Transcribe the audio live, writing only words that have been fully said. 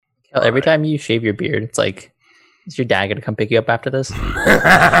Every time you shave your beard, it's like, is your dad gonna come pick you up after this?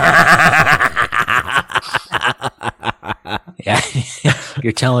 Yeah,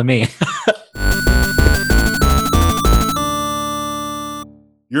 you're telling me.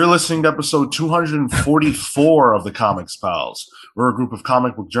 You're listening to episode 244 of the Comics Pals. We're a group of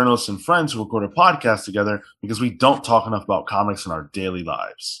comic book journalists and friends who record a podcast together because we don't talk enough about comics in our daily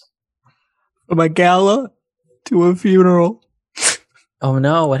lives. From a gala to a funeral. Oh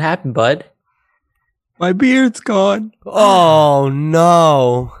no, what happened, bud? My beard's gone. Oh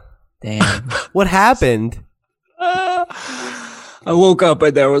no. Damn. What happened? I woke up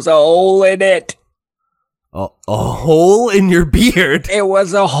and there was a hole in it. A hole in your beard? It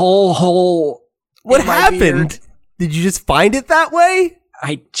was a whole hole. What happened? Did you just find it that way?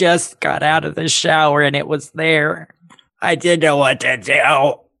 I just got out of the shower and it was there. I didn't know what to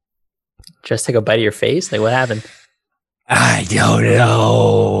do. Just take a bite of your face? Like, what happened? I don't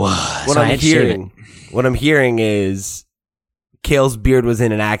know. What I'm hearing is Kale's beard was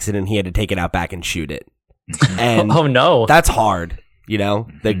in an accident. He had to take it out back and shoot it. And oh no. That's hard, you know?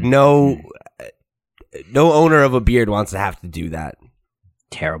 Like no owner of a beard wants to have to do that.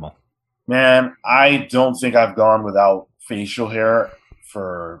 Terrible. Man, I don't think I've gone without facial hair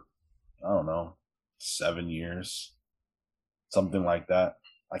for, I don't know, 7 years. Something like that.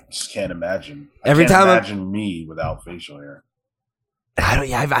 I just can't imagine. I can't imagine me without facial hair. I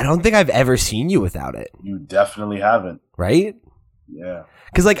don't think I've ever seen you without it. You definitely haven't. Right? Yeah.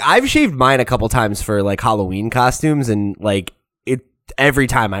 Because, like, I've shaved mine a couple times for, like, Halloween costumes, and, like, every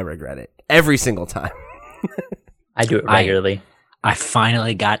time I regret it. Every single time. I do it regularly. I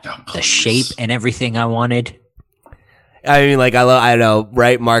finally got the shape and everything I wanted. I mean, like, I know,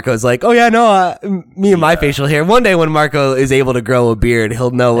 right? Marco's like, oh, yeah, no, me and my facial hair. One day when Marco is able to grow a beard, he'll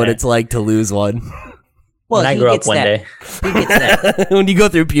know what it's like to lose one. Well, when I grow up one day. He gets that. When you go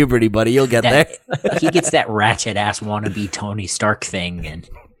through puberty, buddy, you'll get there. He gets that ratchet-ass wannabe Tony Stark thing, and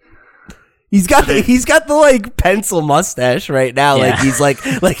He's got the like pencil mustache right now. Yeah.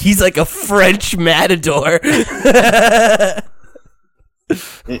 Like he's like a French matador.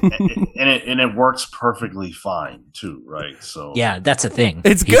 It works perfectly fine too, right? So yeah, that's a thing.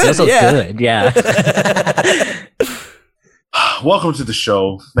 It's he good. Does look good. Yeah. Welcome to the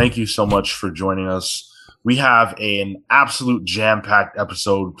show. Thank you so much for joining us. We have an absolute jam-packed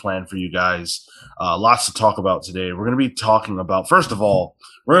episode planned for you guys. Lots to talk about today. We're going to be talking about, first of all,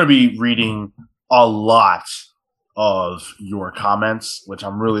 we're going to be reading a lot of your comments, which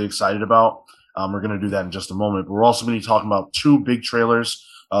I'm really excited about. We're going to do that in just a moment. But we're also going to be talking about two big trailers.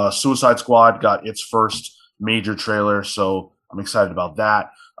 Suicide Squad got its first major trailer, so I'm excited about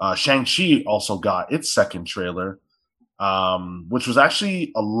that. Shang-Chi also got its second trailer, which was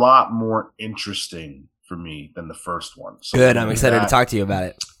actually a lot more interesting for me than the first one. So good. I'm excited to talk to you about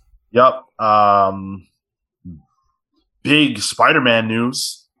it. Yep. Big Spider-Man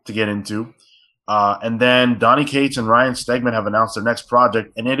news to get into. And then Donny Cates and Ryan Stegman have announced their next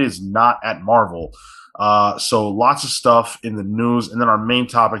project, and it is not at Marvel. So lots of stuff in the news. And then our main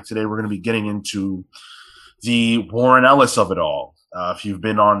topic today, we're going to be getting into the Warren Ellis of it all. If you've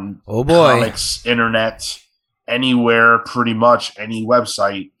been on comics, internet, anywhere, pretty much any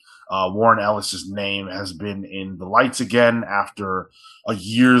website, Warren Ellis's name has been in the lights again after a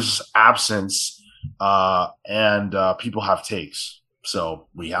year's absence, and people have takes. So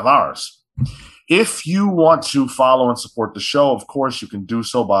we have ours. If you want to follow and support the show, of course, you can do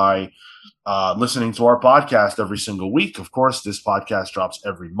so by listening to our podcast every single week. Of course, this podcast drops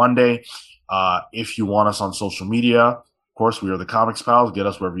every Monday. If you want us on social media, of course, we are the Comics Pals. Get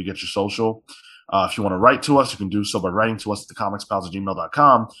us wherever you get your social. If you want to write to us, you can do so by writing to us at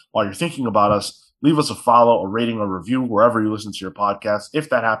thecomicspals@gmail.com. While you're thinking about us, leave us a follow, a rating, a review, wherever you listen to your podcast. If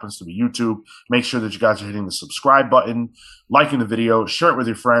that happens to be YouTube, make sure that you guys are hitting the subscribe button, liking the video, share it with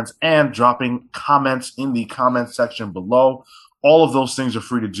your friends, and dropping comments in the comment section below. All of those things are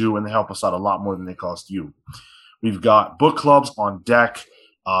free to do, and they help us out a lot more than they cost you. We've got book clubs on deck.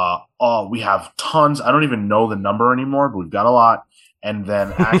 We have tons. I don't even know the number anymore, but we've got a lot. And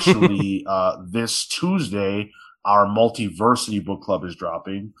then actually this Tuesday, our Multiversity book club is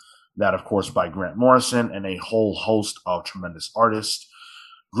dropping. That, of course, by Grant Morrison and a whole host of tremendous artists.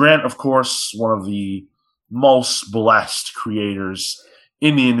 Grant, of course, one of the most blessed creators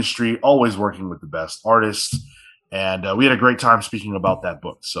in the industry, always working with the best artists. And we had a great time speaking about that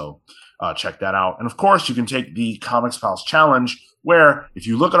book. So check that out. And, of course, you can take the Comics Pals Challenge, where if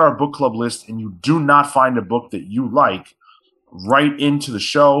you look at our book club list and you do not find a book that you like, write into the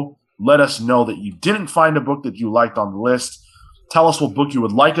show. Let us know that you didn't find a book that you liked on the list. Tell us what book you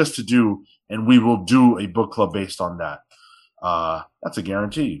would like us to do, and we will do a book club based on that. That's a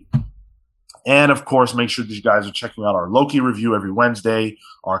guarantee. And of course, make sure that you guys are checking out our Loki review every Wednesday,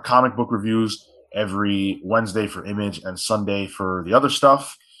 our comic book reviews every Wednesday for Image and Sunday for the other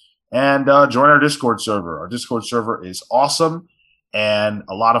stuff. And join our Discord server. Our Discord server is awesome, and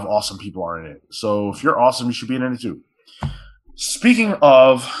a lot of awesome people are in it. So if you're awesome, you should be in it too. Speaking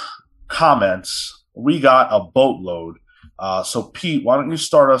of comments, we got a boatload. So Pete, why don't you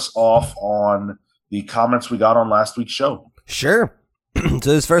start us off on the comments we got on last week's show? Sure. So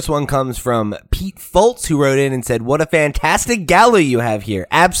this first one comes from Pete Foltz, who wrote in and said, "What a fantastic gala you have here.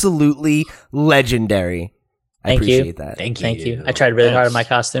 Absolutely legendary." I appreciate that. Thank you. I tried really hard on my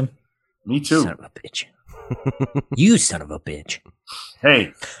costume. Me too. Son of a bitch. You son of a bitch.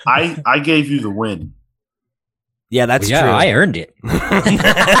 Hey, I gave you the win. Yeah, that's true. I earned it.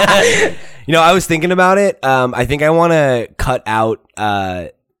 You know, I was thinking about it. I think I want to cut out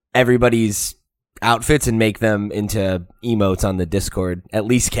everybody's outfits and make them into emotes on the Discord. At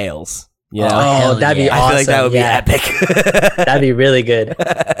least Kale's. Yeah, Oh, that'd be awesome. I feel like that would be epic. That'd be really good.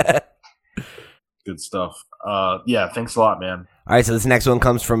 Good stuff. Yeah, thanks a lot, man. All right, so this next one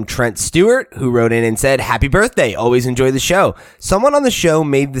comes from Trent Stewart, who wrote in and said, "Happy birthday. Always enjoy the show. Someone on the show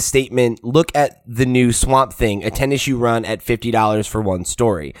made the statement, look at the new Swamp Thing, a 10-issue run at $50 for one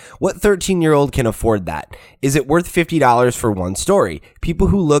story. What 13-year-old can afford that? Is it worth $50 for one story? People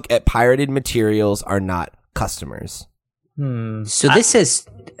who look at pirated materials are not customers." So this says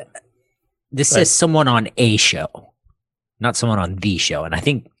someone on a show, not someone on the show. And I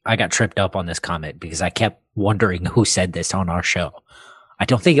think I got tripped up on this comment because I kept wondering who said this on our show. I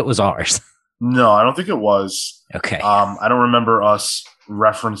don't think it was ours. No, I don't think it was. Okay. I don't remember us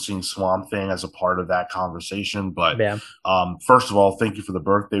referencing Swamp Thing as a part of that conversation. But first of all, thank you for the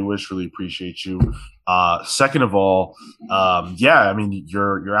birthday wish. Really appreciate you. Second of all, yeah, I mean,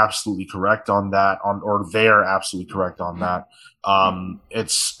 you're absolutely correct on that. Or they're absolutely correct on that.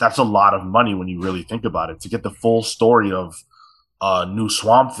 That's a lot of money when you really think about it. To get the full story of new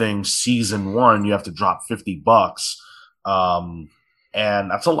Swamp Thing season 1, you have to drop $50.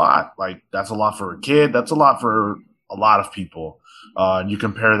 And that's a lot. Like, that's a lot for a kid. That's a lot for a lot of people. And you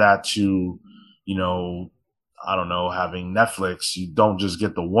compare that to, you know, I don't know, having Netflix. You don't just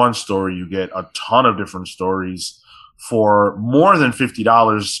get the one story, you get a ton of different stories for more than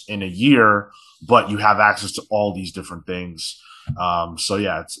 $50 in a year, but you have access to all these different things. So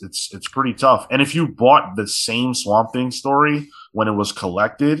yeah, it's pretty tough. And if you bought the same Swamp Thing story when it was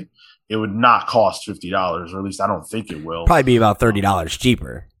collected, it would not cost $50, or at least I don't think it will. Probably be about $30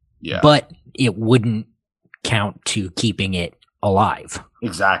 cheaper. Yeah, But it wouldn't count to keeping it alive.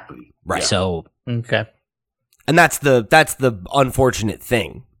 exactly. Right. Yeah. So Okay. And that's the unfortunate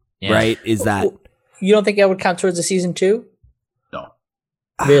thing, yeah. right? Is that You don't think that would count towards the season 2? No,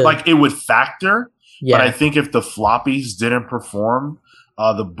 Really? like it would factor. Yeah. But I think if the floppies didn't perform,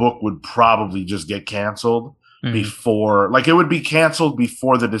 the book would probably just get canceled before. Like, it would be canceled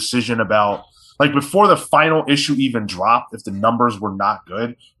before the decision about, like, before the final issue even dropped. If the numbers were not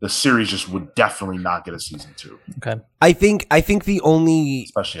good, the series just would definitely not get a season 2, Okay. I think the only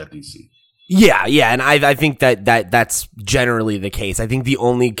especially at DC. Yeah, and I think that's generally the case. I think the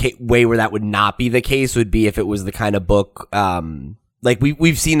only way where that would not be the case would be if it was the kind of book, like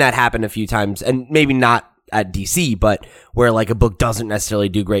we've seen that happen a few times, and maybe not at DC, but where like a book doesn't necessarily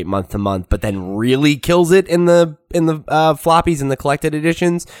do great month to month, but then really kills it in the floppies and the collected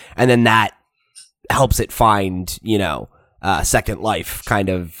editions, and then that helps it find, you know, second life kind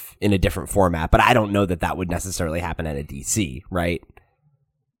of in a different format. But I don't know that would necessarily happen at a DC, right?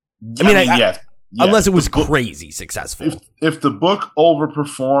 I mean, yeah, unless it was crazy successful. If the book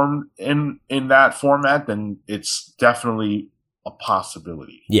overperformed in that format, then it's definitely a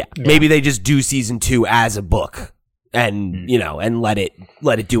possibility. Yeah. Maybe they just do season 2 as a book, and you know, and let it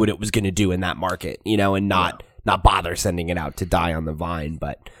do what it was going to do in that market, you know, and not bother sending it out to die on the vine.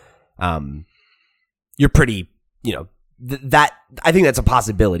 But you're pretty, you know, that I think that's a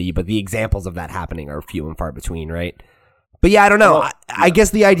possibility, but the examples of that happening are few and far between, right? But yeah, I don't know. I guess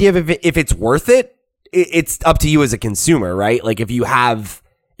the idea of if it's worth it, it's up to you as a consumer, right? Like, if you have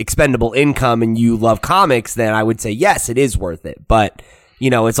expendable income and you love comics, then I would say, yes, it is worth it. But, you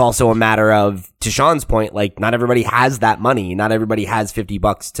know, it's also a matter of, to Sean's point, like, not everybody has that money. Not everybody has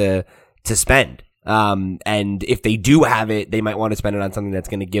 $50 to spend. And if they do have it, they might want to spend it on something that's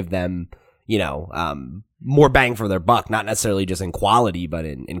going to give them, you know, more bang for their buck, not necessarily just in quality, but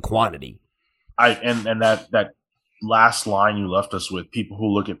in quantity. And that last line you left us with, people who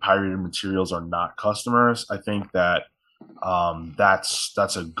look at pirated materials are not customers. I think that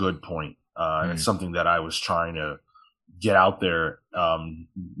that's a good point. And it's something that I was trying to get out there,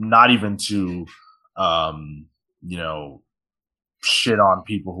 not even to, you know, shit on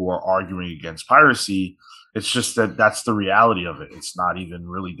people who are arguing against piracy. It's just that that's the reality of it. It's not even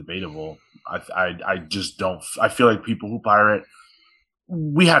really debatable. I just don't. I feel like people who pirate.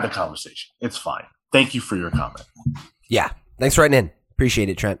 We had the conversation. It's fine. Thank you for your comment. Yeah. Thanks for writing in. Appreciate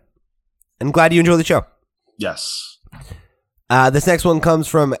it, Trent. And glad you enjoyed the show. Yes. This next one comes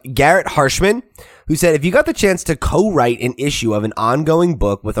from Garrett Harshman, who said, if you got the chance to co-write an issue of an ongoing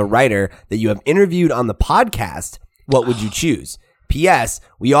book with a writer that you have interviewed on the podcast, what would you choose? P.S.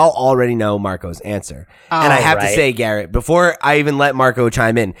 We all already know Marco's answer. And I have to say, Garrett, before I even let Marco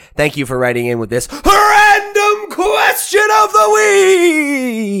chime in, thank you for writing in with this random question of the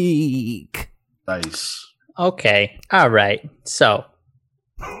week. Nice. Okay. All right. So,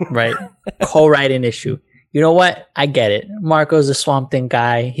 right. Co-write an issue. You know what? I get it. Marco's a Swamp Thing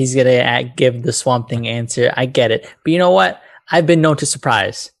guy. He's going to give the Swamp Thing answer. I get it. But you know what? I've been known to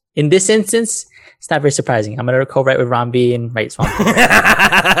surprise. In this instance, it's not very surprising. I'm going to co-write with Ron B and write Swamp Thing.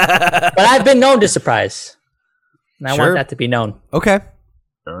 But I've been known to surprise. And I want that to be known. Okay.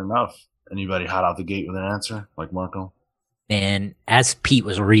 Fair enough. Anybody hot out the gate with an answer like Marco? And as Pete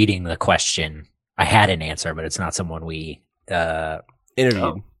was reading the question, I had an answer, but it's not someone we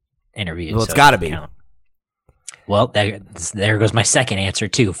interviewed. Well, it's got to be. Count. Well, there goes my second answer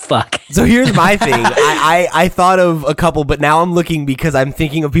too. Fuck. So here's my thing. I thought of a couple, but now I'm looking because I'm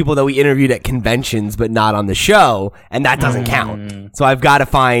thinking of people that we interviewed at conventions, but not on the show, and that doesn't count. So I've got to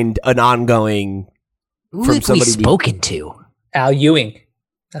find an ongoing Who from have we somebody. spoken to? Al Ewing.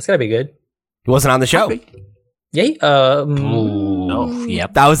 That's got to be good. He wasn't on the show. Yay. No.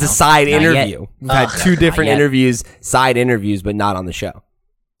 Yep. That was a side Not interview. yet. We've had two different interviews, side interviews, but not on the show.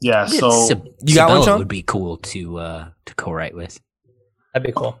 Yeah, so you got one, Sean? Would be cool to co-write with. That'd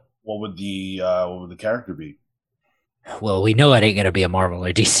be cool. what would the character be? Well, we know it ain't gonna be a Marvel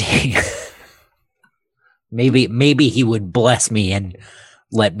or DC. maybe he would bless me and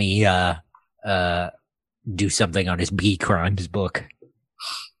let me do something on his B Crimes book.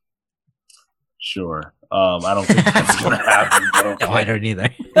 Sure. I don't think that's gonna happen. No, I don't either.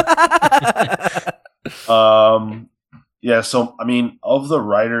 Yeah, so I mean, of the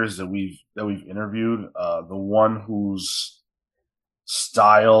writers that we've interviewed, the one whose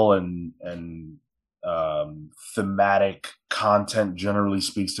style and thematic content generally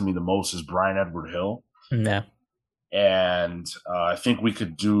speaks to me the most is Brian Edward Hill. No. And I think we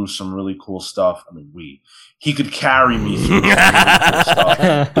could do some really cool stuff. I mean, he could carry me through some really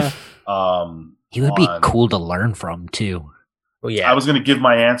cool stuff. He would be cool to learn from too. Oh yeah. I was going to give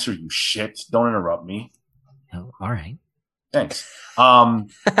my answer. You shit! Don't interrupt me. Oh, all right. Thanks.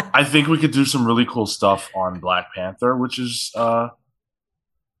 I think we could do some really cool stuff on Black Panther, which is kind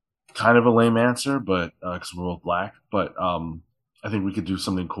of a lame answer, but because we're both black. But I think we could do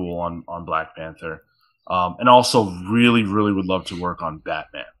something cool on Black Panther, and also really, really would love to work on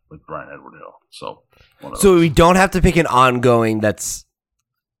Batman with Brian Edward Hill. So we don't have to pick an ongoing that's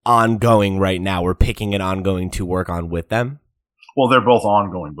ongoing right now. We're picking an ongoing to work on with them. Well, they're both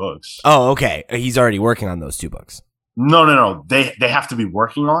ongoing books. Oh, okay. He's already working on those two books. No. They have to be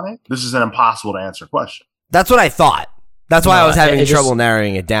working on it. This is an impossible to answer question. That's what I thought. That's why I was having trouble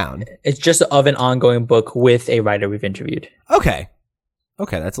narrowing it down. It's just of an ongoing book with a writer we've interviewed. Okay,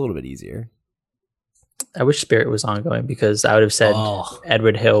 that's a little bit easier. I wish Spirit was ongoing because I would have said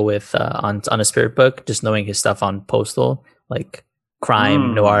Edward Hill with on a Spirit book, just knowing his stuff on Postal, like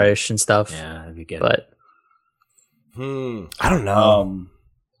crime, noirish and stuff. Yeah, that'd be good. But I don't know.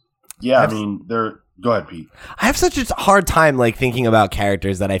 Yeah, I mean, go ahead, Pete. I have such a hard time like thinking about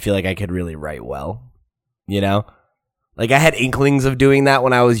characters that I feel like I could really write well. You know? Like I had inklings of doing that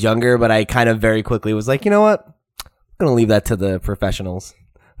when I was younger, but I kind of very quickly was like, you know what? I'm going to leave that to the professionals.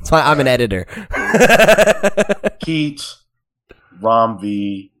 That's why I'm an editor. Pete, Rom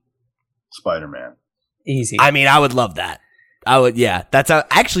V, Spider-Man. Easy. I mean, I would love that. I would, yeah. That's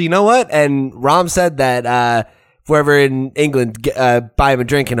actually, you know what? And Rom said that if we're ever in England, buy him a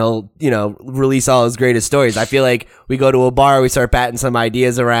drink and he'll, release all his greatest stories. I feel like we go to a bar, we start batting some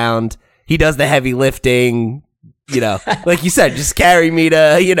ideas around. He does the heavy lifting. Like you said, just carry me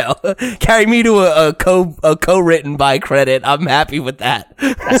to, a co-written by credit. I'm happy with that.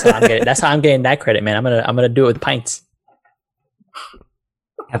 That's how I'm getting that credit, man. I'm gonna do it with pints.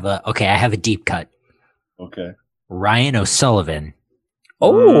 I have a deep cut. Okay. Ryan O'Sullivan.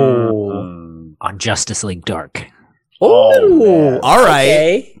 Oh. On Justice League Dark. Oh. All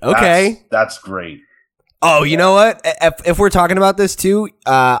right. Okay. That's great. Oh, you know what? If we're talking about this too,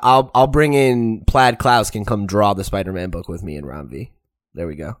 I'll bring in Plaid Klaus can come draw the Spider-Man book with me and Ron V. There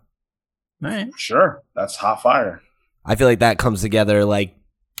we go. All right. Sure. That's hot fire. I feel like that comes together like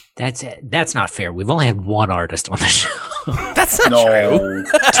That's not fair. We've only had one artist on the show. That's not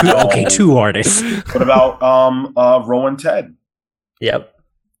true. Okay, 2 artists. What about Ro and Ted? Yep,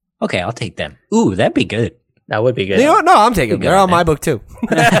 Okay, I'll take them. Ooh, that'd be good. that would be good. You know what? No, I'm taking them. They're on my book too.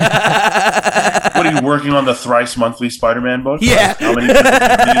 What are you working on, the thrice monthly Spider-Man book? Yeah. How many people do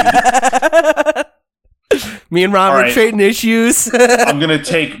you need? Me and Ron All were right. trading issues. I'm gonna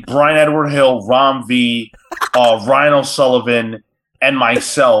take Brian Edward Hill, Rom V, Ryan O'Sullivan, and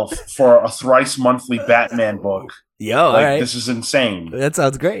myself for a thrice monthly Batman book. Yo, all Like, right. this is insane. That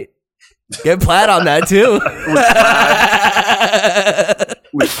sounds great. Get Plaid on that too.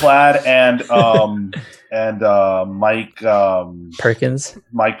 With Plaid and Mike Perkins.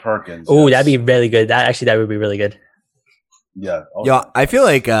 Mike Perkins. Oh, yes. that'd be really good. That would be really good. Yeah. Oh, Yo, I feel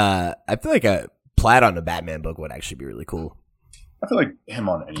like a Plaid on a Batman book would actually be really cool. I feel like him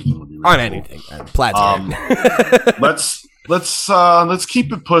on anything would be really On cool. anything, Plaid's great. Let's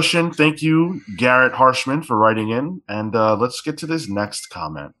keep it pushing. Thank you, Garrett Harshman, for writing in, and let's get to this next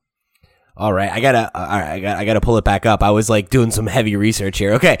comment. All right, I gotta pull it back up. I was like doing some heavy research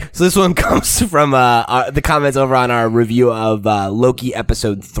here. Okay, so this one comes from the comments over on our review of Loki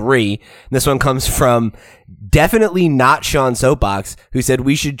episode 3. This one comes from definitely not Sean Soapbox, who said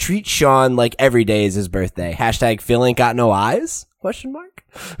we should treat Sean like every day is his birthday. # Phil ain't got no eyes? ?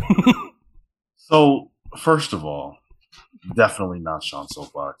 So, first of all, definitely not Sean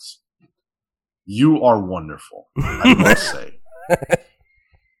Soapbox. You are wonderful, I must say.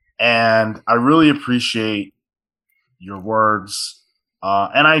 And I really appreciate your words,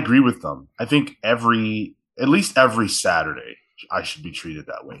 and I agree with them. I think at least every Saturday, I should be treated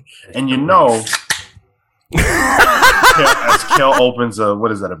that way. And you know, as Kel opens a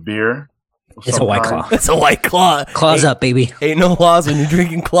beer? It's a White Claw. It's a White Claw. Claws up, baby. Ain't no laws when you're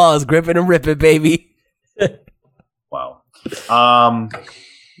drinking claws. Grip it and rip it, baby. Wow.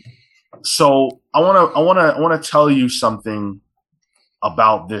 So I want to tell you something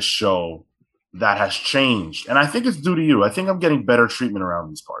about this show that has changed, and I think it's due to you. I think I'm getting better treatment around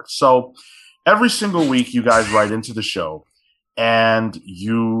these parts. So every single week, you guys write into the show, and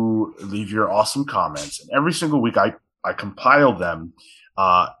you leave your awesome comments. And every single week, I compile them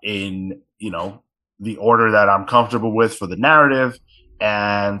in the order that I'm comfortable with for the narrative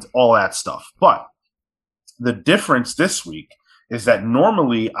and all that stuff. But the difference this week is that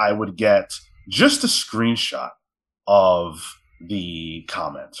normally I would get just a screenshot of the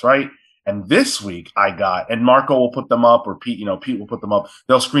comments, right? And this week I got, and Marco will put them up, or Pete will put them up.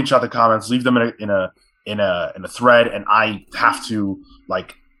 They'll screenshot the comments, leave them in a thread, and I have to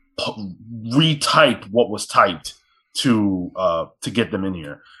retype what was typed to get them in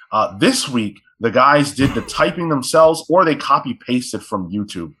here. This week the guys did the typing themselves, or they copy pasted from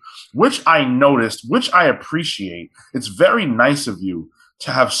YouTube, which I noticed, which I appreciate. It's very nice of you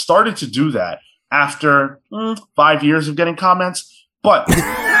to have started to do that after 5 years of getting comments. But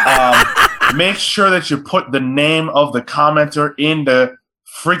make sure that you put the name of the commenter in the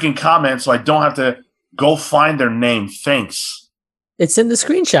freaking comment so I don't have to go find their name. Thanks. It's in the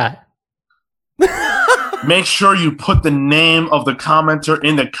screenshot. Make sure you put the name of the commenter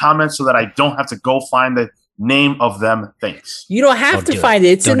in the comments so that I don't have to go find the name of them. Thanks. You don't have to find it.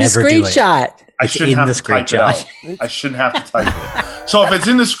 It's in the screenshot. I shouldn't have to type it out. I shouldn't have to type it. So if it's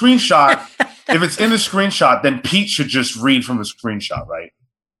in the screenshot, then Pete should just read from the screenshot, right?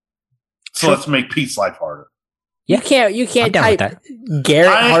 So let's make Pete's life harder. You can't type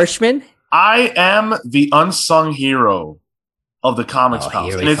Garrett Harshman. I am the unsung hero of the Comics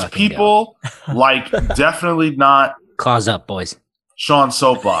Pals. And it's people like definitely not Claws up, boys. Sean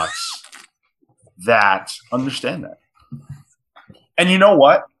Soapbox that understand that. And you know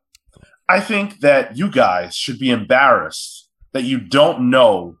what? I think that you guys should be embarrassed that you don't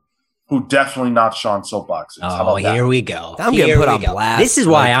know who definitely not Sean Soapbox is. Oh, here we go. I'm getting put on blast. This is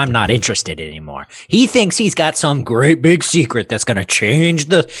why I'm not interested anymore. He thinks he's got some great big secret that's going to change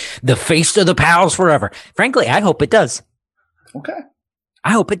the face of the pals forever. Frankly, I hope it does. Okay.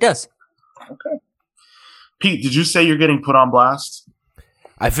 I hope it does. Okay. Pete, did you say you're getting put on blast?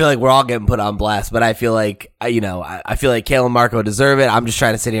 I feel like we're all getting put on blast, but I feel like I feel like Kale and Marco deserve it. I'm just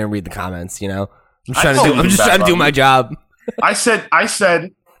trying to sit here and read the comments. I'm just trying to do my job. I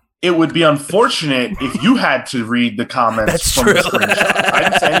said it would be unfortunate if you had to read the comments. That's from true. the screenshot. I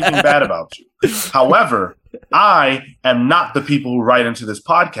didn't say anything bad about you. However, I am not the people who write into this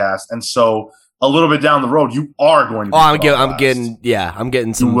podcast, and so a little bit down the road, you are going to be I'm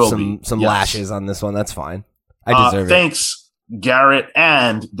getting some Yes. lashes on this one. That's fine. I deserve it. Thanks, Garrett,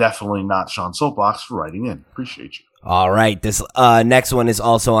 and definitely not Sean Soapbox for writing in. Appreciate you. All right, this next one is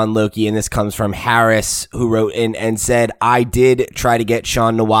also on Loki, and this comes from Harris, who wrote in and said, I did try to get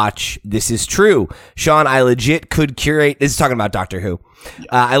Sean to watch. This is true. Sean, I legit could curate. This is talking about Doctor Who.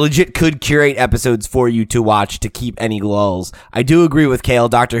 I legit could curate episodes for you to watch to keep any lulls. I do agree with Kale.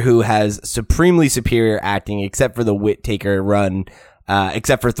 Doctor Who has supremely superior acting, except for the Whittaker run,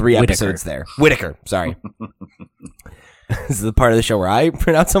 except for 3 episodes there. Whittaker, sorry. This is the part of the show where I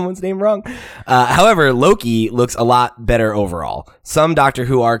pronounce someone's name wrong. However, Loki looks a lot better overall. Some Doctor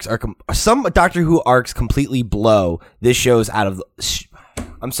Who arcs completely blow this show's out of the...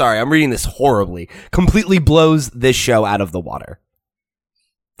 I'm sorry, I'm reading this horribly. Completely blows this show out of the water.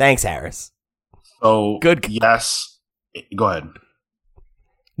 Thanks, Harris. So, good. Yes. Go ahead.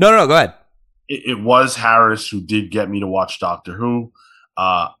 No, go ahead. It was Harris who did get me to watch Doctor Who.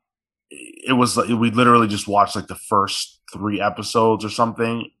 It was like we literally just watched like the first 3 episodes or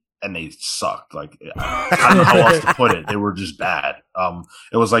something, and they sucked. Like I don't know how else to put it. They were just bad.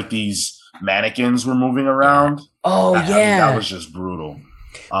 It was like these mannequins were moving around. Oh I mean, that was just brutal.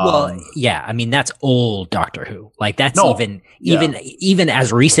 Well, yeah, I mean that's old Doctor Who. Like that's even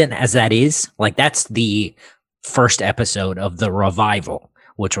as recent as that is. Like that's the first episode of the revival,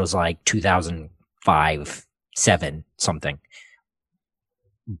 which was like 2005, 7 something.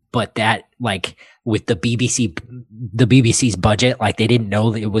 But that, like, with the BBC's budget, like they didn't know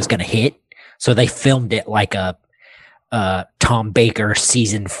that it was going to hit, so they filmed it like a Tom Baker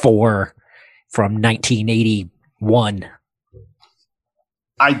season 4 from 1981.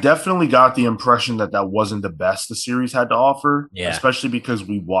 I definitely got the impression that wasn't the best the series had to offer, especially because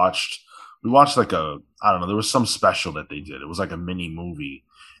we watched like I don't know, there was some special that they did. It was like a mini movie,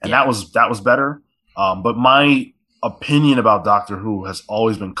 and that was better. But my opinion about Doctor Who has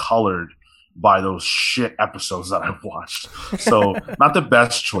always been colored by those shit episodes that I've watched. So not the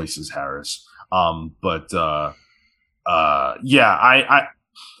best choices, Harris. But I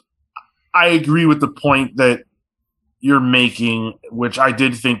agree with the point that you're making, which I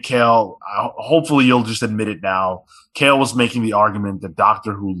did think Kale, hopefully you'll just admit it now. Kale was making the argument that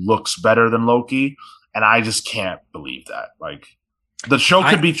Doctor Who looks better than Loki, and I just can't believe that. Like, the show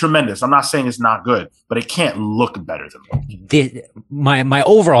could be tremendous. I'm not saying it's not good, but it can't look better than Loki. My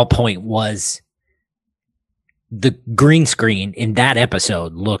overall point was the green screen in that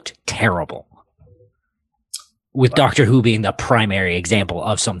episode looked terrible. With Doctor Who being the primary example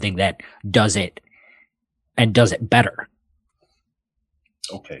of something that does it and does it better.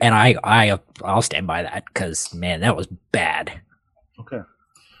 Okay. And I'll stand by that because, man, that was bad. Okay.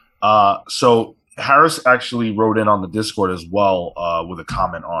 So Harris actually wrote in on the Discord as well with a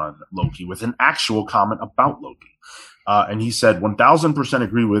comment on Loki, with an actual comment about Loki. And he said, 1000%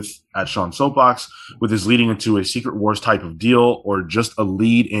 agree with, at Sean Soapbox, with his leading into a Secret Wars type of deal or just a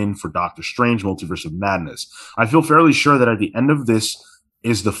lead in for Doctor Strange Multiverse of Madness. I feel fairly sure that at the end of this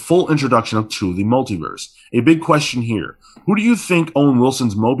is the full introduction to the multiverse. A big question here. Who do you think Owen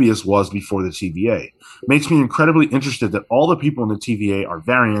Wilson's Mobius was before the TVA? Makes me incredibly interested that all the people in the TVA are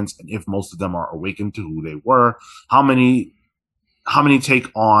variants, and if most of them are awakened to who they were, how many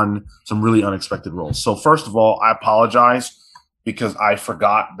take on some really unexpected roles? So first of all, I apologize because I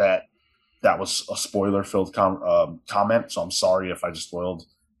forgot that was a spoiler-filled comment, so I'm sorry if I just spoiled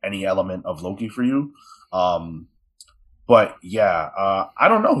any element of Loki for you. But yeah, I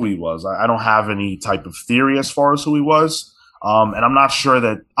don't know who he was. I don't have any type of theory as far as who he was. And I'm not sure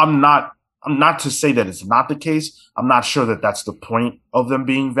that I'm not to say that it's not the case. I'm not sure that that's the point of them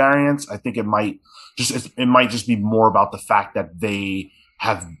being variants. I think it might just be more about the fact that they're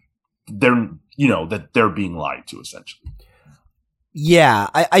being lied to, essentially. Yeah,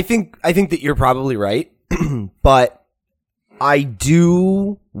 I think that you're probably right. But I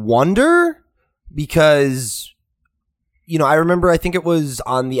do wonder because, I remember, I think it was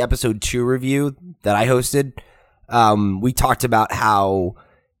on the episode 2 review that I hosted. We talked about how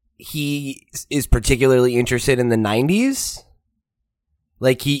he is particularly interested in the 90s.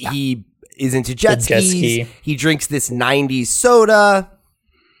 Like he is into jet skis. He drinks this 90s soda.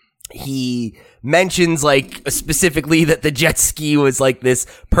 He mentions like specifically that the jet ski was like this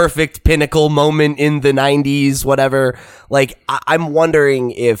perfect pinnacle moment in the 90s, whatever. Like I'm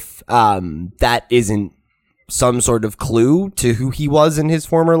wondering if that isn't some sort of clue to who he was in his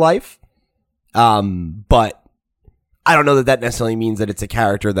former life. But I don't know that necessarily means that it's a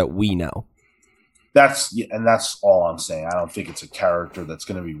character that we know. That's all I'm saying. I don't think it's a character that's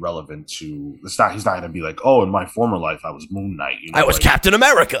going to be relevant to. He's not going to be like, oh, in my former life, I was Moon Knight. I was Captain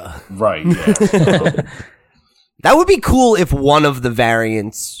America. Right. Yeah. That would be cool if one of the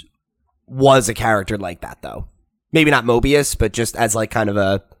variants was a character like that, though. Maybe not Mobius, but just as like kind of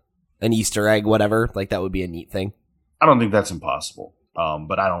an Easter egg, whatever. Like that would be a neat thing. I don't think that's impossible.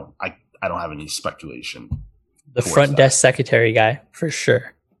 But I don't have any speculation. The front desk secretary guy, for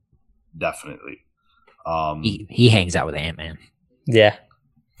sure. Definitely. He hangs out with Ant-Man. Yeah.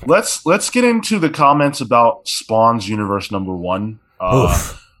 Let's get into the comments about Spawn's universe number 1.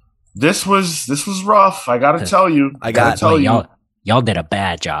 This was rough. I gotta tell you. Y'all did a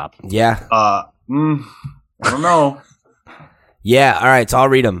bad job. Yeah. I don't know. Yeah. All right. So I'll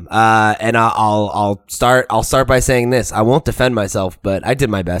read them. And I'll start by saying this. I won't defend myself, but I did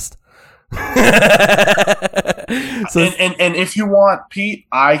my best. So, and if you want, Pete,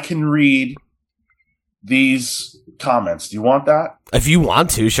 I can read these comments. Do you want that? If you want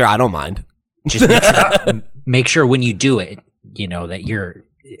to, sure, I don't mind. Just make sure when you do it, you know that you're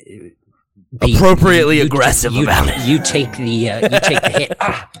appropriately aggressive about it. You take the hit.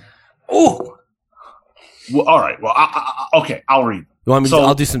 Oh. Well, all right. Well, okay. I'll read. You want me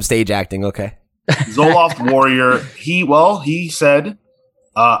I'll do some stage acting. Okay. Zoloft Warrior. He said,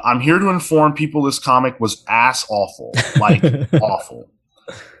 I'm here to inform people this comic was ass awful. Like, awful.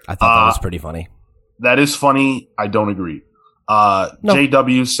 I thought that was pretty funny. That is funny. I don't agree. No.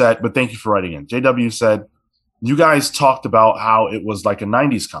 JW said, but thank you for writing in. JW said, you guys talked about how it was like a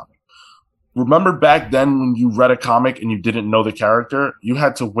 90s comic. Remember back then when you read a comic and you didn't know the character? You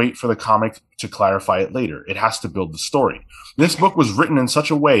had to wait for the comic to clarify it later. It has to build the story. This book was written in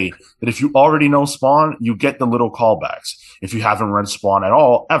such a way that if you already know Spawn, you get the little callbacks. If you haven't read Spawn at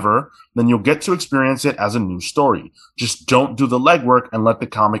all, ever, then you'll get to experience it as a new story. Just don't do the legwork and let the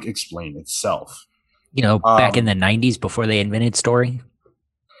comic explain itself. You know, back in the 90s before they invented story.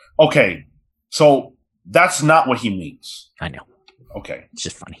 Okay, so that's not what he means. I know. Okay. It's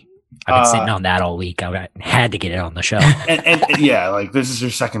just funny. I've been sitting on that all week. I had to get it on the show. and yeah, like this is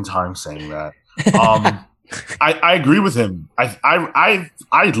your second time saying that. I agree with him. I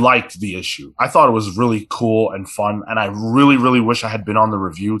liked the issue. I thought it was really cool and fun, and I really, really wish I had been on the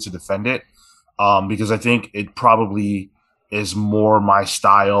review to defend it, because I think it probably is more my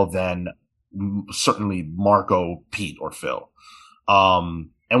style than certainly Marco, Pete, or Phil.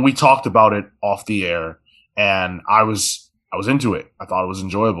 And we talked about it off the air, and I was into it. I thought it was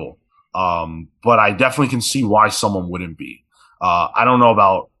enjoyable. But I definitely can see why someone wouldn't be. I don't know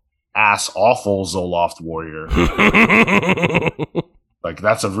about ass awful Zoloft Warrior. Like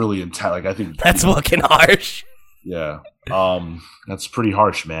that's a really intense. Like I think that's fucking harsh. Yeah, that's pretty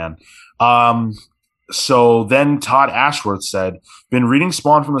harsh, man. So then Todd Ashworth said, been reading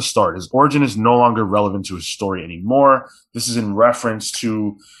Spawn from the start. His origin is no longer relevant to his story anymore. This is in reference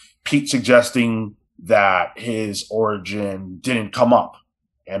to Pete suggesting that his origin didn't come up.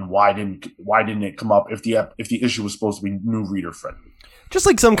 And why didn't it come up if the issue was supposed to be new reader friendly? Just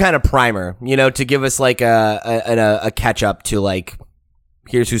like some kind of primer, you know, to give us like a catch up to like,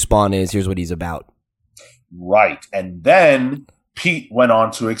 here's who Spawn is, here's what he's about. Right. And then Pete went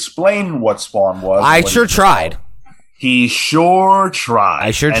on to explain what Spawn was. I sure tried. He sure tried.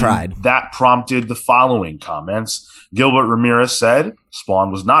 I sure tried. That prompted the following comments. Gilbert Ramirez said,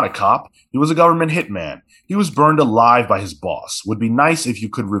 Spawn was not a cop. He was a government hitman. He was burned alive by his boss. Would be nice if you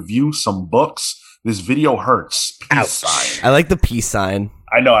could review some books. This video hurts. Peace sign. I like the peace sign.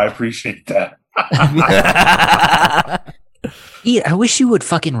 I know. I appreciate that. Yeah, I wish you would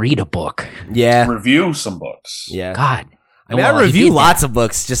fucking read a book. Yeah. Review some books. Yeah. God. I mean, I review lots of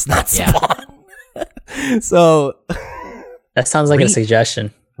books, just not Spawn. So. That sounds like a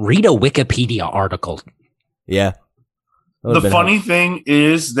suggestion. Read a Wikipedia article. Yeah. The funny thing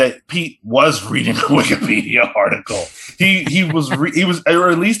is that Pete was reading a Wikipedia article. He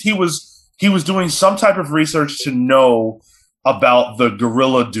was doing some type of research to know about the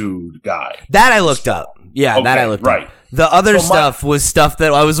gorilla dude guy. That I looked up. Yeah, okay, that I looked up. The other stuff was stuff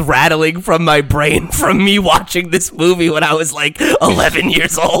that I was rattling from my brain from me watching this movie when I was like 11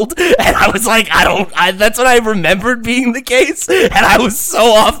 years old. And I was like, that's what I remembered being the case. And I was so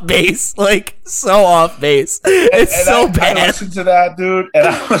off base. Like, so off base. It's so bad. I listened to that, dude, and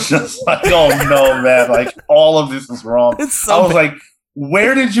I was just like, oh no, man. Like, all of this is wrong. I was like,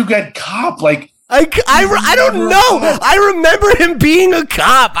 where did you get cop? Like, I don't know. I remember him being a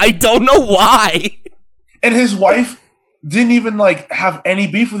cop. I don't know why. And his wife didn't even like have any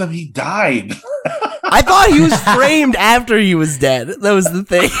beef with him. He died. I thought he was framed after he was dead. That was the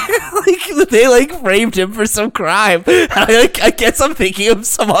thing. Like they like framed him for some crime. And I guess I'm thinking of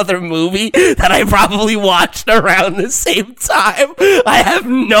some other movie that I probably watched around the same time. I have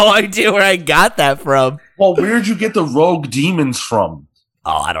no idea where I got that from. Well, where'd you get the rogue demons from?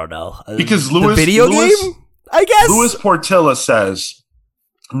 Oh, I don't know. Because the video game, I guess. Louis Portilla says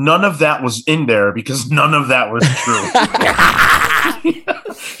none of that was in there because none of that was true.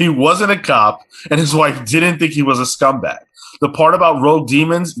 He wasn't a cop, and his wife didn't think he was a scumbag. The part about rogue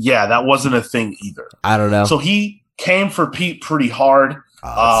demons, yeah, that wasn't a thing either. I don't know. So he came for Pete pretty hard.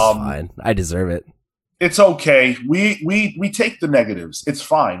 Oh, that's fine. I deserve it. It's okay. We take the negatives. It's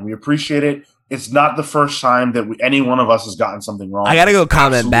fine. We appreciate it. It's not the first time that any one of us has gotten something wrong. I gotta go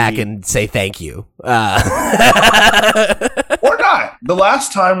comment back and say thank you. Or not. The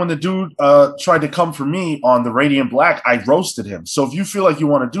last time when the dude tried to come for me on the Radiant Black, I roasted him. So if you feel like you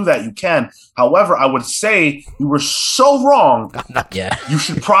want to do that, you can. However, I would say you were so wrong. Yeah. You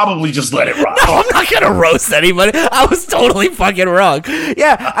should probably just let it ride. No, I'm not gonna roast anybody. I was totally fucking wrong.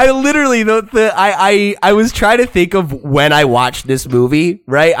 Yeah, I literally I was trying to think of when I watched this movie.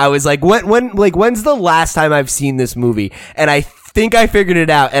 Right, I was like, when's the last time I've seen this movie? And I think I figured it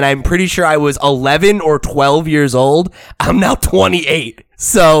out, and I'm pretty sure I was 11 or 12 years old. I'm now 28,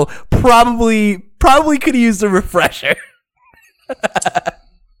 so probably could have used a refresher.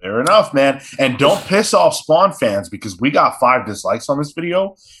 Fair enough, man. And don't piss off Spawn fans because we got 5 dislikes on this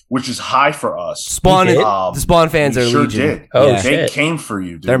video, which is high for us. The Spawn fans are sure legion. did. Oh, They shit. came for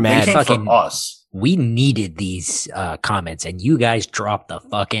you, dude. They're mad. They came Fucking- for us. We needed these comments, and you guys dropped the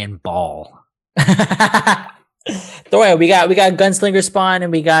fucking ball. Don't worry, we got Gunslinger Spawn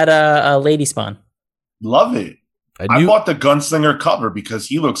and we got a Lady Spawn. Love it. I bought the Gunslinger cover because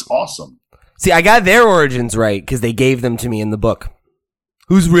he looks awesome. See, I got their origins right because they gave them to me in the book.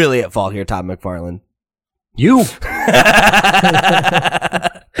 Who's really at fault here, Todd McFarlane? You.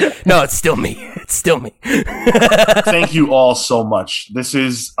 No, it's still me. It's still me. Thank you all so much. This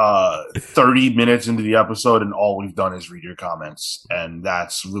is 30 minutes into the episode, and all we've done is read your comments, and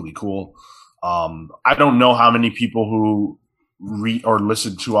that's really cool. I don't know how many people who read or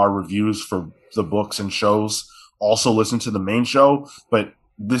listen to our reviews for the books and shows also listen to the main show, but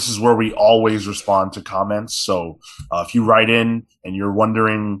this is where we always respond to comments. So if you write in and you're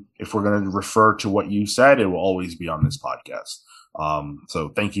wondering if we're going to refer to what you said, it will always be on this podcast. So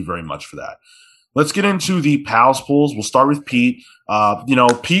thank you very much for that. Let's get into the pals pools. We'll start with Pete.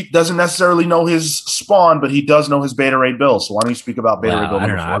 Pete doesn't necessarily know his Spawn, but he does know his Beta Ray Bill. So why don't you speak about Beta Ray Bill? I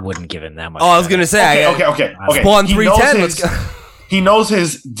don't know. I wouldn't give him that much. Oh, I was going to say. Okay. Spawn 310. Let's go. He knows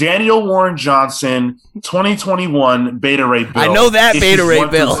his Daniel Warren Johnson 2021 Beta Ray Bill. I know that Beta Ray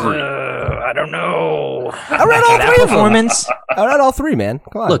Bill. I don't know. I read all That three of them. performance. I read all 3, man.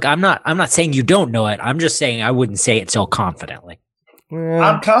 Come on. Look, I'm not saying you don't know it. I'm just saying I wouldn't say it so confidently.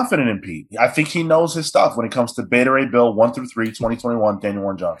 I'm confident in Pete. I think he knows his stuff when it comes to Beta Ray Bill 1 through 3, 2021, Daniel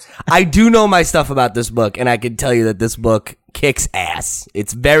Warren Johnson. I do know my stuff about this book, and I can tell you that this book kicks ass.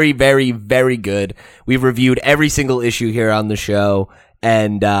 It's very, very, very good. We've reviewed every single issue here on the show,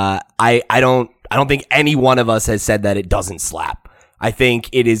 and I don't think any one of us has said that it doesn't slap. I think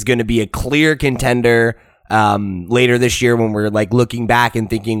it is going to be a clear contender later this year when we're like looking back and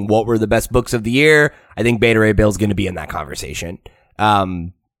thinking what were the best books of the year. I think Beta Ray Bill is going to be in that conversation.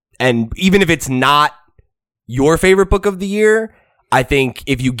 And even if it's not your favorite book of the year, I think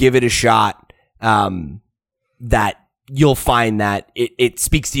if you give it a shot, that you'll find that it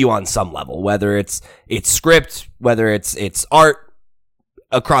speaks to you on some level, whether it's script, whether it's art.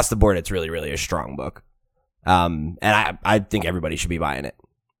 Across the board, it's really, really a strong book. And I think everybody should be buying it.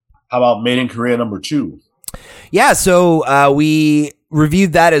 How about Made in Korea #2? Yeah, so we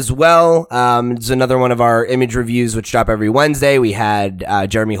reviewed that as well. It's another one of our image reviews, which drop every Wednesday. We had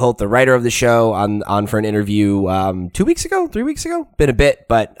Jeremy Holt, the writer of the show, on for an interview 3 weeks ago. Been a bit,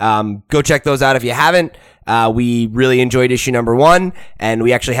 but go check those out if you haven't. We really enjoyed issue #1, and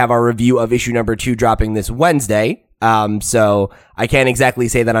we actually have our review of issue #2 dropping this Wednesday. So I can't exactly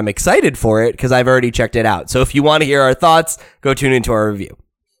say that I'm excited for it because I've already checked it out. So if you want to hear our thoughts, go tune into our review.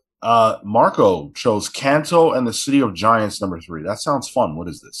 Marco chose Kanto and the City of Giants #3. That sounds fun. What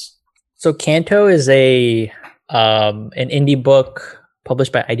is this? So Kanto is an indie book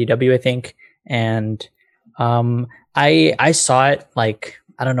published by IDW, I think, and I saw it like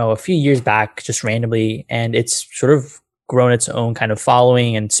I don't know a few years back, just randomly, and it's sort of grown its own kind of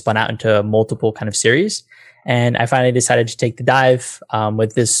following and spun out into multiple kind of series. And I finally decided to take the dive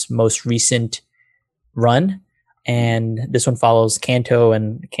with this most recent run. And this one follows Kanto,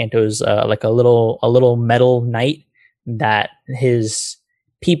 and Kanto's like a little metal knight that his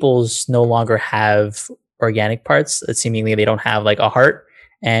peoples no longer have organic parts. That seemingly they don't have like a heart,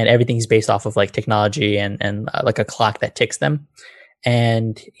 and everything's based off of like technology and like a clock that ticks them.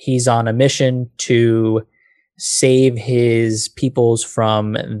 And he's on a mission to save his peoples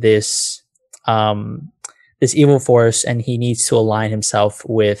from this evil force, and he needs to align himself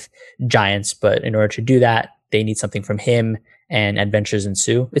with giants. But in order to do that, they need something from him, and adventures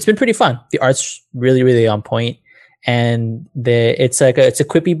ensue. It's been pretty fun. The art's really, really on point, and it's a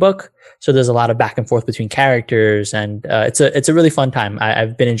quippy book. So there's a lot of back and forth between characters, and it's a really fun time.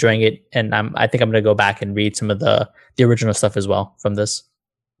 I've been enjoying it, and I think I'm gonna go back and read some of the original stuff as well from this.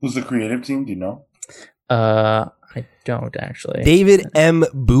 Who's the creative team? Do you know? I don't actually. David M.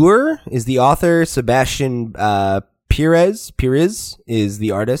 Boer is the author. Sebastian Perez is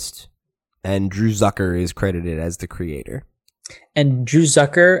the artist, and Drew Zucker is credited as the creator. And Drew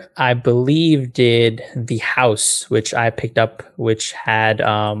Zucker, I believe, did The House, which I picked up, which had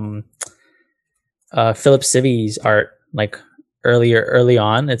Philip Sivvy's art like early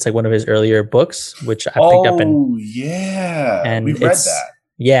on. It's like one of his earlier books, which I picked up. Oh yeah, and we've read that.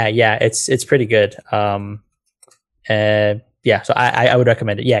 Yeah, it's pretty good. Yeah, so I would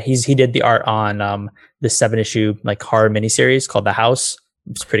recommend it. Yeah, he did the art on the 7-issue like horror miniseries called The House.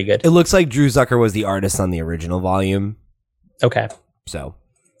 It's pretty good. It looks like Drew Zucker was the artist on the original volume. Okay. So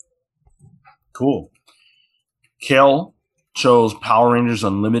cool. Kale chose Power Rangers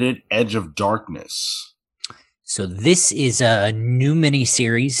Unlimited Edge of Darkness. So this is a new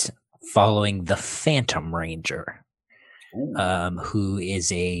miniseries following the Phantom Ranger, who is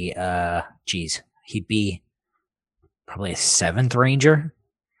he'd be probably a 7th Ranger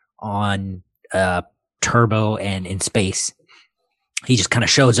on Turbo and in space. He just kind of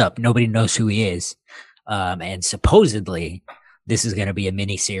shows up. Nobody knows who he is. And supposedly this is going to be a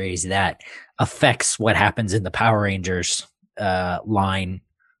mini series that affects what happens in the Power Rangers line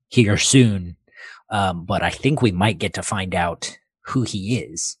here soon. But I think we might get to find out who he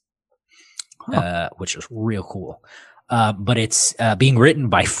is, which is real cool. But it's being written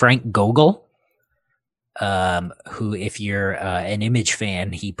by Frank Gogol, who, if you're an Image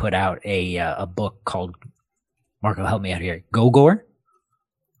fan, he put out a book called, Marco, help me out here, Gogor?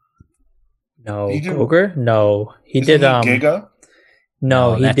 No, Gogor? No. He did Giga?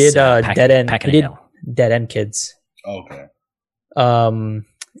 No, he did Dead End. He did Dead End Kids. Okay.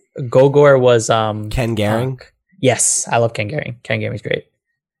 Gogor was Ken Garing. Yes, I love Ken Garing. Ken Garing's great.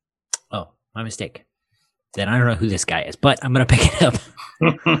 Oh, my mistake. Then I don't know who this guy is, but I'm gonna pick it up.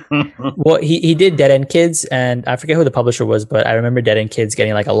 Well, he did Dead End Kids, and I forget who the publisher was, but I remember Dead End Kids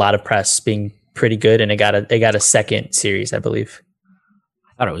getting like a lot of press, being pretty good, and it got a second series, I believe.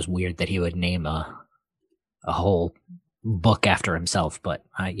 I thought it was weird that he would name a whole book after himself, but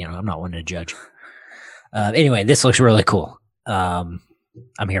I'm not one to judge. Anyway, this looks really cool. I'm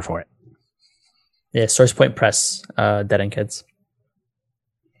here for it. Yeah, Source Point Press, Dead End Kids.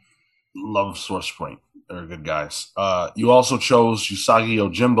 Love Source Point. They're good guys. You also chose Usagi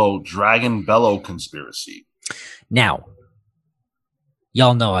Yojimbo Dragon Bellow Conspiracy. Now,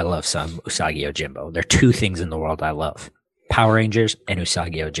 y'all know I love some Usagi Yojimbo. There are two things in the world I love: Power Rangers and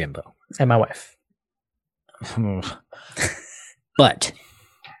Usagi Yojimbo. And my wife. But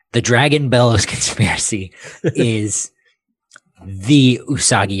the Dragon Bellows Conspiracy is the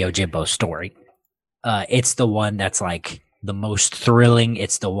Usagi Yojimbo story. It's the one that's like the most thrilling.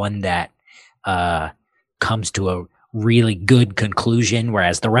 It's the one that comes to a really good conclusion,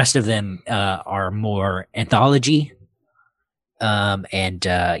 whereas the rest of them are more anthology and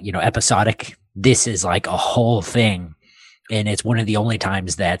episodic. This is like a whole thing, and it's one of the only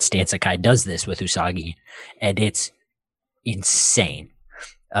times that Stan Sakai does this with Usagi, and it's insane.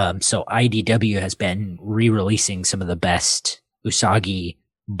 So IDW has been re-releasing some of the best Usagi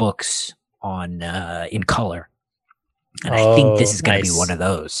books on in color, and I think this is going to be one of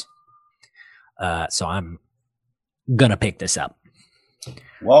those. So I'm gonna pick this up.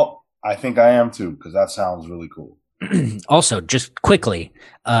 Well, I think I am too, because that sounds really cool. Also, just quickly,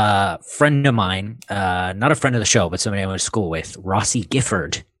 friend of mine, not a friend of the show, but somebody I went to school with, Rossi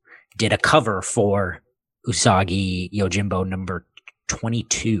Gifford, did a cover for Usagi Yojimbo number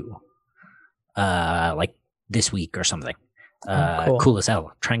 22, like this week or something. Cool. Cool as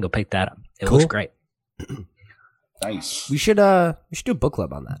hell. Try and go pick that up. It Cool. looks great. Nice. We should do a book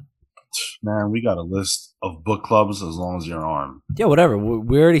club on that. Man, we got a list of book clubs as long as you're on. Yeah, whatever.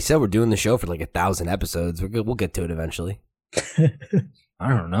 We already said we're doing the show for like 1,000 episodes. We're good. We'll get to it eventually. I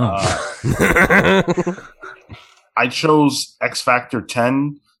don't know. I chose X Factor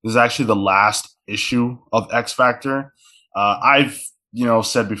 10. This is actually the last issue of X Factor. I've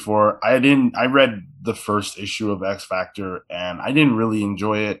said before, I read the first issue of X Factor and I didn't really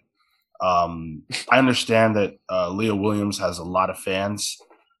enjoy it. I understand that Leah Williams has a lot of fans.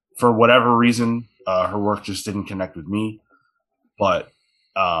 For whatever reason, her work just didn't connect with me. But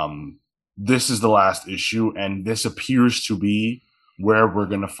this is the last issue, and this appears to be where we're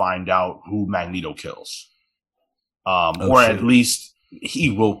going to find out who Magneto kills. Or at least he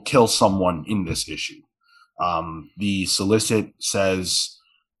will kill someone in this issue. The solicit says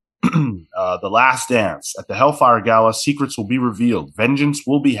The Last Dance. At the Hellfire Gala, secrets will be revealed. Vengeance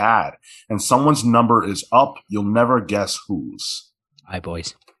will be had. And someone's number is up. You'll never guess whose. Hi,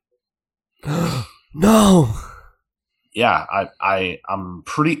 boys. No. Yeah, I'm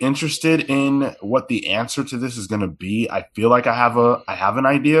pretty interested in what the answer to this is going to be. I feel like I have an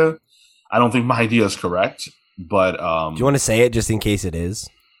idea. I don't think my idea is correct, but Do you want to say it just in case it is?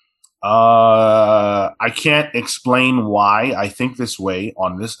 I can't explain why I think this way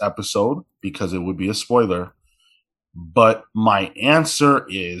on this episode because it would be a spoiler. But my answer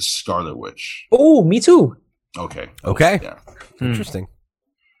is Scarlet Witch. Oh, me too. Okay. Okay. Yeah. Interesting.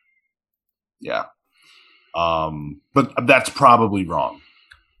 Yeah. But that's probably wrong.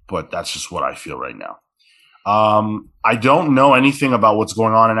 But that's just what I feel right now. I don't know anything about what's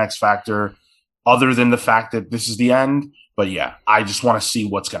going on in X Factor other than the fact that this is the end. But yeah, I just want to see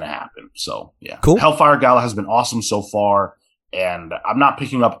what's going to happen. So yeah, Cool. Hellfire Gala has been awesome so far, and I'm not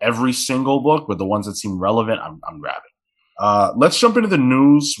picking up every single book, but the ones that seem relevant, I'm grabbing. Let's jump into the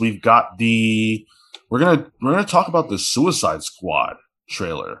news. We've got we're gonna talk about the Suicide Squad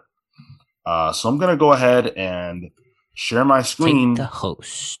trailer. So I'm gonna go ahead and share my screen. Take the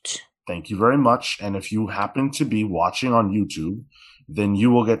host. Thank you very much. And if you happen to be watching on YouTube, then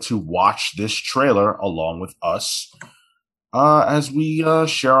you will get to watch this trailer along with us. As we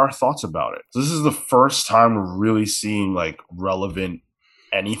share our thoughts about it. This is the first time we're really seeing like relevant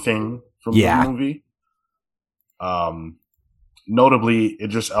anything from the movie. Notably,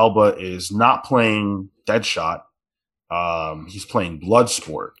 Idris Elba is not playing Deadshot. He's playing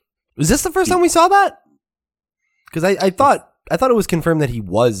Bloodsport. Was this the first time we saw that? Because I thought it was confirmed that he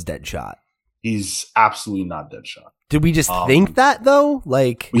was Deadshot. He's absolutely not Deadshot. Did we just think that though?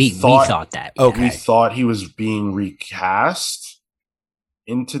 Like We thought that. Okay. We thought he was being recast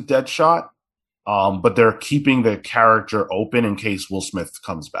into Deadshot, but they're keeping the character open in case Will Smith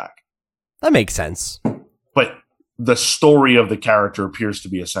comes back. That makes sense. But the story of the character appears to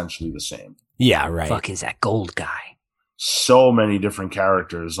be essentially the same. Yeah, right. Fuck is that gold guy? So many different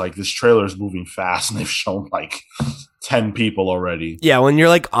characters. Like this trailer is moving fast, and they've shown like 10 people already. Yeah, when you're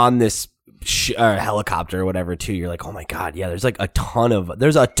like on this helicopter or whatever too, you're like, oh my god, yeah. There's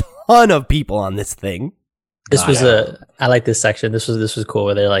a ton of people on this thing. I like this section. This was cool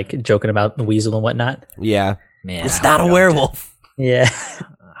where they're like joking about the weasel and whatnot. Yeah, Man, it's not a werewolf. Yeah.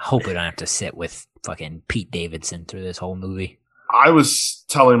 I hope we don't have to sit with fucking Pete Davidson through this whole movie. I was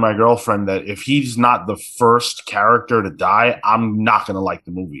telling my girlfriend that if he's not the first character to die, I'm not going to like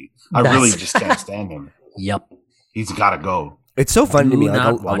the movie. I really just can't stand him. Yep. He's got to go. It's so funny to me. Do Like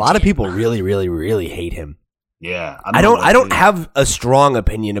not a want lot of him. people really, really, really hate him. Yeah. I don't have a strong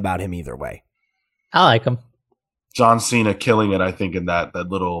opinion about him either way. I like him. John Cena killing it, I think, in that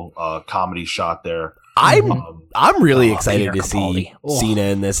little comedy shot there. I'm really excited Peter to see Capaldi. Oh. Cena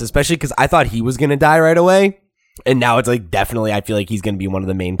in this, especially because I thought he was going to die right away. And now it's like definitely I feel like he's going to be one of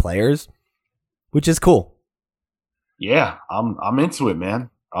the main players, which is cool. Yeah, I'm into it, man.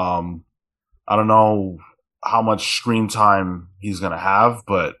 I don't know how much screen time he's going to have,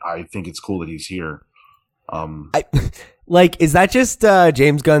 but I think it's cool that he's here. Is that just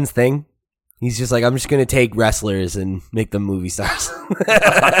James Gunn's thing? He's just like, I'm just going to take wrestlers and make them movie stars.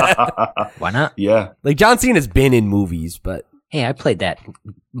 Why not? Yeah. Like John Cena's been in movies, but Hey, I played that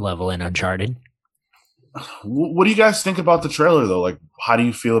level in Uncharted. What do you guys think about the trailer, though? Like, how do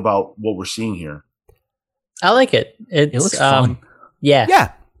you feel about what we're seeing here? I like it. It looks fun.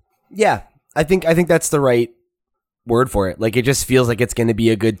 Yeah. yeah. I think that's the right word for it. Like, it just feels like it's going to be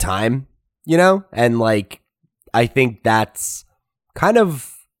a good time, you know? And like, I think that's kind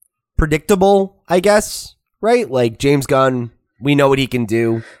of predictable, I guess, right? Like James Gunn, we know what he can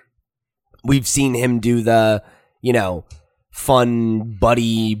do. We've seen him do the, fun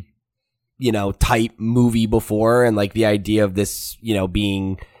buddy, type movie before, and like the idea of this,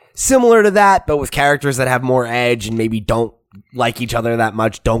 being similar to that, but with characters that have more edge and maybe don't like each other that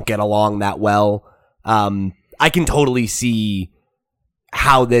much, don't get along that well. I can totally see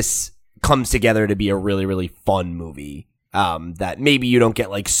how this comes together to be a really, really fun movie. That maybe you don't get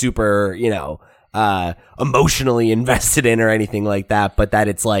like super, emotionally invested in or anything like that, but that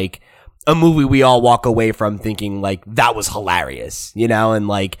it's like a movie we all walk away from thinking like that was hilarious, and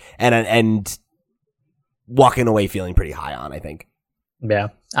like, and walking away feeling pretty high on, I think. Yeah.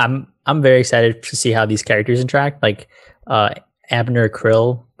 I'm very excited to see how these characters interact. Like, Abner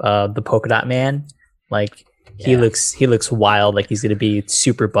Krill, the polka dot man, like, he looks wild. Like he's gonna be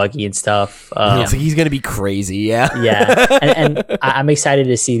super buggy and stuff. Looks like he's gonna be crazy. Yeah, yeah. And I'm excited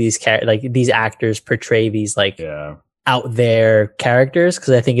to see these actors portray these out there characters,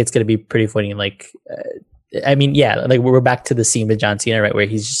 because I think it's gonna be pretty funny. Like I mean, yeah, like we're back to the scene with John Cena, right, where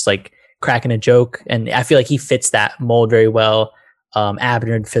he's just like cracking a joke, and I feel like he fits that mold very well.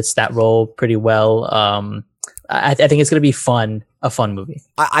 Abner fits that role pretty well. I think it's gonna be a fun movie.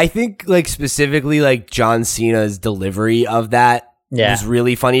 I think like specifically like John Cena's delivery of that was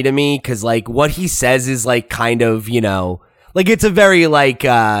really funny to me, because like what he says is like kind of, you know, like it's a very like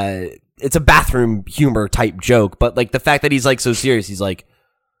it's a bathroom humor type joke, but like the fact that he's like so serious, he's like,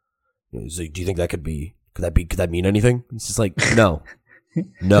 do you think that could that mean anything? It's just like, no.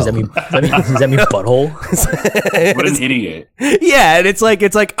 No. Does that mean butthole? What an idiot. Yeah, and it's like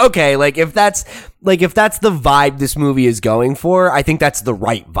okay, like if that's the vibe this movie is going for, I think that's the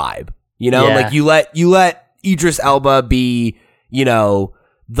right vibe. You know, like you let Idris Elba be, you know,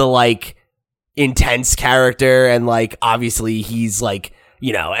 the like intense character, and like obviously he's like,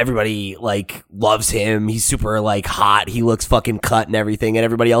 you know, everybody like loves him. He's super like hot. He looks fucking cut and everything. And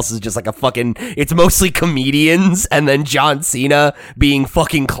everybody else is just like it's mostly comedians. And then John Cena being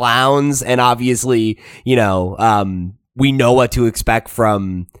fucking clowns. And obviously, you know, we know what to expect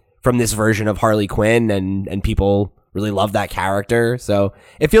from this version of Harley Quinn, and people really love that character. So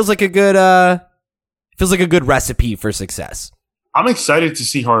it feels like a good recipe for success. I'm excited to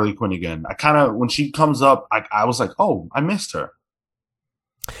see Harley Quinn again. I kind of, when she comes up, I was like, oh, I missed her.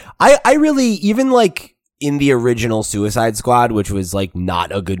 I really, even like in the original Suicide Squad, which was like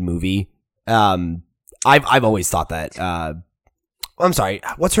not a good movie. I've always thought that. I'm sorry,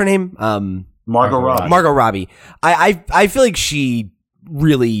 what's her name? Margot Robbie. Margot Robbie. I feel like she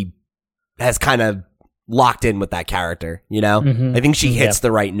really has kind of locked in with that character. You know, I think she hits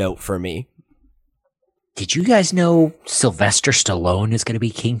the right note for me. Did you guys know Sylvester Stallone is going to be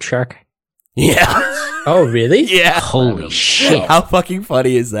King Shark? Yeah. Oh, really? Yeah. Holy shit. How fucking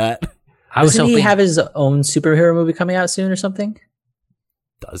funny is that? Doesn't he have his own superhero movie coming out soon or something?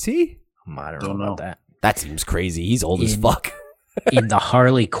 Does he? I don't know about that. That seems crazy. He's old as fuck. In the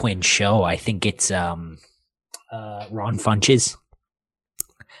Harley Quinn show, I think it's Ron Funches.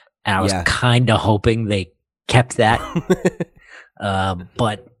 And I was kind of hoping they kept that.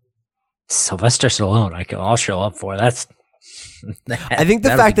 But Sylvester Stallone, I'll show up for. I think the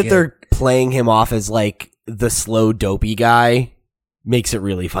fact that they're playing him off as like the slow, dopey guy makes it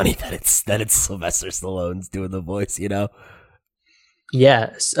really funny that it's Sylvester Stallone's doing the voice, you know? Yeah,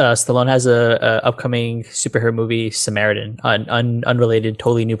 Stallone has a upcoming superhero movie, Samaritan, an unrelated,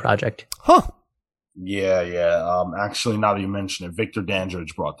 totally new project. Huh? Yeah. Actually, now that you mention it, Victor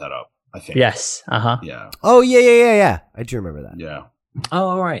Dandridge brought that up, I think. Yes. Yeah. Oh yeah. I do remember that. Yeah. Oh,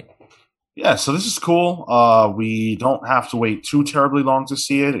 all right. Yeah, so this is cool. We don't have to wait too terribly long to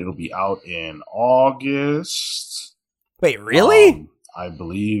see it. It'll be out in August. Wait, really? I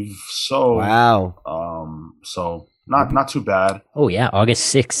believe so. Wow. So not too bad. Oh yeah,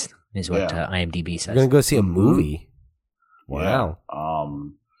 August 6th is what IMDb says. We're gonna go see a movie. Wow. Yeah.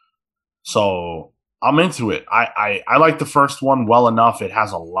 So I'm into it. I like the first one well enough. It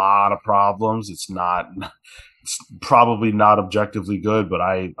has a lot of problems. It's probably not objectively good, but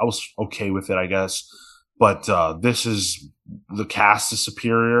I was okay with it, I guess. But the cast is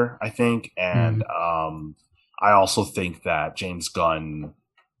superior, I think, and I also think that James Gunn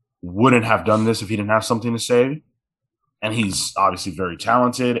wouldn't have done this if he didn't have something to say. And he's obviously very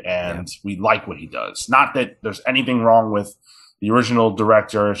talented, and we like what he does. Not that there's anything wrong with the original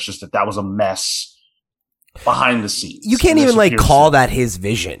director. It's just that was a mess behind the scenes. You can't even like call that his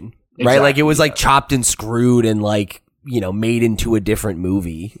vision, right? Exactly, like it was like chopped and screwed and like, you know, made into a different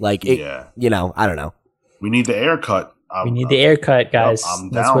movie. Like it, you know, I don't know. We need the air cut. We need the air cut, guys.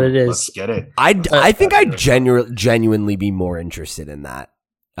 I'm That's down. what it is. Let's get it. I think I'd genuinely be more interested in that.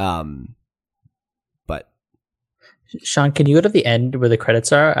 But Sean, can you go to the end where the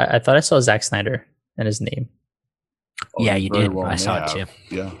credits are? I thought I saw Zack Snyder and his name. Yeah, you did. Well, I saw it too.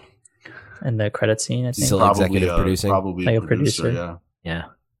 Yeah. And the credit scene, I think. Still executive producing. Probably like a producer. Yeah.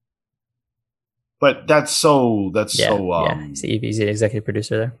 But that's so. He's the executive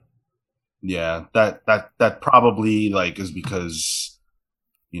producer there. Yeah, that probably like is because,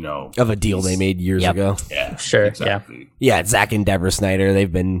 you know, of a deal they made years ago. Yeah, sure. Exactly. Yeah, Zack and Deborah Snyder.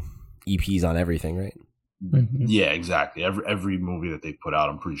 They've been EPs on everything, right? Mm-hmm. Yeah, exactly. Every movie that they put out,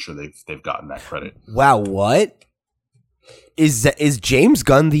 I'm pretty sure they've gotten that credit. Wow, what is James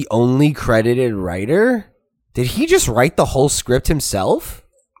Gunn the only credited writer? Did he just write the whole script himself?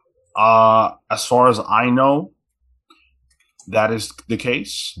 As far as I know, that is the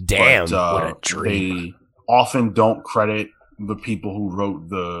case. Damn, but, what a dream. They often don't credit the people who wrote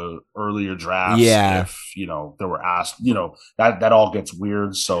the earlier drafts. Yeah. If, you know, they were asked, you know, that all gets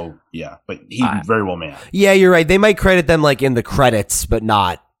weird. So, yeah, but he very well may have. Yeah, you're right. They might credit them like in the credits, but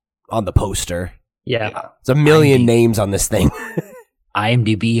not on the poster. Yeah. It's a million names on this thing.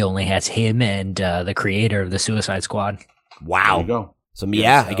 IMDb only has him and the creator of the Suicide Squad. There you go. So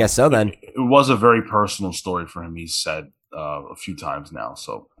I guess so then. It was a very personal story for him. He's said a few times now.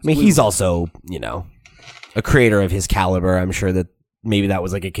 So I mean, he's also, a creator of his caliber. I'm sure that maybe that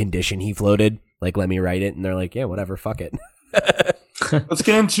was like a condition he floated. Like, let me write it. And they're like, yeah, whatever, fuck it. Let's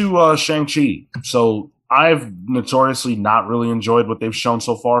get into Shang-Chi. So I've notoriously not really enjoyed what they've shown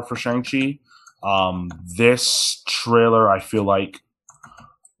so far for Shang-Chi. This trailer, I feel like,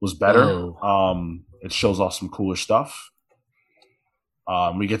 was better. It shows off some cooler stuff.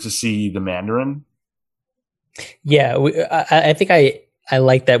 We get to see the Mandarin. Yeah, I think I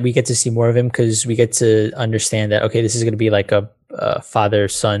like that we get to see more of him because we get to understand that, okay, this is going to be like a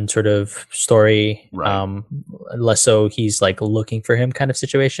father-son sort of story. Right. Less so he's like looking for him kind of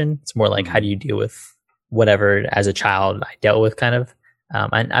situation. It's more like, how do you deal with whatever as a child I dealt with kind of.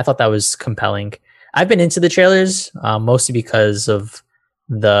 And I thought that was compelling. I've been into the trailers mostly because of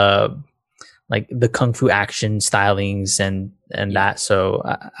the kung fu action stylings and that. So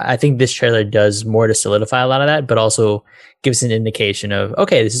I think this trailer does more to solidify a lot of that, but also gives an indication of,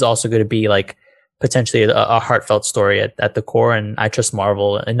 okay, this is also going to be like potentially a heartfelt story at the core. And I trust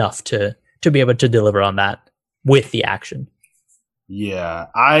Marvel enough to be able to deliver on that with the action. Yeah,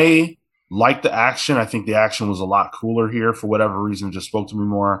 I like the action. I think the action was a lot cooler here for whatever reason. It just spoke to me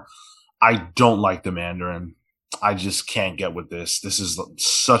more. I don't like the Mandarin. I just can't get with this. This is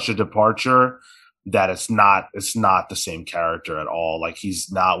such a departure that it's not the same character at all. Like,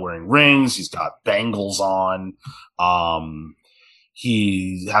 he's not wearing rings. He's got bangles on.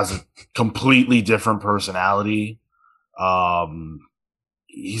 He has a completely different personality.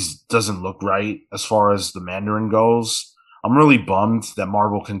 He doesn't look right as far as the Mandarin goes. I'm really bummed that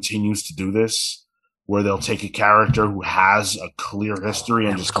Marvel continues to do this, where they'll take a character who has a clear history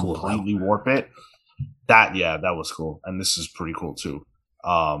and just completely warp it. That was cool. And this is pretty cool too.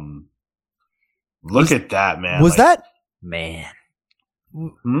 Look at that, man. Was that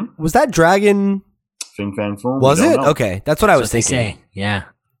dragon? Fin Fang Foom? Was it? Okay. That's what I was thinking. Yeah.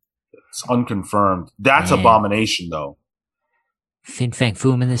 It's unconfirmed. That's Abomination though. Fin Fang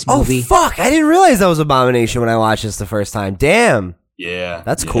Foom in this movie. Oh, fuck. I didn't realize that was Abomination when I watched this the first time. Damn. Yeah.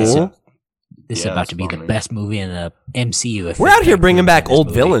 That's cool. This is about to be the best movie in the MCU. We're out here bringing back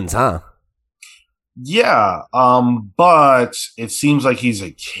old villains, huh? Yeah, but it seems like he's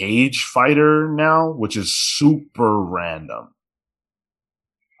a cage fighter now, which is super random.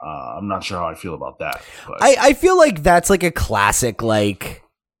 I'm not sure how I feel about that. But. I feel like that's like a classic, like,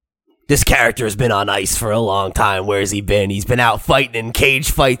 this character has been on ice for a long time. Where has he been? He's been out fighting in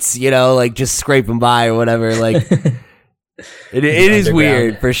cage fights, like just scraping by or whatever. Like, it is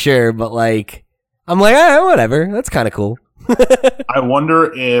weird for sure, but like, I'm like, whatever. That's kind of cool. I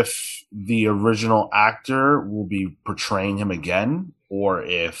wonder if the original actor will be portraying him again, or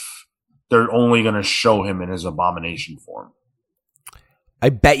if they're only going to show him in his Abomination form. I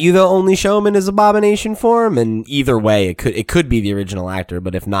bet you they'll only show him in his Abomination form, and either way, it could be the original actor,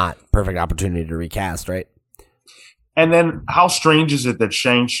 but if not, perfect opportunity to recast, right? And then, how strange is it that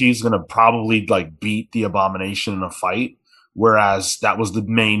Shang-Chi's going to probably like beat the Abomination in a fight, whereas that was the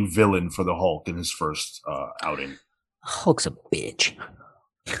main villain for the Hulk in his first outing? Hulk's a bitch.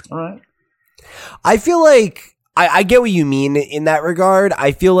 All right. I feel like I get what you mean in that regard.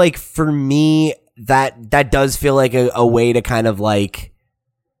 I feel like for me that does feel like a way to kind of like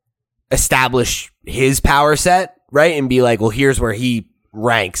establish his power set, right? And be like, well, here's where he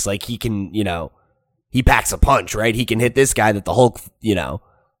ranks. Like, he can, he packs a punch, right? He can hit this guy that the Hulk,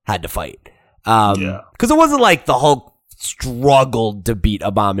 had to fight. Because it wasn't like the Hulk struggled to beat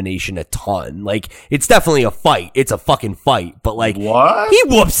Abomination a ton. Like, it's definitely a fight. It's a fucking fight. But like, what? He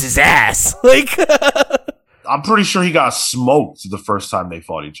whoops his ass. Like, I'm pretty sure he got smoked the first time they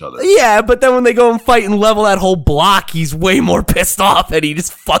fought each other. Yeah, but then when they go and fight and level that whole block, he's way more pissed off and he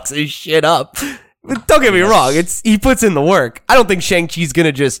just fucks his shit up. But don't get me wrong, he puts in the work. I don't think Shang-Chi's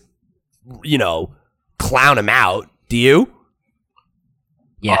gonna just, clown him out. Do you?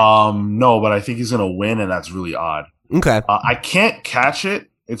 Yeah. No, but I think he's gonna win, and that's really odd. Okay. I can't catch it.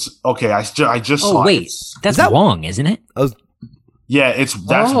 It's okay. I just saw. Oh wait, that's Wong, isn't it? Yeah, that's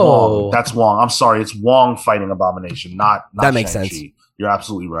Wong. That's Wong. I'm sorry, it's Wong fighting Abomination, not that makes Shang-Chi. sense. You're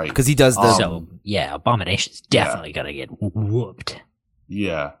absolutely right because he does the. So yeah, Abomination's definitely gonna get whooped.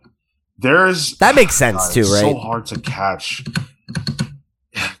 Yeah, there's that makes sense too, right? So hard to catch.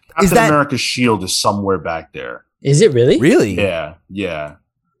 Captain America's shield is somewhere back there. Is it really? Really? Yeah.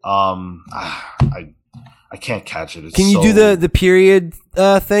 I can't catch it. Can you do the period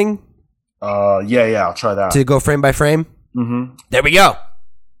thing? Yeah. I'll try that to go frame by frame. Mm-hmm. There we go.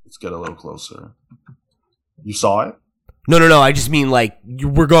 Let's get a little closer. You saw it? No. I just mean like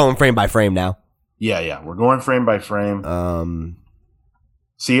we're going frame by frame now. Yeah. We're going frame by frame.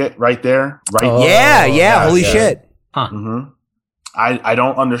 See it right there? Right. Oh, yeah. Holy shit. Huh. Mm-hmm. I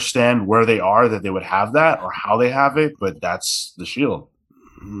don't understand where they are that they would have that or how they have it, but that's the shield.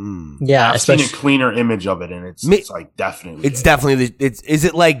 Yeah, I've seen a cleaner image of it, and it's like definitely. It's definitely. Is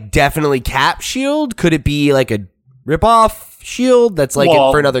it like definitely Cap shield? Could it be like a ripoff shield that's like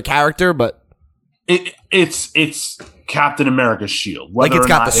for another character? But it's Captain America's shield. Like it's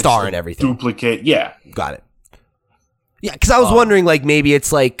got the star and everything. Duplicate. Yeah, got it. Yeah, because I was wondering, like maybe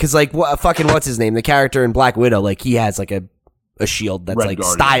it's like because like what's his name? The character in Black Widow, like he has like a shield that's Red like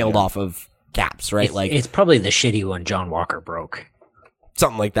Guardian, styled off of Cap's, right? Like it's probably the shitty one John Walker broke.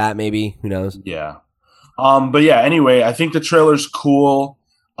 Something like that, maybe. Who knows? Yeah. But yeah, anyway, I think the trailer's cool.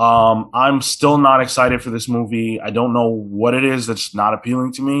 I'm still not excited for this movie. I don't know what it is that's not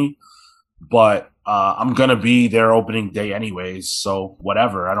appealing to me, but I'm going to be there opening day anyways. So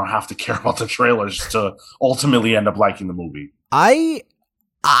whatever. I don't have to care about the trailers to ultimately end up liking the movie.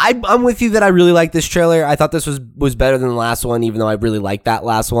 I'm with you that I really like this trailer. I thought this was better than the last one, even though I really liked that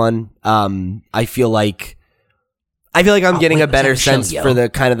last one. I feel like I'm getting a better sense for the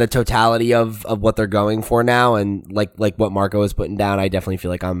kind of the totality of what they're going for now, and like what Marco is putting down. I definitely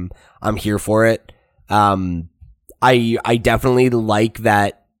feel like I'm here for it. I definitely like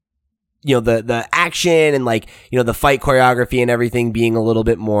that, the action and like, the fight choreography and everything being a little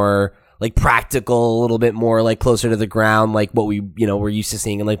bit more like practical, a little bit more like closer to the ground, like what we're used to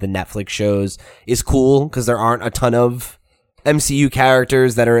seeing in like the Netflix shows is cool because there aren't a ton of MCU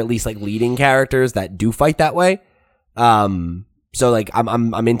characters that are at least like leading characters that do fight that way. So like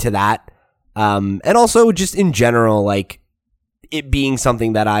I'm into that. And also just in general, like it being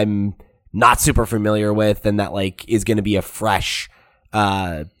something that I'm not super familiar with and that like is going to be a fresh,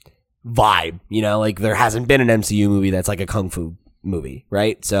 vibe, like there hasn't been an MCU movie that's like a Kung Fu movie.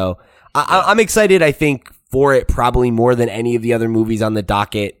 Right. So I'm excited, I think, for it probably more than any of the other movies on the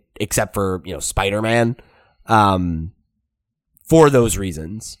docket, except for, Spider-Man, for those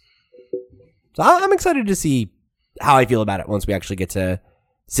reasons. So I'm excited to see how I feel about it once we actually get to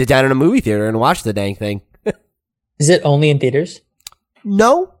sit down in a movie theater and watch the dang thing. Is it only in theaters?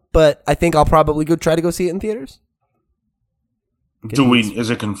 No, but I think I'll probably try to go see it in theaters. Is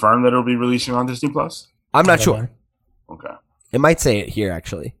it confirmed that it'll be releasing on Disney Plus? I'm not sure. Okay. It might say it here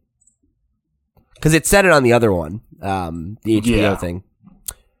actually. Because it said it on the other one, the HBO thing.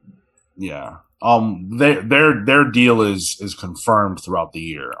 Yeah. Their deal is confirmed throughout the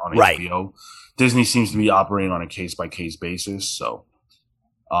year on HBO. Disney seems to be operating on a case by case basis. So,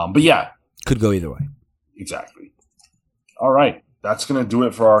 but yeah, could go either way. Exactly. All right, that's gonna do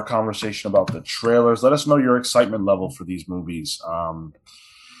it for our conversation about the trailers. Let us know your excitement level for these movies.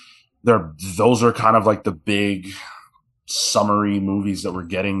 Those are kind of like the big summary movies that we're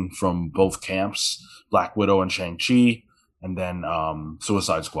getting from both camps, Black Widow and Shang-Chi, and then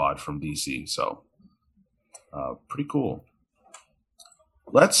Suicide Squad from DC. So pretty cool.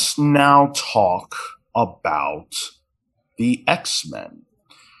 Let's now talk about the X-Men.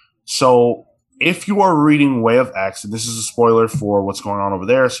 So if you are reading Way of X, and this is a spoiler for what's going on over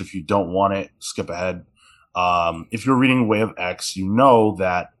there, so if you don't want it, skip ahead. If you're reading Way of X, you know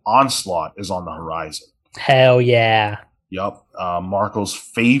that Onslaught is on the horizon. Hell yeah. Yep. Marco's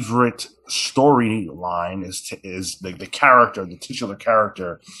favorite storyline is the character, the titular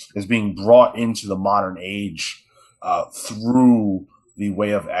character, is being brought into the modern age through the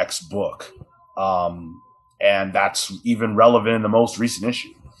Way of X book. And that's even relevant in the most recent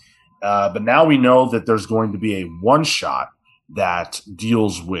issue. But now we know that there's going to be a one-shot that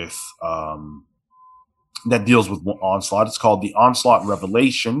deals with Onslaught. It's called the Onslaught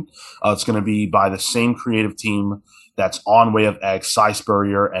Revelation. It's going to be by the same creative team that's on Way of X, Cy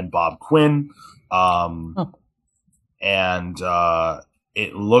Spurrier and Bob Quinn. And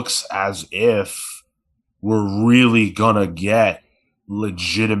it looks as if we're really going to get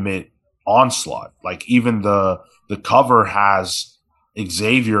legitimate Onslaught. Like even the cover has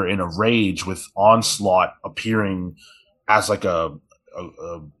Xavier in a rage with Onslaught appearing as like a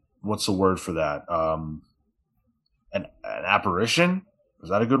what's the word for that? An apparition? Is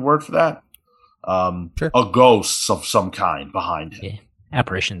that a good word for that? Sure. A ghost of some kind behind him. Yeah.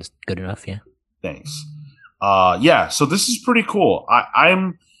 Apparition's good enough, yeah. Thanks. So this is pretty cool.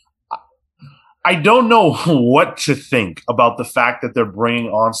 I don't know what to think about the fact that they're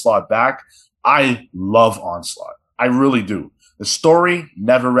bringing Onslaught back. I love Onslaught. I really do. The story,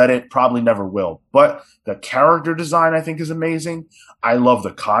 never read it, probably never will. But the character design, I think, is amazing. I love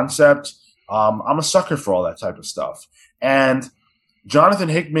the concept. I'm a sucker for all that type of stuff. And Jonathan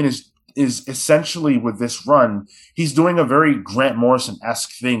Hickman is essentially, with this run, he's doing a very Grant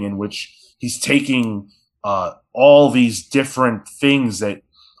Morrison-esque thing in which he's taking all these different things that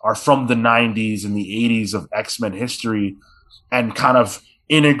are from the 90s and the 80s of X-Men history and kind of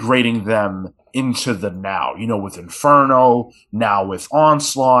integrating them into the now, with Inferno, now with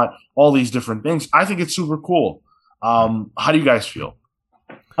Onslaught, all these different things. I think it's super cool. How do you guys feel?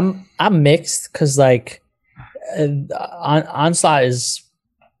 I'm mixed because Onslaught is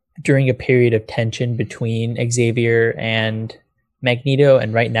during a period of tension between Xavier and Magneto,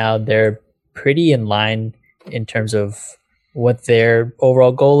 and right now they're pretty in line in terms of what their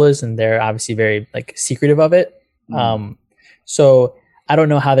overall goal is, and they're obviously very secretive of it. So I don't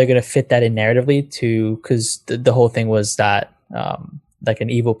know how they're going to fit that in narratively because the whole thing was that an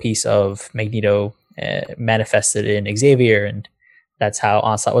evil piece of Magneto manifested in Xavier, and that's how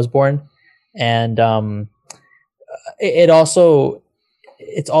Onslaught was born. And it's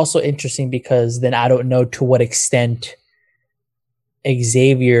also interesting because then I don't know to what extent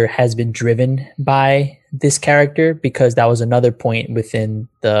Xavier has been driven by this character, because that was another point within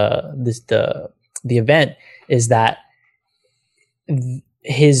the event, is that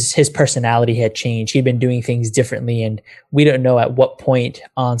his personality had changed. He'd been doing things differently, and we don't know at what point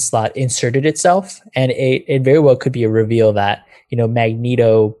Onslaught inserted itself. And it very well could be a reveal that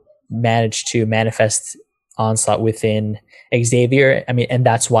Magneto managed to manifest Onslaught within Xavier. I mean, and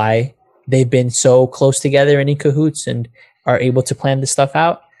that's why they've been so close together and in cahoots and are able to plan this stuff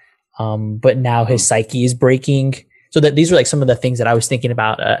out. But now his psyche is breaking. So that these were some of the things that I was thinking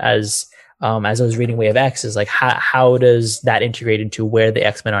about as I was reading Way of X, is how does that integrate into where the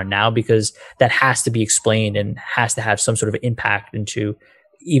X-Men are now? Because that has to be explained and has to have some sort of impact into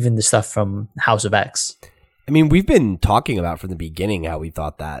even the stuff from House of X. I mean, we've been talking about from the beginning how we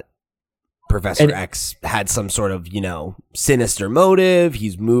thought that Professor X had some sort of, sinister motive.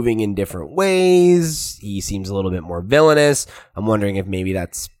 He's moving in different ways. He seems a little bit more villainous. I'm wondering if maybe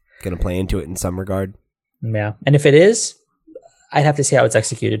that's going to play into it in some regard. Yeah. And if it is, I'd have to see how it's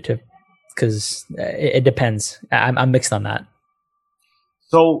executed too, because it depends. I'm mixed on that.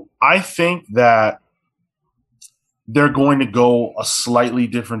 So I think that they're going to go a slightly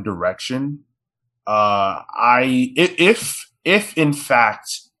different direction. If in fact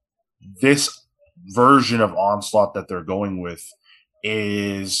this version of Onslaught that they're going with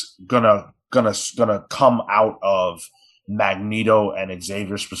is gonna come out of Magneto and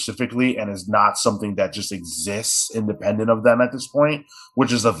Xavier specifically, and is not something that just exists independent of them at this point,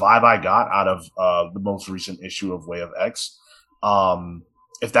 which is the vibe I got out of the most recent issue of Way of X.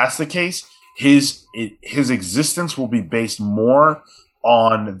 If that's the case, his existence will be based more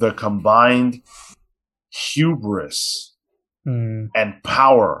on the combined hubris and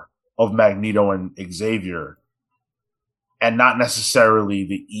power of Magneto and Xavier, and not necessarily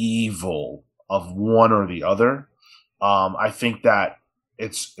the evil of one or the other. I think that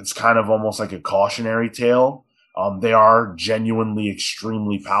it's kind of almost like a cautionary tale. They are genuinely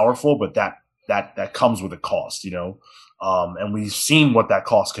extremely powerful, but that comes with a cost, and we've seen what that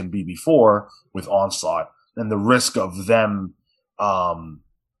cost can be before with Onslaught, and the risk of them,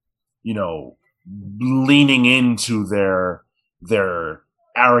 leaning into their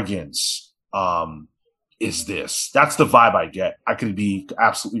arrogance is this. That's the vibe I get. I could be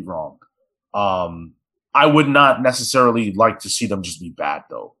absolutely wrong. I would not necessarily like to see them just be bad,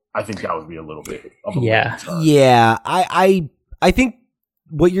 though. I think that would be a little bit of a yeah. I think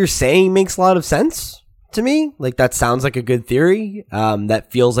what you're saying makes a lot of sense to me. That sounds like a good theory.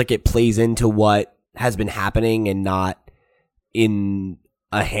 That feels like it plays into what has been happening, and not in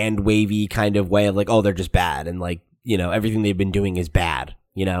a hand wavy kind of way of they're just bad and everything they've been doing is bad.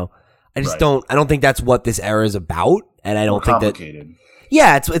 I just don't think that's what this era is about, and I don't think that.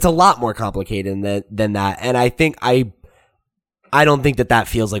 Yeah, it's a lot more complicated than that, and I think I don't think that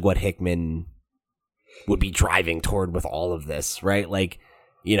feels like what Hickman would be driving toward with all of this, right? That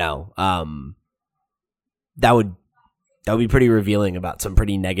would be pretty revealing about some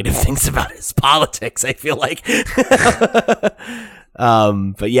pretty negative things about his politics, I feel like.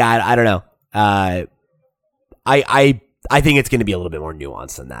 But yeah, I don't know. I think it's going to be a little bit more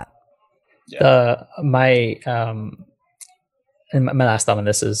nuanced than that. Yeah. And my last thought on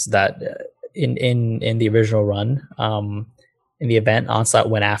this is that in the original run, in the event, Onslaught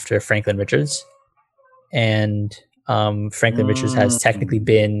went after Franklin Richards, and Franklin Richards has technically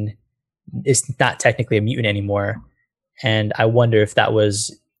is not technically a mutant anymore, and I wonder if that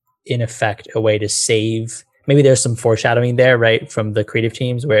was in effect a way to save. Maybe there's some foreshadowing there, right, from the creative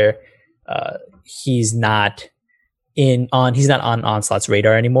teams where he's not on Onslaught's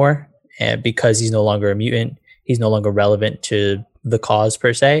radar anymore, and because he's no longer a mutant, he's no longer relevant to the cause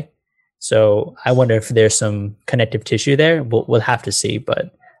per se. So I wonder if there's some connective tissue there. We'll have to see.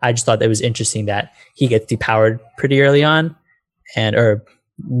 But I just thought that was interesting that he gets depowered pretty early on, or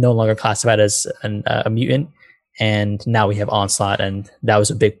no longer classified as a mutant. And now we have Onslaught, and that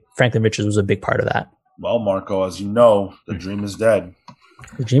was Franklin Richards was a big part of that. Well, Marco, as you know, the dream is dead.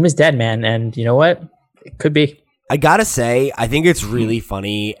 The dream is dead, man. And you know what? It could be. I gotta say, I think it's really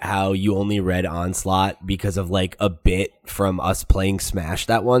funny how you only read Onslaught because of like a bit from us playing Smash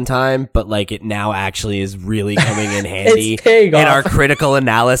that one time, but like it now actually is really coming in handy in our critical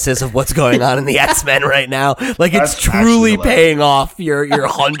analysis of what's going on in the X-Men right now. Like it's truly paying off your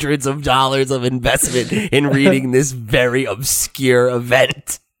hundreds of dollars of investment in reading this very obscure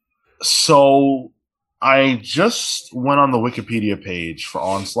event. So I just went on the Wikipedia page for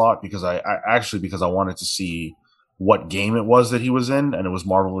Onslaught because I wanted to see what game it was that he was in, and it was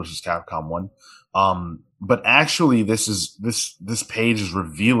Marvel vs. Capcom 1. But actually, this page is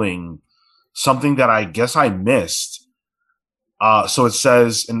revealing something that I guess I missed. So it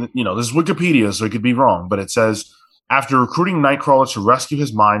says, and this is Wikipedia, so it could be wrong, but it says, after recruiting Nightcrawler to rescue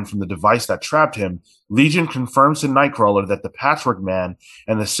his mind from the device that trapped him, Legion confirms to Nightcrawler that the Patchwork Man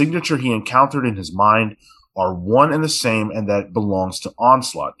and the signature he encountered in his mind are one and the same, and that belongs to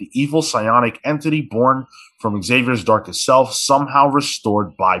Onslaught, the evil psionic entity born from Xavier's darkest self, somehow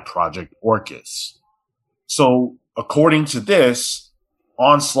restored by Project Orchis. So, according to this,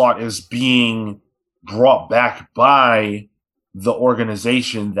 Onslaught is being brought back by the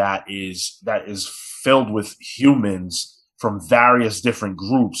organization that is filled with humans from various different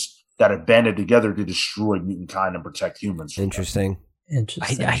groups that have banded together to destroy mutant kind and protect humans. Interesting.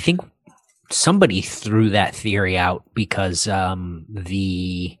 I think somebody threw that theory out because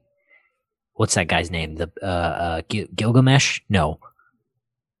what's that guy's name? The Gilgamesh? No,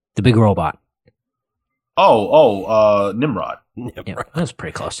 the big robot. Nimrod. Yeah, that was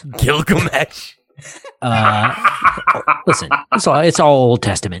pretty close. Gilgamesh. Listen, it's all Old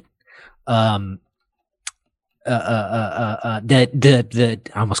Testament. I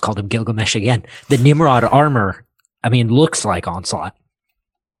almost called him Gilgamesh again. The Nimrod armor, looks like Onslaught.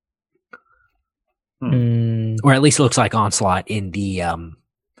 Or at least looks like Onslaught in the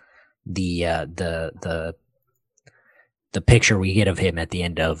picture we get of him at the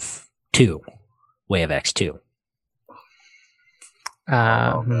end of 2, Way of X2.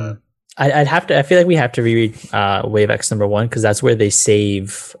 I'd have to. I feel like we have to reread Wave X #1 because that's where they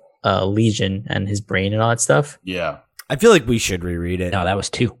save Legion and his brain and all that stuff. Yeah, I feel like we should reread it. No, that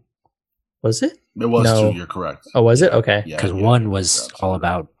was 2. Was it? It was 2. You're correct. Oh, was it? Okay. Because 1 was all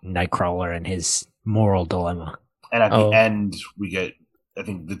about Nightcrawler and his moral dilemma. And at the end, we get, I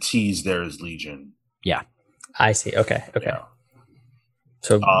think the tease there is Legion. Yeah. I see. Okay. Yeah.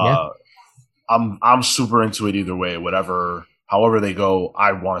 So, I'm super into it either way. However they go,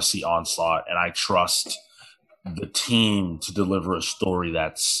 I want to see Onslaught, and I trust the team to deliver a story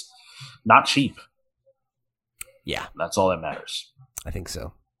that's not cheap. Yeah. That's all that matters. I think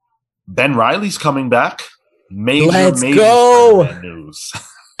so. Ben Reilly's coming back. Let's go. News.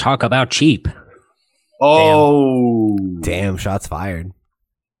 Talk about cheap. Oh. Damn, shots fired.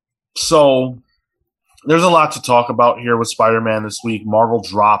 So, there's a lot to talk about here with Spider-Man this week. Marvel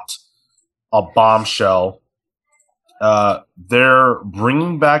dropped a bombshell. They're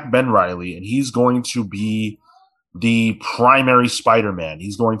bringing back Ben Reilly, and he's going to be the primary Spider-Man.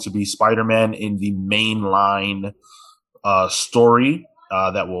 He's going to be Spider-Man in the mainline story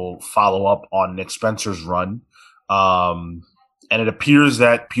that will follow up on Nick Spencer's run. And it appears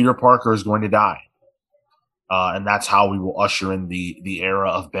that Peter Parker is going to die. And that's how we will usher in the era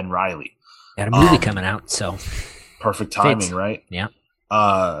of Ben Reilly. Got a movie coming out, so perfect timing, right? Yeah.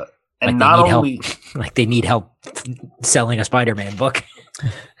 And like not only like they need help selling a Spider-Man book.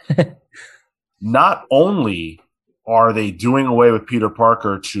 Not only are they doing away with Peter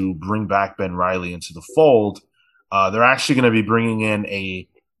Parker to bring back Ben Reilly into the fold, they're actually going to be bringing in a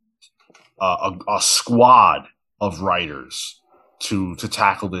squad of writers to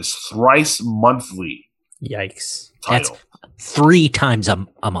tackle this thrice monthly. Yikes. Title. That's 3 times a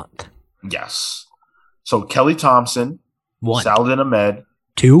month. Yes. So Kelly Thompson, 1. Saladin Ahmed,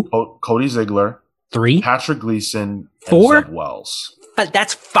 2. Cody Ziegler, 3. Patrick Gleason, 4. and Zeb Wells. But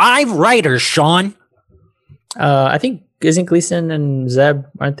that's 5 writers, Sean. I think isn't Gleason and Zeb,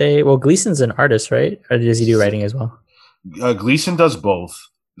 aren't they? Well, Gleason's an artist, right? Or does he do writing as well? Gleason does both.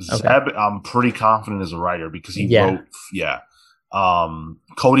 Okay. Zeb, I'm pretty confident is a writer because he wrote. Yeah.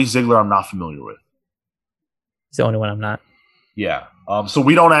 Cody Ziegler, I'm not familiar with. He's the only one I'm not. Yeah. So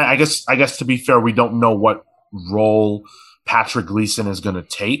we don't. I guess to be fair, we don't know what role Patrick Gleason is going to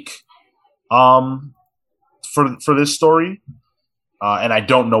take. For this story, and I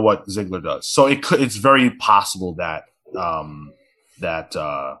don't know what Ziegler does. So it's very possible that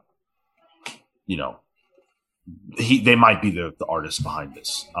they might be the artist behind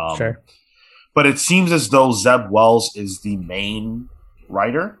this. Sure. But it seems as though Zeb Wells is the main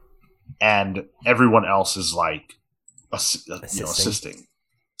writer, and everyone else is like assisting.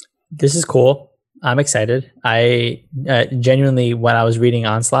 This is cool. I'm excited. I genuinely, when I was reading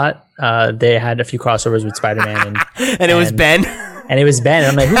Onslaught, they had a few crossovers with Spider-Man, and it was Ben. And it was Ben.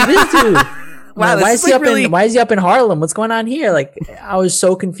 And I'm like, who's this dude? Wow, why is he up in Harlem? What's going on here? Like, I was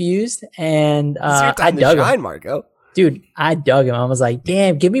so confused, and I dug him. Marco. Dude, I dug him. I was like,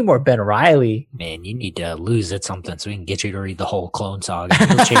 damn, give me more Ben Reilly. Man, you need to lose at something so we can get you to read the whole Clone Saga.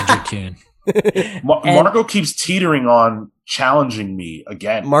 It'll change your tune. Marco keeps teetering on challenging me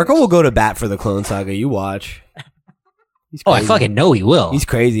again. Marco will go to bat for the Clone Saga. You watch. Oh, I fucking know he will. He's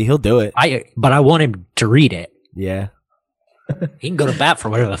crazy. He'll do it. But I want him to read it. Yeah. He can go to bat for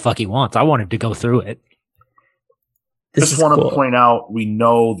whatever the fuck he wants. I want him to go through it. Just want to point out, we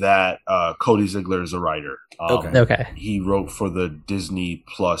know that Cody Ziegler is a writer. Okay. He wrote for the Disney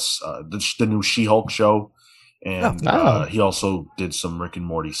Plus, the new She-Hulk show, and he also did some Rick and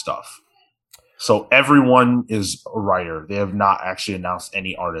Morty stuff. So everyone is a writer. They have not actually announced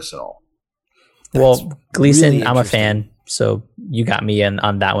any artists at all. Well, Gleason, really I'm a fan, so you got me in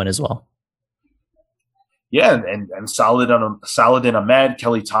on that one as well. Yeah, and Saladin Ahmed,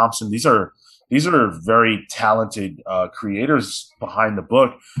 Kelly Thompson. These are very talented creators behind the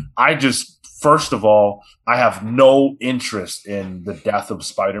book. First of all, I have no interest in the death of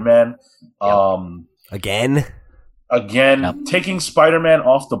Spider-Man. Again, taking Spider-Man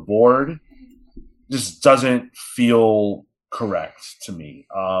off the board just doesn't feel correct to me.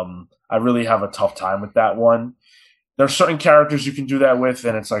 I really have a tough time with that one. There are certain characters you can do that with,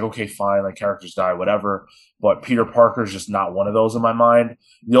 and it's like, okay, fine, like characters die, whatever. But Peter Parker is just not one of those in my mind.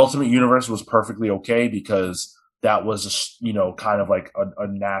 The Ultimate Universe was perfectly okay because that was, kind of like a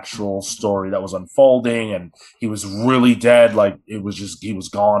natural story that was unfolding, and he was really dead. Like he was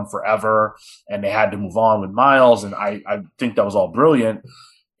gone forever, and they had to move on with Miles. And I think that was all brilliant.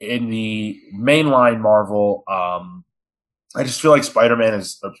 In the mainline Marvel, I just feel like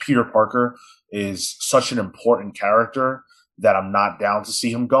Peter Parker is such an important character that I'm not down to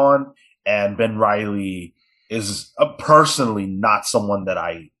see him gone. And Ben Reilly is personally not someone that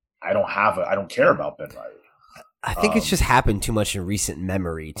I don't care about Ben Reilly. I think it's just happened too much in recent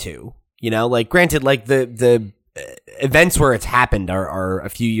memory too. Like granted, like the events where it's happened are a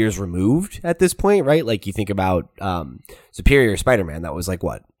few years removed at this point, right? Like you think about Superior Spider-Man, that was like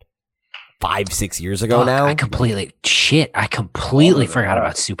what, 5-6 years ago now? I completely forgot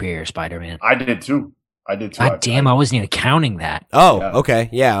about Superior Spider-Man. I did too. God damn, I wasn't even counting that. Oh, yeah. Okay.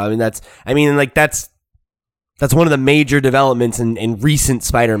 Yeah. I mean, that's one of the major developments in recent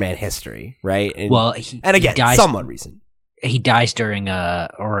Spider-Man history, right? And somewhat recent. He dies during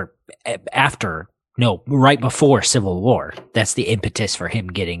right before Civil War. That's the impetus for him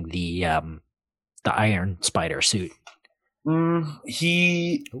getting the Iron Spider suit.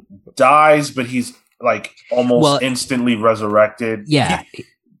 He dies, but he's like almost instantly resurrected. Yeah.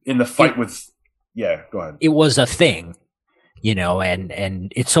 In the fight with. Yeah, go ahead. It was a thing,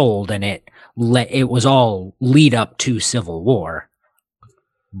 and it sold, and it was all lead up to Civil War,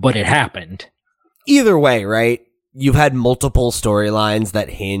 but it happened. Either way, right? You've had multiple storylines that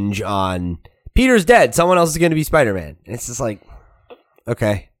hinge on Peter's dead, someone else is going to be Spider-Man. And it's just like,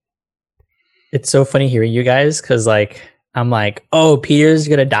 okay. It's so funny hearing you guys because, like, I'm like, oh, Peter's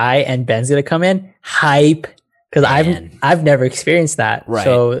gonna die and Ben's gonna come in. Hype. Because I've never experienced that. Right.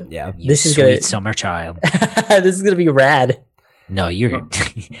 So yeah, this is gonna summer child. This is gonna be rad. No, you're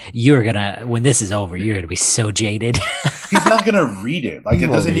gonna when this is over, you're gonna be so jaded. He's not gonna read it. Like it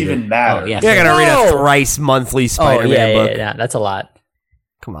doesn't even matter. Oh, yeah. You're gonna read a thrice monthly Spider-Man book. Yeah, that's a lot.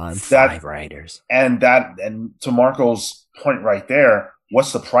 Come on, 5 writers. And to Marco's point right there,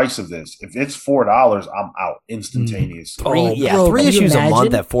 what's the price of this? If it's $4, I'm out instantaneously. 3 issues a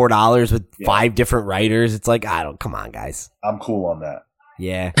month at $4 with 5 different writers. It's like, come on, guys. I'm cool on that.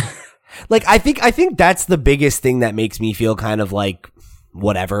 Yeah. Like, I think that's the biggest thing that makes me feel kind of like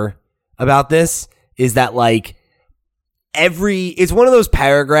whatever about this is that like it's one of those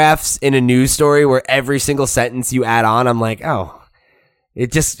paragraphs in a news story where every single sentence you add on, I'm like, oh,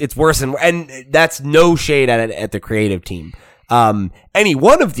 it's worse. And that's no shade at the creative team. Any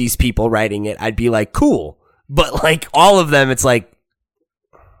one of these people writing it, I'd be like, cool. But like all of them, it's like,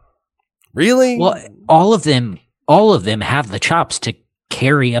 really? Well, all of them have the chops to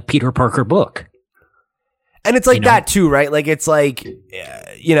carry a Peter Parker book. And it's like that too, right? Like it's like,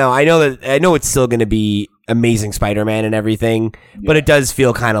 I know it's still going to be Amazing Spider-Man and everything, but it does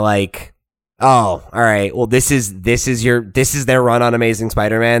feel kind of like, oh, all right. Well, this is their run on Amazing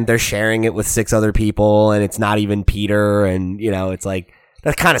Spider-Man. They're sharing it with 6 other people, and it's not even Peter. And it's like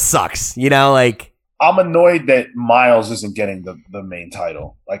that kind of sucks. Like I'm annoyed that Miles isn't getting the main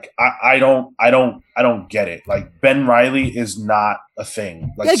title. Like I don't get it. Like Ben Reilly is not a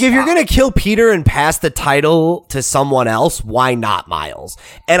thing. Like if you're gonna kill Peter and pass the title to someone else, why not Miles?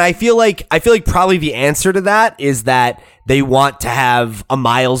 And I feel like probably the answer to that is that they want to have a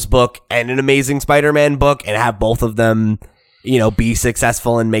Miles book and an Amazing Spider-Man book and have both of them, be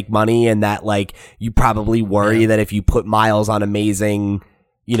successful and make money. And that like you probably worry that if you put Miles on Amazing,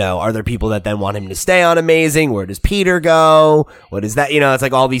 are there people that then want him to stay on Amazing? Where does Peter go? What is that? It's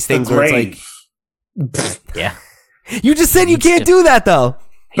like all these things where it's like, yeah. You just said you can't do that though.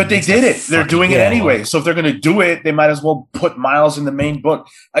 But they did it. They're doing it anyway. So if they're going to do it, they might as well put Miles in the main book.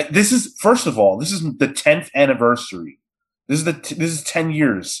 This is the 10th anniversary. This is 10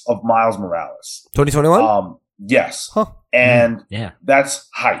 years of Miles Morales. 2021? Yes. Huh. And that's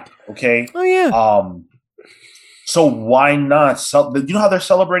hype. Okay. Oh yeah. So why not? You know how they're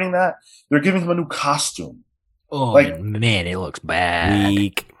celebrating that? They're giving him a new costume. Oh, man, it looks bad.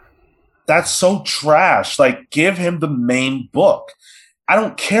 Weak. That's so trash. Like, give him the main book. I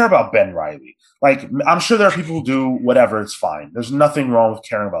don't care about Ben Reilly. Like, I'm sure there are people who do whatever. It's fine. There's nothing wrong with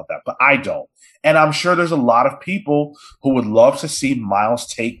caring about that, but I don't. And I'm sure there's a lot of people who would love to see Miles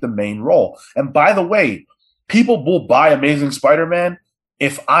take the main role. And by the way, people will buy Amazing Spider-Man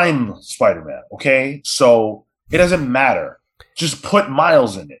if I'm Spider-Man, okay? So it doesn't matter. Just put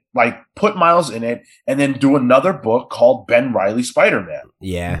Miles in it. Like, put Miles in it and then do another book called Ben Reilly Spider-Man.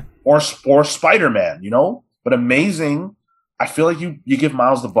 Yeah. Or Spider-Man, But Amazing, I feel like you give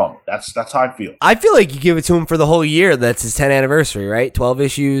Miles the bump. That's how I feel. I feel like you give it to him for the whole year. That's his 10th anniversary, right? 12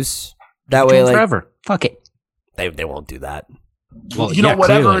 issues. That way, like forever. Fuck it. They won't do that. Well,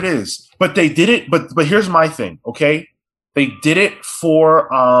 whatever it is. But they did it. But here's my thing, okay? They did it for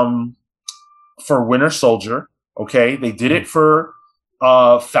Winter Soldier. Okay, they did it for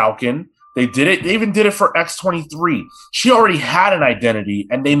Falcon. They did it. They even did it for X-23. She already had an identity,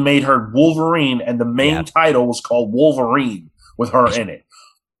 and they made her Wolverine, and the main title was called Wolverine with her in it.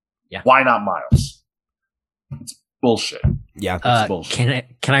 Yeah. Why not Miles? It's bullshit. Yeah, it's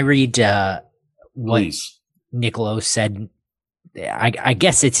bullshit. Can I read what Please. Nicolo said? I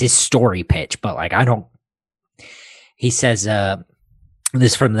guess it's his story pitch, but like I don't. He says.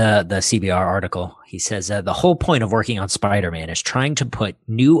 This is from the CBR article. He says, the whole point of working on Spider-Man is trying to put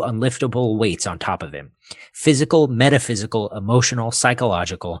new unliftable weights on top of him. Physical, metaphysical, emotional,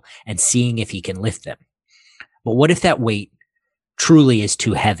 psychological, and seeing if he can lift them. But what if that weight truly is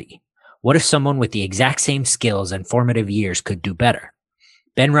too heavy? What if someone with the exact same skills and formative years could do better?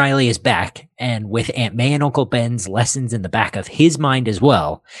 Ben Reilly is back, and with Aunt May and Uncle Ben's lessons in the back of his mind as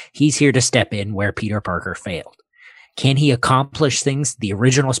well, he's here to step in where Peter Parker failed. Can he accomplish things the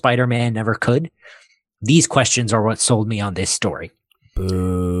original Spider-Man never could? These questions are what sold me on this story.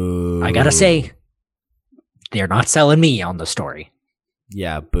 Boo. I gotta say, they're not selling me on the story.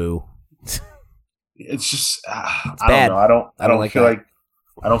 Yeah, boo. It's just It's I bad. don't know. I don't feel that. like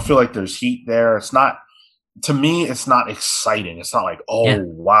I don't feel like there's heat there. It's not. To me, it's not exciting. It's not like,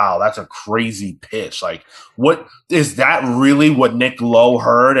 wow, that's a crazy pitch. Like, what is that really what Nick Lowe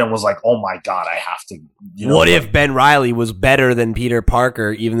heard and was like, oh my God, I have to. What if Ben Reilly was better than Peter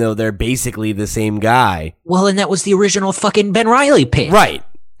Parker, even though they're basically the same guy? Well, and that was the original fucking Ben Reilly pitch. Right.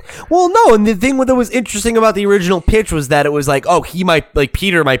 Well, no, and the thing that was interesting about the original pitch was that it was like,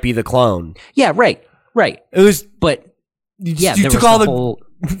 Peter might be the clone. Yeah, right. It was, but you took all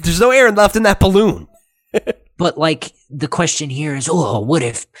there's no air left in that balloon. But like the question here is, what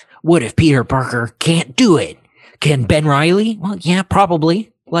if Peter Parker can't do it? Can Ben Reilly? Well, yeah,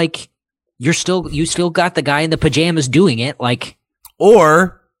 probably. Like you still got the guy in the pajamas doing it. Like,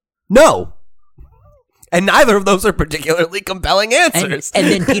 or no, and neither of those are particularly compelling answers. And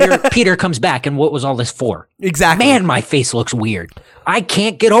then Peter comes back, and what was all this for? Exactly. Man, my face looks weird. I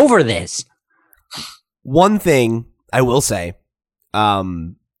can't get over this. One thing I will say,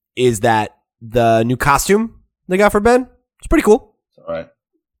 is that the new costume they got for Ben, it's pretty cool. All right.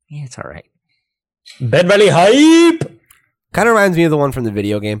 Yeah, it's all right. Ben Reilly hype. Kind of reminds me of the one from the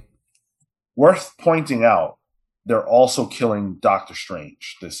video game. Worth pointing out, they're also killing Doctor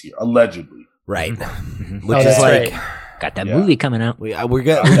Strange this year, allegedly. Right. Mm-hmm. Which is like, got that movie coming out. we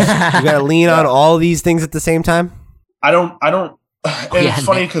got to lean on all these things at the same time. I don't. And it's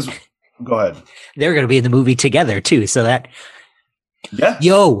funny because, go ahead. They're going to be in the movie together too. So that, Yeah.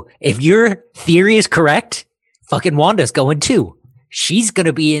 yo, if your theory is correct, fucking Wanda's going too. She's going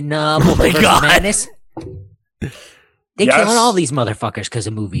to be in Multiverse of Madness. They Yes. killing all these motherfuckers because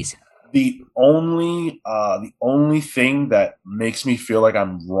of movies. The only thing that makes me feel like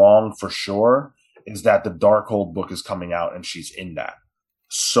I'm wrong for sure is that the Darkhold book is coming out and she's in that.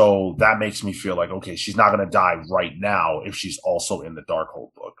 So that makes me feel like, okay, she's not going to die right now if she's also in the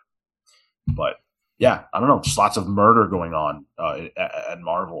Darkhold book. But yeah, I don't know. Just lots of murder going on at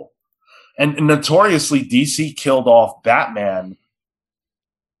Marvel. And notoriously, DC killed off Batman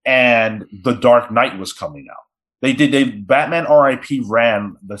and The Dark Knight was coming out. Batman RIP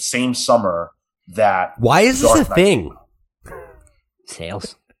ran the same summer that. Why is this Dark a Knight thing?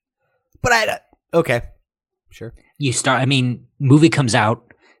 Sales. But okay, sure. Movie comes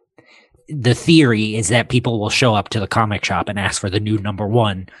out. The theory is that people will show up to the comic shop and ask for the new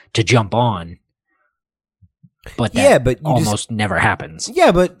 #1 to jump on. But that almost never happens.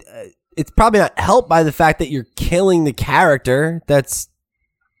 Yeah, but it's probably not helped by the fact that you're killing the character that's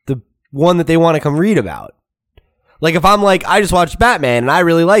the one that they want to come read about. Like, if I'm like, I just watched Batman and I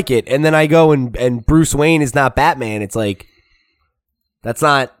really like it, and then I go and Bruce Wayne is not Batman, it's like, that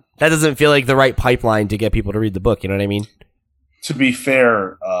doesn't feel like the right pipeline to get people to read the book, you know what I mean? To be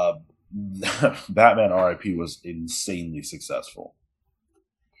fair, Batman RIP was insanely successful.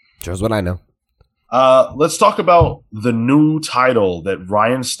 Shows what I know. Let's talk about the new title that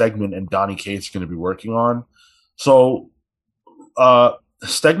Ryan Stegman and Donny Cates are going to be working on. So,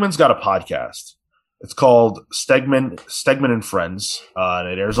 Stegman's got a podcast. It's called Stegman and Friends, and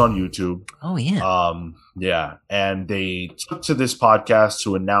it airs on YouTube. Oh yeah, yeah. And they took to this podcast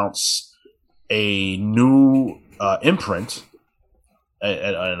to announce a new imprint,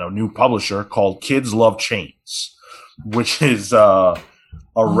 a new publisher called Kids Love Chains, which is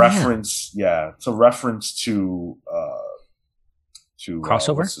reference. Yeah, it's a reference to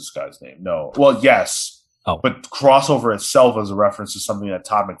Crossover. What's this guy's name? No, well, yes. Oh, but Crossover itself is a reference to something that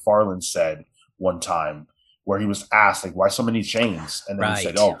Todd McFarlane said one time, where he was asked, like, why so many chains? And then he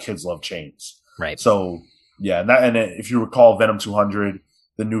said, oh, kids love chains. Right. So yeah, and if you recall Venom 200,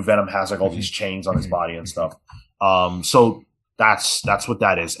 the new Venom has like all these chains on his body and stuff. So that's what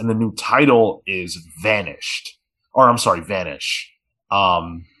that is. And the new title is Vanish.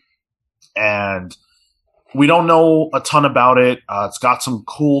 And we don't know a ton about it. It's got some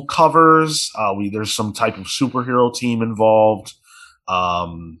cool covers. There's some type of superhero team involved.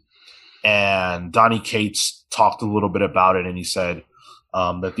 And Donny Cates talked a little bit about it, and he said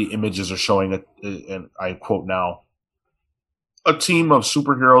that the images are showing, and I quote now, a team of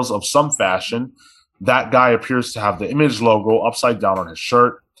superheroes of some fashion. That guy appears to have the Image logo upside down on his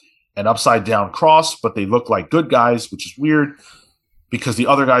shirt, an upside down cross, but they look like good guys, which is weird because the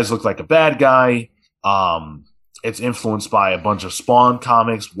other guys look like a bad guy. It's influenced by a bunch of Spawn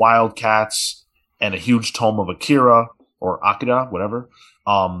comics, Wildcats, and a huge tome of Akira or Akira, whatever.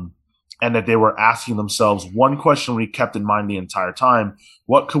 And that they were asking themselves one question we kept in mind the entire time: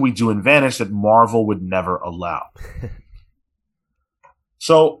 what could we do in Vanish that Marvel would never allow?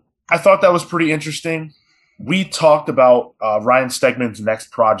 So I thought that was pretty interesting. We talked about Ryan Stegman's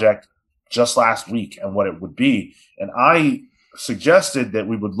next project just last week and what it would be. And I suggested that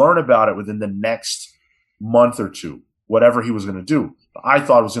we would learn about it within the next month or two, whatever he was going to do. But I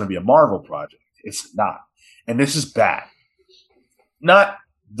thought it was going to be a Marvel project. It's not. And this is bad. Not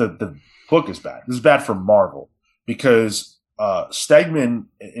the book is bad. This is bad for Marvel because Stegman,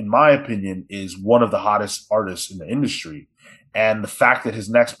 in my opinion, is one of the hottest artists in the industry. And the fact that his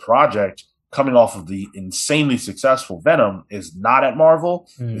next project, coming off of the insanely successful Venom, is not at Marvel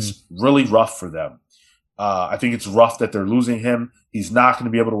is really rough for them. I think it's rough that they're losing him. He's not going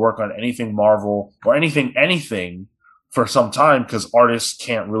to be able to work on anything Marvel or anything for some time because artists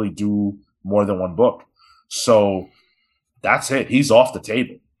can't really do more than one book. So that's it. He's off the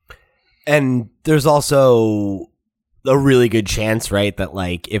table. And there's also a really good chance, right, that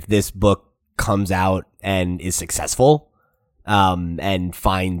like if this book comes out and is successful, and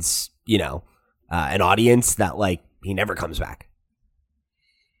finds, an audience, that like he never comes back.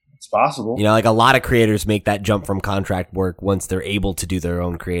 It's possible. Like a lot of creators make that jump from contract work once they're able to do their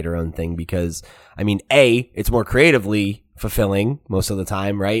own creator-owned thing because, it's more creatively fulfilling most of the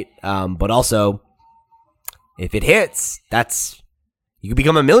time, right? But also, if it hits, you could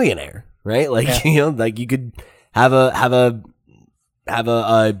become a millionaire, right? Like, like you could have a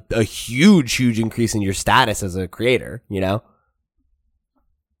huge increase in your status as a creator,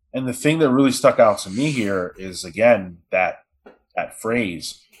 And the thing that really stuck out to me here is, again, that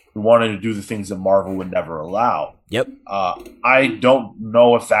phrase, we wanted to do the things that Marvel would never allow. Yep. I don't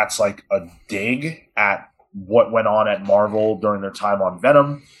know if that's like a dig at what went on at Marvel during their time on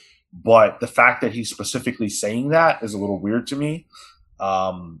Venom, but the fact that he's specifically saying that is a little weird to me.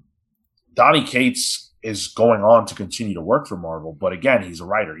 Donny Cates is going on to continue to work for Marvel, but again, he's a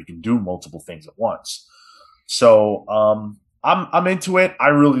writer. He can do multiple things at once. So I'm into it. I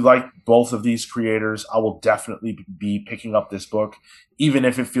really like both of these creators. I will definitely be picking up this book, even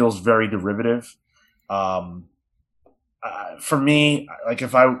if it feels very derivative. For me, like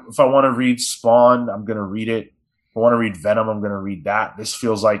if I want to read Spawn, I'm gonna read it. If I want to read Venom, I'm gonna read that. This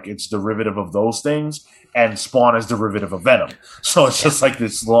feels like it's derivative of those things, and Spawn is derivative of Venom. So it's just like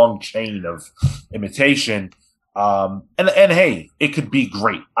this long chain of imitation. And hey, it could be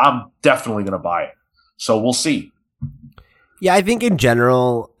great. I'm definitely gonna buy it. So we'll see. Yeah, I think in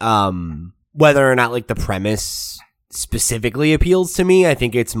general, whether or not like the premise specifically appeals to me, I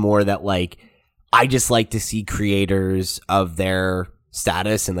think it's more that like I just like to see creators of their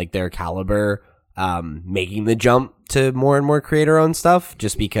status and like their caliber making the jump to more and more creator-owned stuff,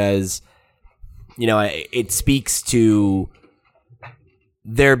 just because, you know, it speaks to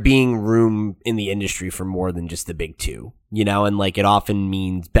there being room in the industry for more than just the big two, you know, and like it often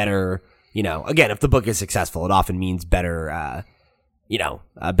means better, you know, again, if the book is successful, it often means better, you know,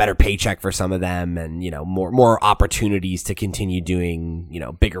 a better paycheck for some of them, and, you know, more opportunities to continue doing, you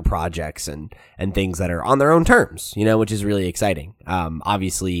know, bigger projects and things that are on their own terms, you know, which is really exciting.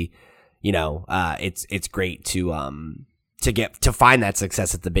 Obviously, you know, it's great to find that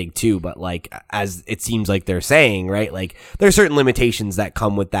success at the big two, but like, as it seems like they're saying, right, like there's certain limitations that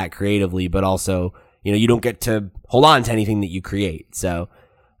come with that creatively, but also, you know, you don't get to hold on to anything that you create. So,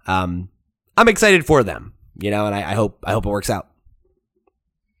 I'm excited for them, you know, and I hope it works out.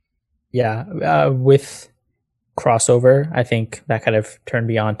 Yeah, with crossover, I think that kind of turned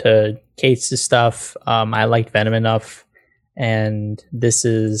me on to Cates' stuff. I liked Venom enough, and this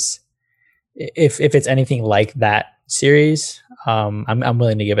is, if it's anything like that series, I'm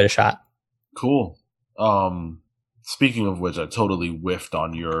willing to give it a shot. Cool. Speaking of which, I totally whiffed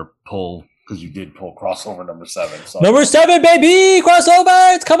on your pull, because you did pull crossover number 7. So Number 7, baby,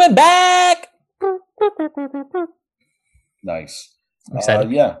 crossover, it's coming back. Nice. I'm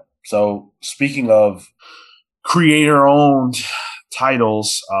excited. Yeah. So speaking of creator-owned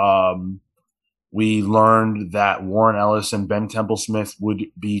titles, we learned that Warren Ellis and Ben Templesmith would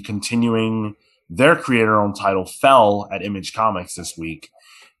be continuing their creator-owned title Fell at Image Comics this week,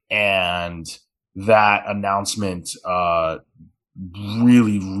 and that announcement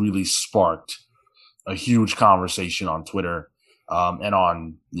really sparked a huge conversation on Twitter and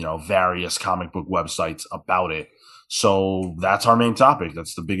on, you know, various comic book websites about it. So that's our main topic.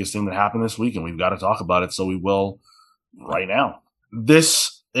 That's the biggest thing that happened this week, and we've got to talk about it. So we will right now.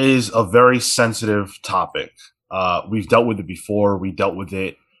 This is a very sensitive topic. We've dealt with it before. We dealt with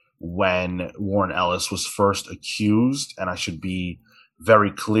it when Warren Ellis was first accused, and I should be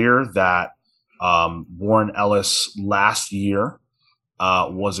very clear that Warren Ellis last year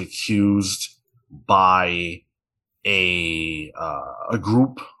was accused by a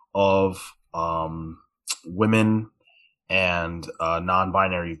group of women and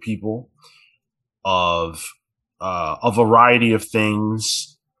non-binary people of a variety of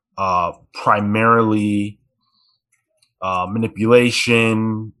things, primarily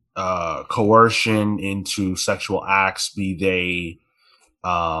manipulation, coercion into sexual acts, be they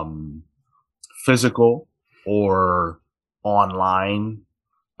physical or online.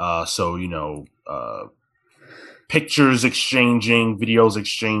 So, you know, pictures exchanging, videos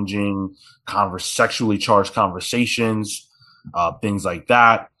exchanging, sexually charged conversations, things like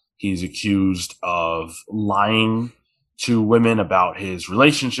that. He's accused of lying to women about his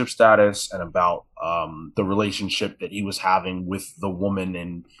relationship status and about the relationship that he was having with the woman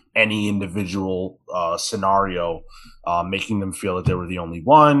in any individual scenario, making them feel that they were the only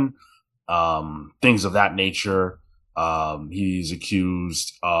one, things of that nature. He's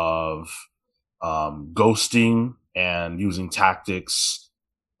accused of ghosting and using tactics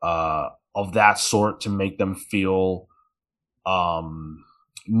of that sort to make them feel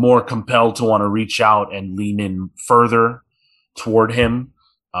more compelled to want to reach out and lean in further toward him.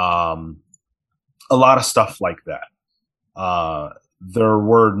 A lot of stuff like that. There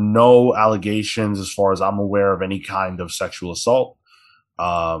were no allegations, as far as I'm aware, of any kind of sexual assault,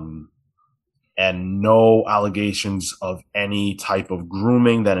 and no allegations of any type of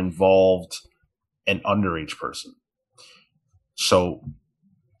grooming that involved an underage person. So,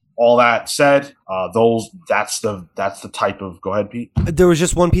 all that said, that's the type of. Go ahead, Pete. There was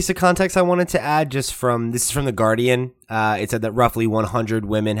just one piece of context I wanted to add. This is from The Guardian. It said that roughly 100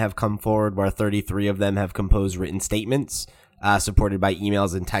 women have come forward, where 33 of them have composed written statements supported by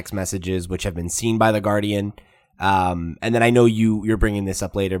emails and text messages, which have been seen by The Guardian. And then I know you're bringing this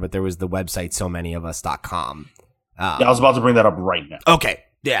up later, but there was the website SoManyOfUs.com. Yeah, I was about to bring that up right now. Okay.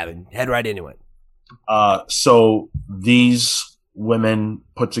 Yeah, then head right into it. So these women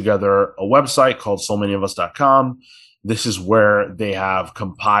put together a website called SoManyOfUs.com. This is where they have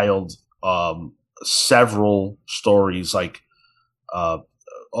compiled several stories, like a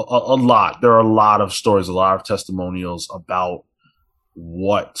lot. There are a lot of stories, a lot of testimonials about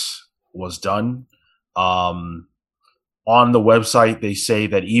what was done. On the website, they say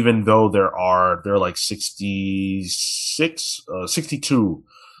that even though there are like 62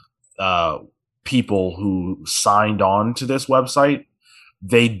 people who signed on to this website,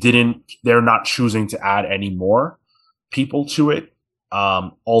 they're not choosing to add any more people to it.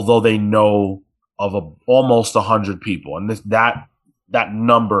 Although they know of almost 100 people, and that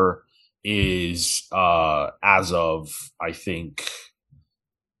number is as of, I think,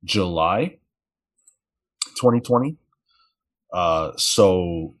 July 2020.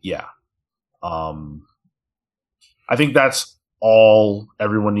 So yeah, I think that's all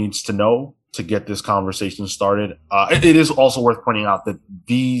everyone needs to know to get this conversation started. It is also worth pointing out that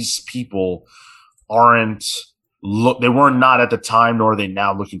these people they were not at the time, nor are they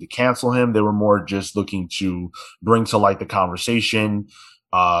now looking to cancel him. They were more just looking to bring to light the conversation,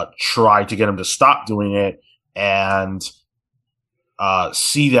 try to get him to stop doing it, and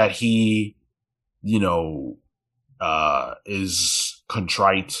see that he, is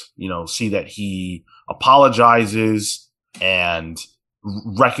contrite, see that he apologizes and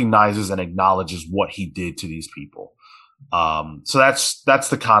recognizes and acknowledges what he did to these people. So that's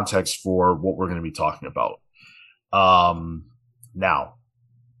the context for what we're going to be talking about. Now,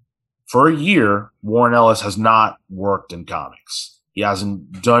 for a year, Warren Ellis has not worked in comics. He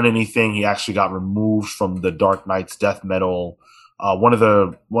hasn't done anything. He actually got removed from the Dark Knight's death metal. One of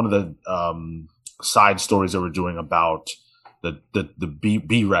the side stories that we're doing about the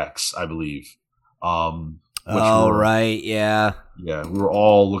B-Rex, I believe. Right, yeah. Yeah, we were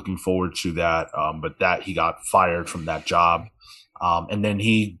all looking forward to that, but that he got fired from that job, and then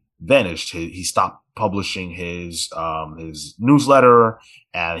he vanished. He stopped publishing his newsletter,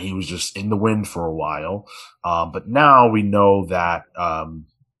 and he was just in the wind for a while. But now we know that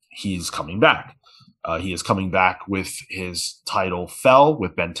he's coming back. He is coming back with his title Fell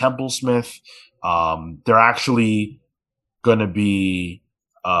with Ben Templesmith. They're actually going to be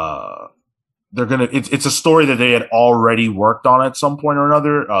it's a story that they had already worked on at some point or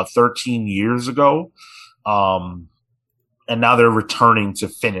another 13 years ago, and now they're returning to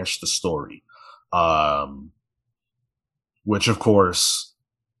finish the story, which of course,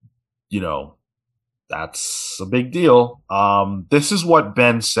 that's a big deal. This is what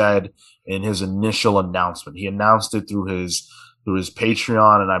Ben said in his initial announcement. He announced it through his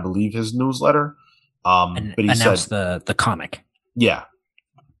Patreon and I believe his newsletter. And but he announced said the comic. Yeah.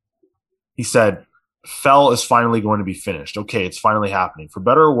 He said, Fell is finally going to be finished. Okay, it's finally happening. For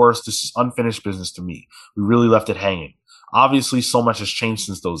better or worse, this is unfinished business to me. We really left it hanging. Obviously, so much has changed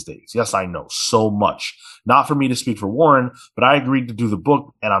since those days. Yes, I know, so much. Not for me to speak for Warren, but I agreed to do the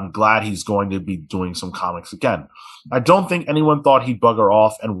book, and I'm glad he's going to be doing some comics again. I don't think anyone thought he'd bugger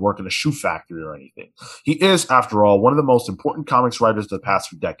off and work in a shoe factory or anything. He is, after all, one of the most important comics writers of the past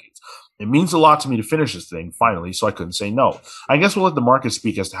few decades. It means a lot to me to finish this thing, finally, so I couldn't say no. I guess we'll let the market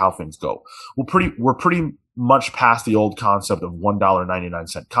speak as to how things go. We're pretty much past the old concept of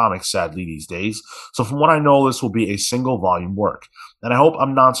 $1.99 comics, sadly, these days. So from what I know, this will be a single volume work. And I hope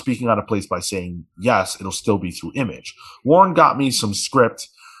I'm not speaking out of place by saying, yes, it'll still be through Image. Warren got me some script,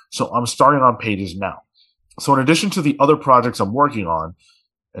 so I'm starting on pages now. So in addition to the other projects I'm working on,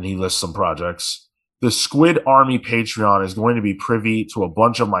 and he lists some projects, the Squid Army Patreon is going to be privy to a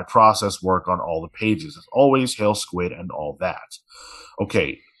bunch of my process work on all the pages. As always, hail Squid and all that.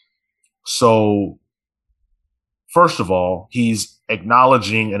 Okay, so first of all, he's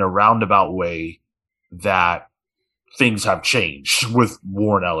acknowledging in a roundabout way that things have changed with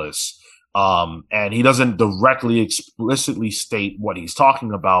Warren Ellis. And he doesn't directly, explicitly state what he's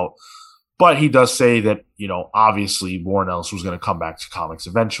talking about, but he does say that, obviously Warren Ellis was going to come back to comics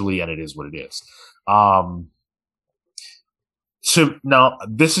eventually, and it is what it is. So now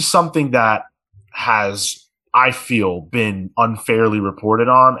this is something that has, I feel, been unfairly reported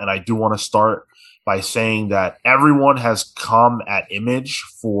on, and I do want to start by saying that everyone has come at Image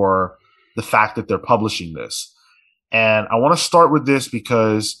for the fact that they're publishing this. And I want to start with this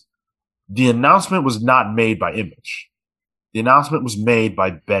because the announcement was not made by Image. The announcement was made by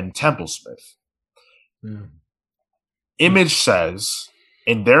Ben Templesmith. Image says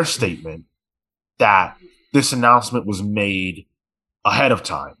in their statement that this announcement was made ahead of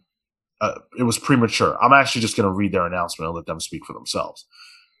time. It was premature. I'm actually just going to read their announcement and let them speak for themselves.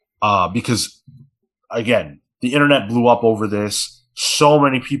 Because, again, the internet blew up over this. so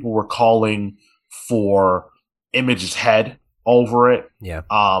many people were calling for Image's head over it. Yeah.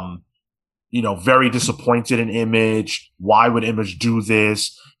 Very disappointed in Image. Why would Image do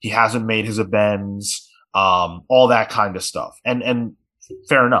this? He hasn't made his amends. All that kind of stuff. And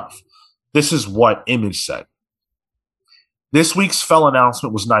fair enough. This is what Image said. This week's fell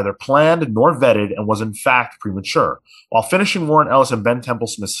announcement was neither planned nor vetted and was in fact premature. While finishing Warren Ellis and Ben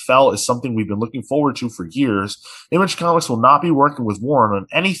Templesmith's fell is something we've been looking forward to for years, Image Comics will not be working with Warren on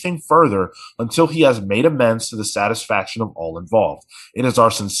anything further until he has made amends to the satisfaction of all involved. It is our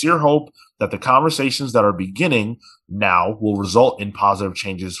sincere hope that the conversations that are beginning now will result in positive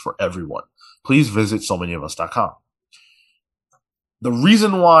changes for everyone. Please visit SoManyOfUs.com. The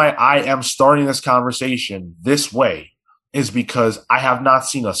reason why I am starting this conversation this way is because I have not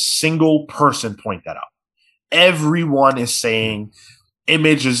seen a single person point that out. Everyone is saying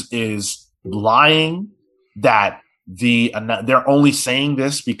Image is lying, that they're only saying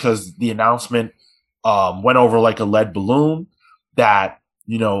this because the announcement went over like a lead balloon, that,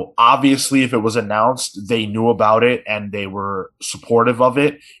 obviously if it was announced, they knew about it and they were supportive of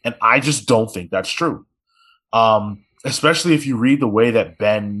it. And I just don't think that's true. Especially if you read the way that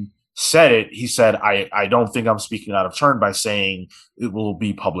Ben said it. He said, I don't think I'm speaking out of turn by saying it will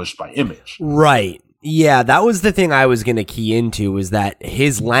be published by Image. Right. Yeah, that was the thing I was going to key into, was that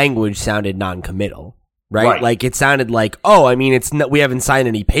his language sounded non-committal, right? Like it sounded like, we haven't signed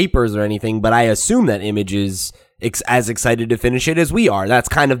any papers or anything, but I assume that Image is as excited to finish it as we are. That's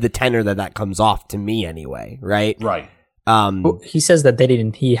kind of the tenor that comes off to me anyway, right? Right. He says that they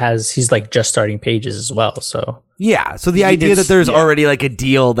didn't. He's like just starting pages as well. So yeah. So the idea that there's already like a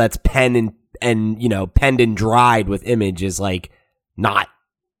deal that's penned and dried with Image is like not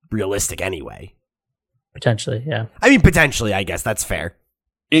realistic anyway. Potentially, yeah. I mean, potentially, I guess that's fair.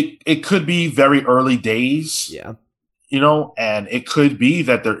 It could be very early days. Yeah. And it could be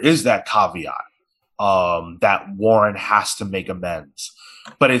that there is that caveat that Warren has to make amends.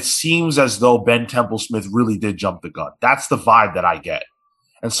 But it seems as though Ben Templesmith really did jump the gun. That's the vibe that I get.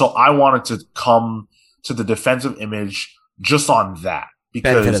 And so I wanted to come to the defense of Image just on that.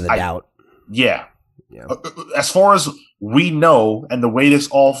 Because benefit of the doubt. Yeah. As far as we know and the way this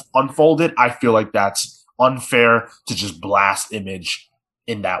all unfolded, I feel like that's unfair to just blast Image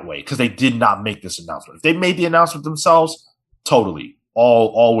in that way, because they did not make this announcement. If they made the announcement themselves, totally.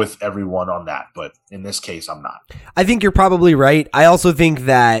 All with everyone on that, but in this case, I'm not. I think you're probably right. I also think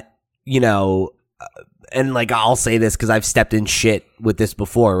that, and like I'll say this because I've stepped in shit with this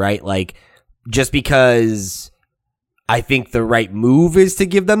before, right? Like, just because I think the right move is to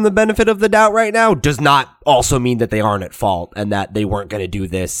give them the benefit of the doubt right now does not also mean that they aren't at fault and that they weren't going to do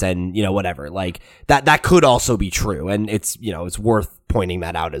this and, whatever. Like that could also be true, and it's worth pointing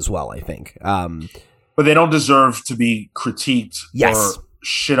that out as well, I think. But they don't deserve to be critiqued yes. or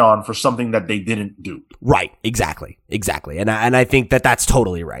shit on for something that they didn't do. Right. Exactly. And I think that that's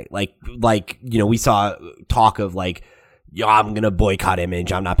totally right. Like, we saw talk of like, I'm going to boycott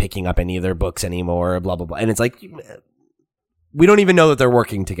Image. I'm not picking up any of their books anymore, blah, blah, blah. And it's like, we don't even know that they're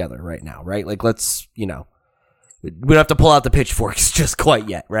working together right now. Right. Like, let's, we don't have to pull out the pitchforks just quite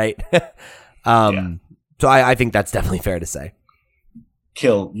yet. Right. So I think that's definitely fair to say.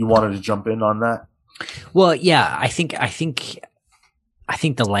 Kill, you wanted to jump in on that? Well, yeah, I think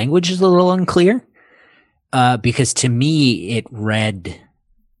the language is a little unclear because to me it read,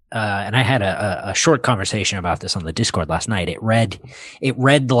 and I had a short conversation about this on the Discord last night. It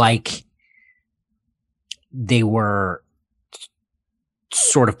read like they were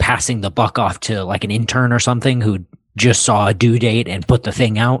sort of passing the buck off to like an intern or something who just saw a due date and put the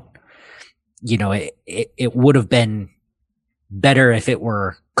thing out. It would have been better if it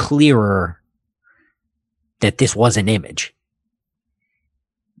were clearer that this was an Image.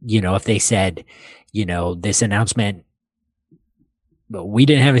 If they said, this announcement, we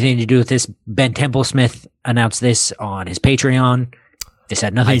didn't have anything to do with this. Ben Templesmith announced this on his Patreon. This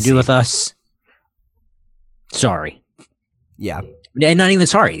had nothing to do with us. Sorry. Yeah. And not even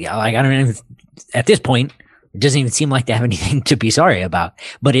sorry. Like, I don't even, at this point, it doesn't even seem like they have anything to be sorry about.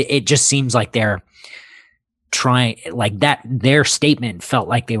 But it just seems like they're trying, like that, their statement felt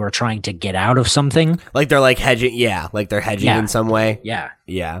like they were trying to get out of something. Like they're like hedging. Yeah. Like they're hedging in some way. Yeah.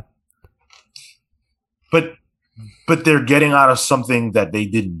 Yeah. But they're getting out of something that they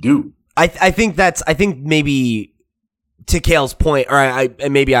didn't do. I think maybe to Kale's point, or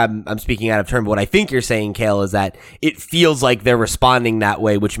maybe I'm speaking out of turn, but what I think you're saying, Kale, is that it feels like they're responding that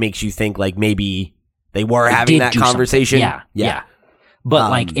way, which makes you think like maybe they were having that conversation. Yeah. But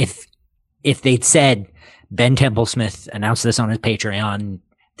like if they'd said, Ben Templesmith announced this on his Patreon,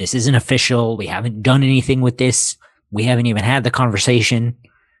 this isn't official, we haven't done anything with this, We haven't even had the conversation.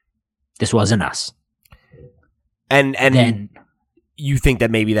 This wasn't us. And Then you think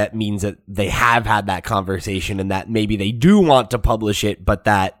that maybe that means that they have had that conversation and that maybe they do want to publish it, but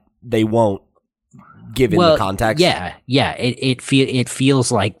that they won't, given the context? Yeah. It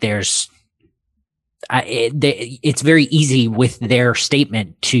feels like there's. It's very easy with their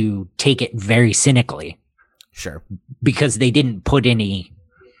statement to take it very cynically. Sure. Because they didn't put any,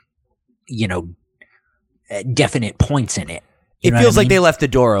 definite points in it. It feels like they left the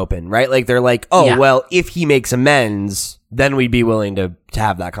door open, right? Like they're like, well, if he makes amends, then we'd be willing to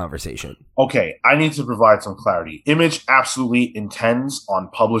have that conversation. Okay, I need to provide some clarity. Image absolutely intends on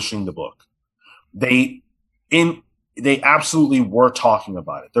publishing the book. They absolutely were talking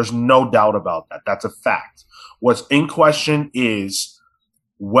about it. There's no doubt about that. That's a fact. What's in question is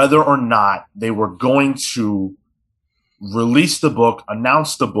whether or not they were going to release the book,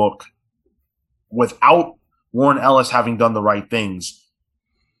 announce the book without Warren Ellis having done the right things,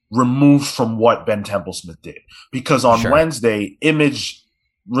 removed from what Ben Templesmith did. Because on Wednesday, Image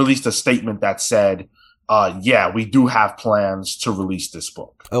released a statement that said, we do have plans to release this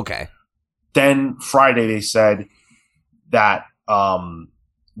book. Okay. Then Friday, they said that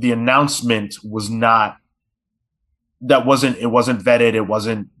the announcement was not, it wasn't vetted, it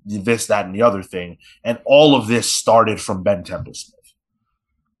wasn't this, that, and the other thing. And all of this started from Ben Templesmith.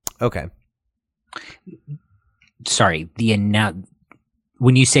 Okay. Sorry,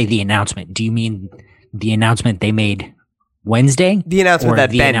 when you say the announcement, do you mean the announcement they made Wednesday? The announcement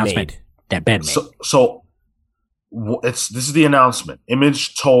that Ben made. That Ben made. So this is the announcement.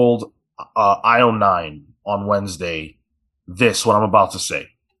 Image told IO9 on Wednesday what I'm about to say.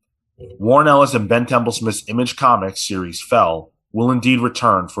 Warren Ellis and Ben Templesmith's Image Comics series Fell will indeed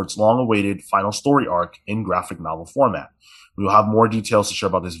return for its long-awaited final story arc in graphic novel format. We will have more details to share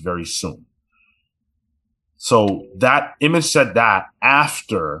about this very soon. So that Image said that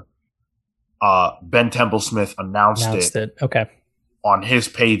after Ben Templesmith announced it. Okay. On his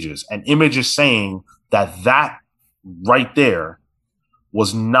pages. And Image is saying that right there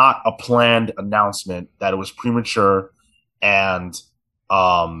was not a planned announcement, that it was premature, and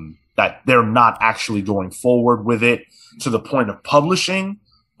that they're not actually going forward with it to the point of publishing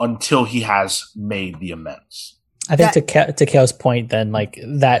until he has made the amends. I think to Kale's point, then, like,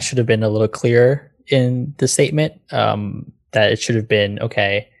 that should have been a little clearer in the statement, that it should have been,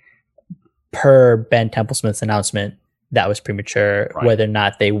 okay, per Ben Templesmith's announcement, that was premature. Right. Whether or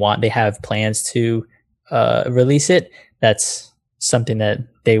not they have plans to release it, that's something that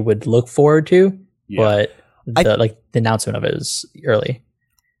they would look forward to. Yeah. But the announcement of it is early.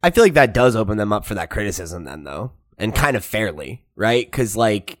 I feel like that does open them up for that criticism then, though, and kind of fairly, right? Because,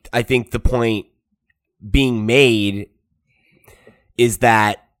 like, I think the point being made is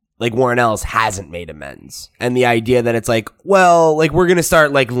that, like, Warren Ellis hasn't made amends. And the idea that it's like, well, like, we're going to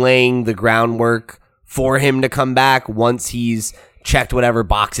start, like, laying the groundwork for him to come back once he's checked whatever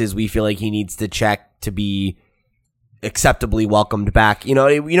boxes we feel like he needs to check to be acceptably welcomed back. You know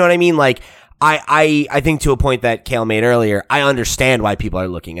what I mean? Like, I think to a point that Kale made earlier, I understand why people are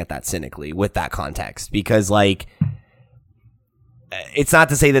looking at that cynically with that context. Because, like, it's not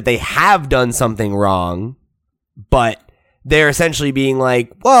to say that they have done something wrong, but they're essentially being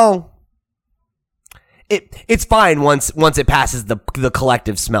like, well, it's fine once it passes the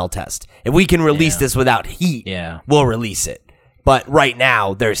collective smell test. If we can release this without heat, we'll release it. But right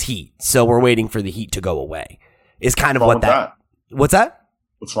now there's heat, so we're waiting for the heat to go away. Is kind of what that. What's that?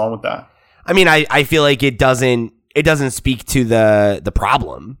 What's wrong with that? I mean, I feel like it doesn't speak to the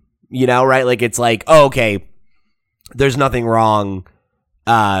problem, right? Like, it's like, oh, okay, there's nothing wrong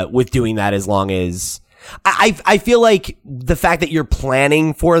with doing that as long as I feel like the fact that you're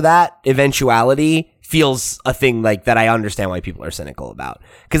planning for that eventuality feels a thing like that. I understand why people are cynical about,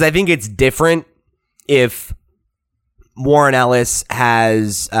 because I think it's different if Warren Ellis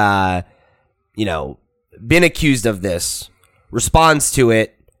has, been accused of this, responds to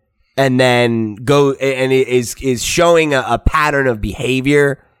it, and then is showing a pattern of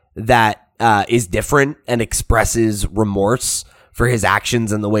behavior that is different and expresses remorse for his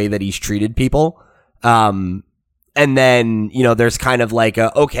actions and the way that he's treated people. And then, there's kind of like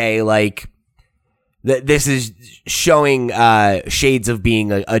this is showing shades of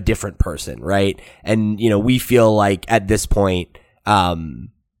being a different person, right? And, we feel like at this point, we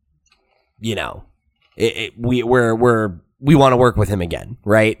want to work with him again,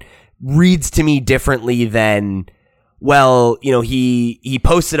 right? Reads to me differently than, well, he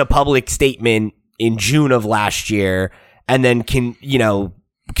posted a public statement in June of last year and then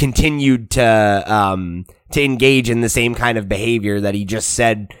continued to engage in the same kind of behavior that he just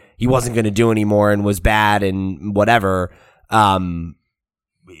said he wasn't going to do anymore and was bad and whatever,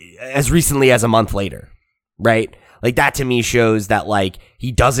 as recently as a month later, right? Like, that to me shows that, like,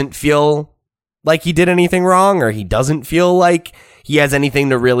 he doesn't feel like he did anything wrong, or he doesn't feel like he has anything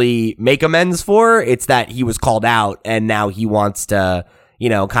to really make amends for. It's that he was called out and now he wants to, you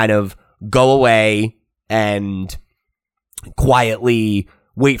know, kind of go away and quietly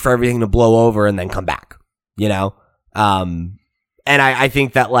wait for everything to blow over and then come back, you know? And I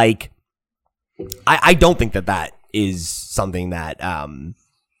think that, like, I don't think that is something that,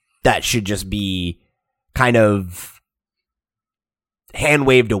 that should just be kind of hand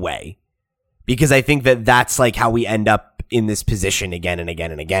waved away, because I think that that's like how we end up in this position again and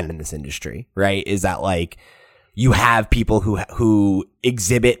again and again in this industry, right? Is that, like, you have people who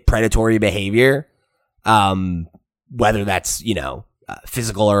exhibit predatory behavior, whether that's, you know,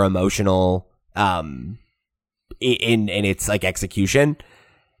 physical or emotional, in its, like, execution,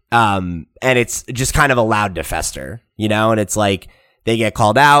 and it's just kind of allowed to fester, you know? And it's like, they get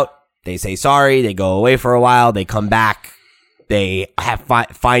called out, they say sorry, they go away for a while, they come back, they have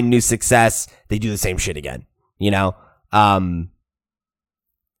find new success, they do the same shit again, you know? And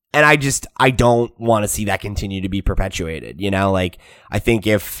I don't want to see that continue to be perpetuated, you know? Like, I think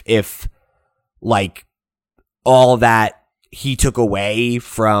if like, all that he took away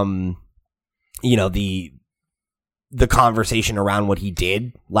from, you know, the conversation around what he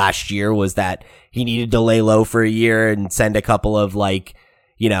did last year was that he needed to lay low for a year and send a couple of, like,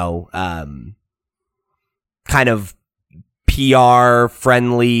 you know, kind of PR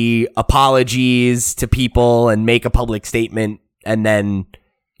friendly apologies to people and make a public statement and then,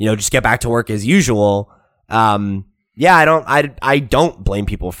 you know, just get back to work as usual. Yeah, I don't blame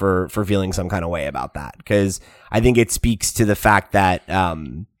people for feeling some kind of way about that, because I think it speaks to the fact that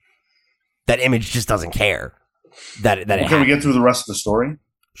that Image just doesn't care that it Can we get through the rest of the story?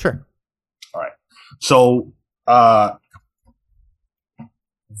 Sure. All right. So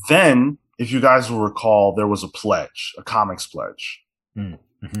then, if you guys will recall, there was a pledge, a comics pledge.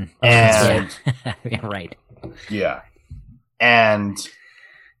 Mm-hmm. And yeah, right. yeah. And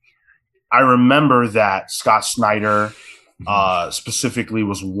I remember that Scott Snyder specifically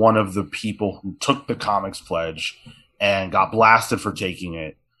was one of the people who took the comics pledge and got blasted for taking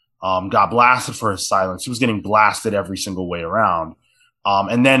it, got blasted for his silence. He was getting blasted every single way around,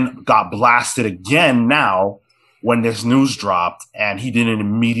 and then got blasted again now when this news dropped and he didn't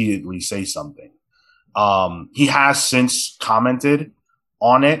immediately say something. He has since commented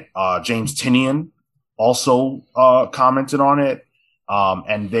on it. James Tynion also commented on it.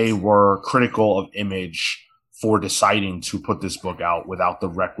 And they were critical of Image for deciding to put this book out without the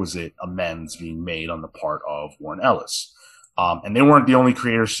requisite amends being made on the part of Warren Ellis. And they weren't the only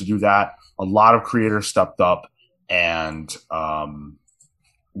creators to do that. A lot of creators stepped up and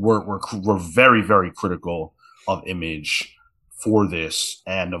were very, very critical of Image for this,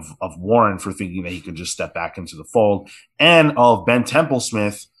 and of Warren for thinking that he could just step back into the fold, and of Ben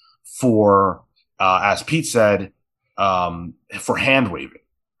Templesmith for, as Pete said, for hand waving.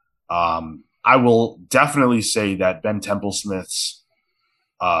 I will definitely say that Ben Templesmith's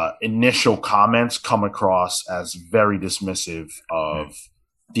initial comments come across as very dismissive of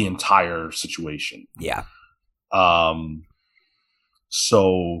the entire situation. Yeah.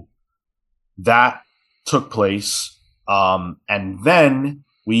 So that took place. And then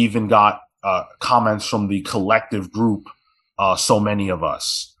we even got comments from the collective group, So Many of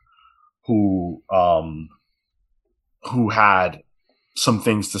Us, who had some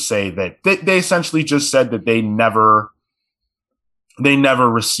things to say that they essentially just said that they never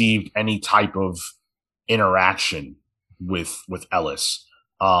received any type of interaction with Ellis.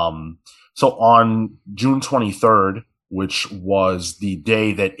 So on June 23rd, which was the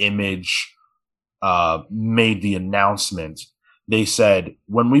day that Image made the announcement, they said,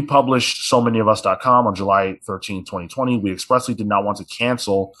 when we published SoManyOfUs.com on July 13, 2020, we expressly did not want to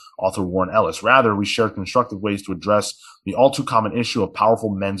cancel author Warren Ellis. Rather, we shared constructive ways to address the all too common issue of powerful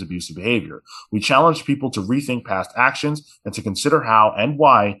men's abusive behavior. We challenged people to rethink past actions and to consider how and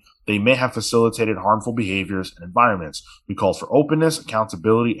why they may have facilitated harmful behaviors and environments. We called for openness,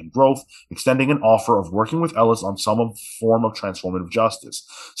 accountability, and growth, extending an offer of working with Ellis on some form of transformative justice.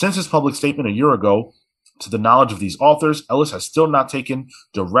 Since his public statement a year ago, to the knowledge of these authors, Ellis has still not taken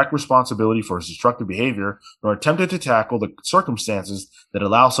direct responsibility for his destructive behavior, nor attempted to tackle the circumstances that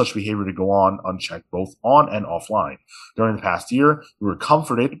allow such behavior to go on unchecked, both on and offline. During the past year, we were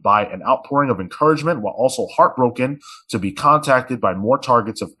comforted by an outpouring of encouragement, while also heartbroken to be contacted by more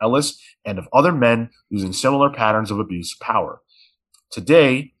targets of Ellis and of other men using similar patterns of abuse of power.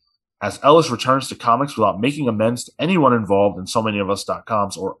 Today, as Ellis returns to comics without making amends to anyone involved in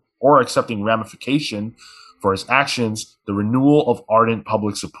SoManyOfUs.com's or or accepting ramification for his actions, the renewal of ardent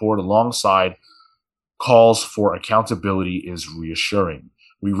public support alongside calls for accountability is reassuring.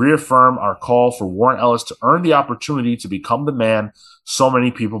 We reaffirm our call for Warren Ellis to earn the opportunity to become the man so many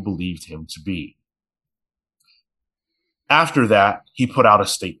people believed him to be. After that, he put out a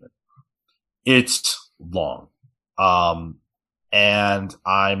statement. It's long, and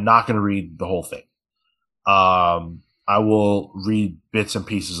I'm not going to read the whole thing. I will read bits and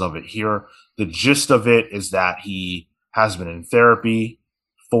pieces of it here. The gist of it is that he has been in therapy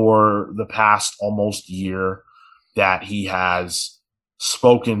for the past almost year, that he has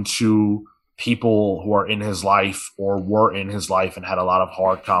spoken to people who are in his life or were in his life and had a lot of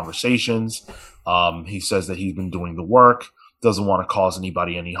hard conversations. He says that he's been doing the work, doesn't want to cause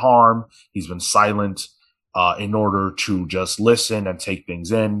anybody any harm. He's been silent in order to just listen and take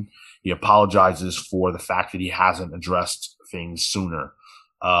things in. He apologizes for the fact that he hasn't addressed things sooner.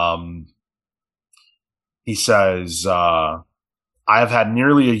 He says, I have had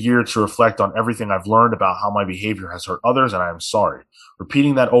nearly a year to reflect on everything I've learned about how my behavior has hurt others, and I am sorry.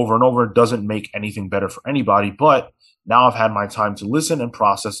 Repeating that over and over doesn't make anything better for anybody, but now I've had my time to listen and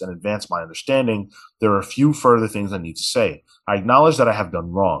process and advance my understanding. There are a few further things I need to say. I acknowledge that I have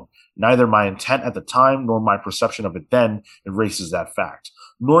done wrong. Neither my intent at the time nor my perception of it then erases that fact,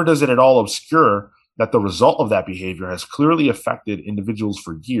 nor does it at all obscure that the result of that behavior has clearly affected individuals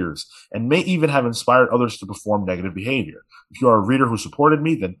for years and may even have inspired others to perform negative behavior. If you are a reader who supported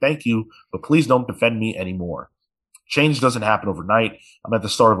me, then thank you, but please don't defend me anymore. Change doesn't happen overnight. I'm at the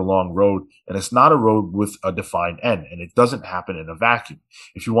start of a long road, and it's not a road with a defined end, and it doesn't happen in a vacuum.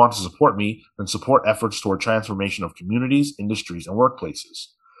 If you want to support me, then support efforts toward transformation of communities, industries, and workplaces.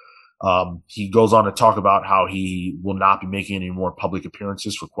 He goes on to talk about how he will not be making any more public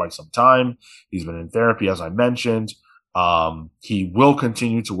appearances for quite some time. He's been in therapy, as I mentioned. He will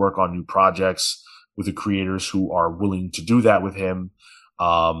continue to work on new projects with the creators who are willing to do that with him.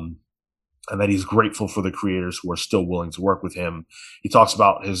 And that he's grateful for the creators who are still willing to work with him. He talks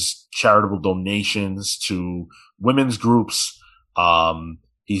about his charitable donations to women's groups.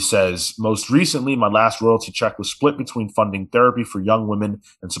 He says, most recently, my last royalty check was split between funding therapy for young women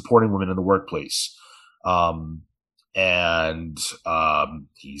and supporting women in the workplace.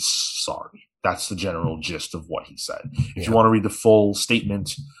 He's sorry. That's the general gist of what he said. If you want to read the full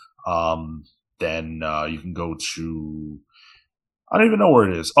statement, then you can go to, I don't even know where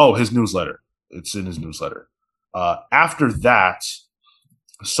it is. Oh, his newsletter. It's in his newsletter. After that,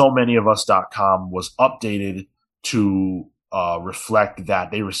 SoManyOfUs.com was updated to reflect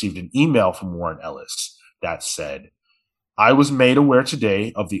that they received an email from Warren Ellis that said, I was made aware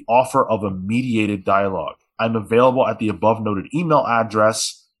today of the offer of a mediated dialogue. I'm available at the above noted email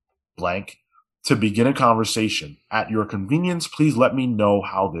address, blank, to begin a conversation. At your convenience, please let me know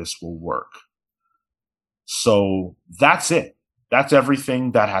how this will work. So that's it. That's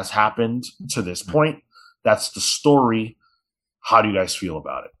everything that has happened to this point. That's the story. How do you guys feel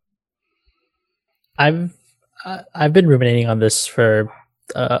about it? I've been ruminating on this for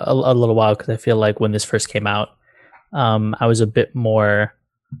a little while because I feel like when this first came out, I was a bit more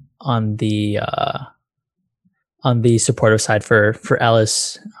on the supportive side for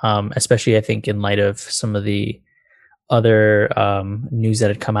Ellis, especially I think in light of some of the other news that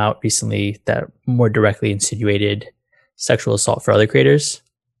had come out recently that more directly insinuated sexual assault for other creators.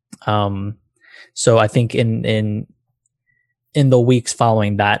 So I think in the weeks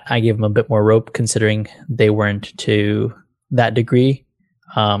following that, I gave them a bit more rope, considering they weren't to that degree.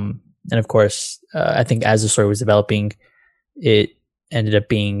 And of course, I think as the story was developing, it ended up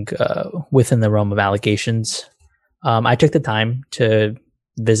being within the realm of allegations. I took the time to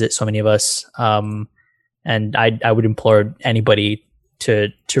visit So Many of Us, and I would implore anybody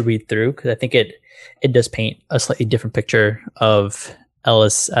to read through, because I think it does paint a slightly different picture of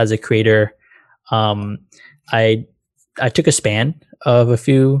Ellis as a creator. I took a span of a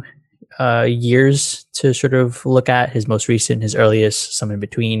few years to sort of look at his most recent, his earliest, some in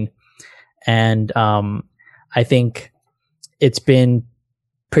between. And I think it's been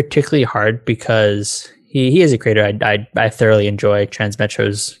particularly hard because he is a creator I thoroughly enjoy.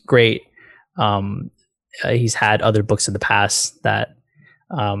 Transmetro's great. He's had other books in the past that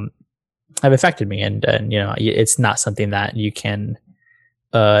have affected me, and you know, it's not something that you can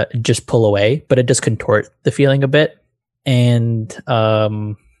just pull away, but it does contort the feeling a bit. And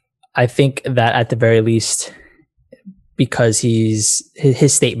I think that at the very least, because his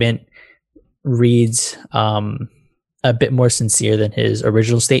statement reads a bit more sincere than his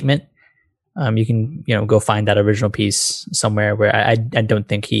original statement. You can go find that original piece somewhere where I don't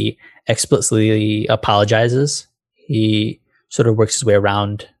think he explicitly apologizes. He sort of works his way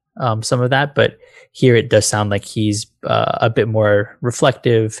around some of that, but here it does sound like he's a bit more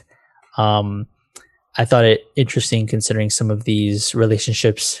reflective. I thought it interesting considering some of these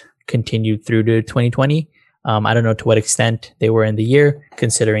relationships continued through to 2020. I don't know to what extent they were in the year,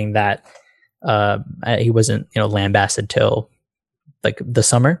 considering that he wasn't, lambasted till like the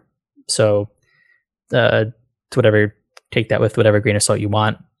summer. So, to whatever, take that with whatever grain of salt you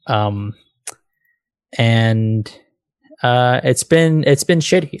want. And it's been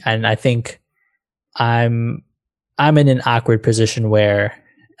shitty, and I think I'm in an awkward position where,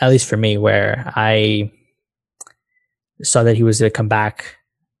 at least for me, where I saw that he was going to come back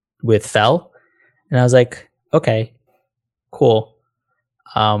with Fell, and I was like, okay, cool.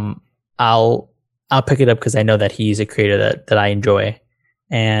 I'll pick it up because I know that he's a creator that I enjoy,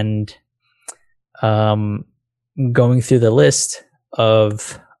 and going through the list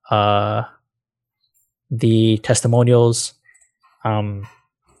of the testimonials, and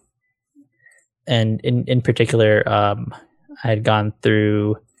in particular, I had gone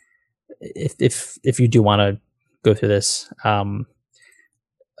through. If you do want to go through this,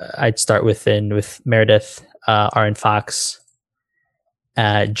 I'd start with Meredith, R and Fox,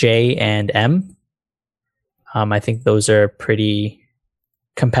 J and M. I think those are pretty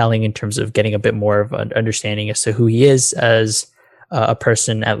compelling in terms of getting a bit more of an understanding as to who he is as a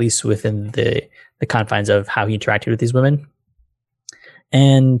person, at least within the confines of how he interacted with these women.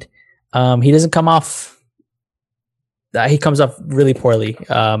 And he doesn't come off. He comes off really poorly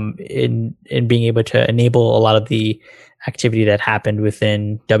in being able to enable a lot of the activity that happened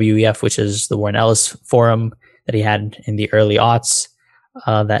within WEF, which is the Warren Ellis forum that he had in the early aughts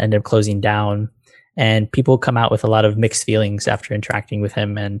that ended up closing down. And people come out with a lot of mixed feelings after interacting with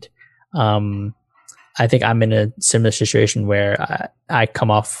him. And I think I'm in a similar situation where I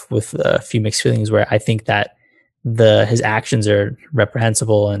come off with a few mixed feelings where I think that his actions are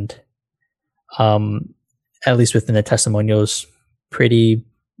reprehensible and at least within the testimonials, pretty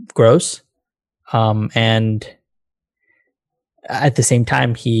gross. And at the same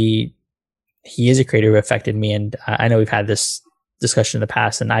time, he is a creator who affected me. And I know we've had this discussion in the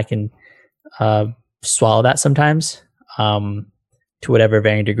past, and I can swallow that sometimes to whatever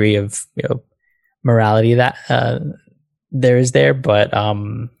varying degree of morality that there is there. But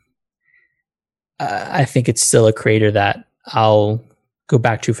I think it's still a creator that I'll go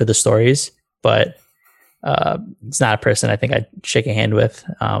back to for the stories, but it's not a person I think I'd shake a hand with.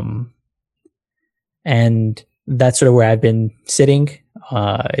 And that's sort of where I've been sitting.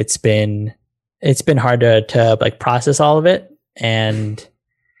 It's been hard to like process all of it and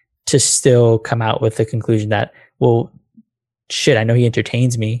to still come out with the conclusion that, well, shit, I know he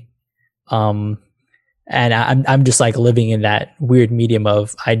entertains me. And I'm just like living in that weird medium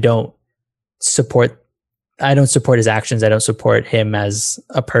of I don't support his actions. I don't support him as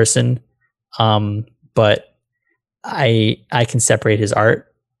a person. But I can separate his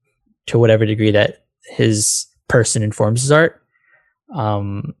art to whatever degree that his person informs his art.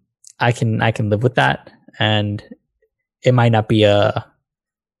 I can live with that, and it might not be it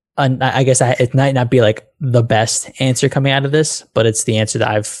might not be like the best answer coming out of this, but it's the answer that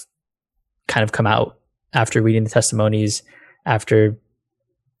I've kind of come out after reading the testimonies, after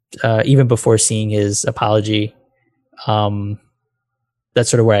even before seeing his apology. That's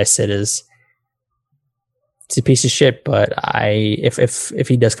sort of where I sit is. It's a piece of shit, but if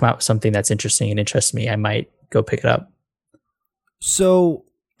he does come out with something that's interesting and interests me, I might go pick it up. So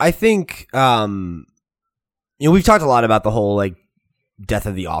I think we've talked a lot about the whole like death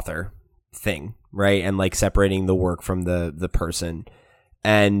of the author thing, right? And like separating the work from the person.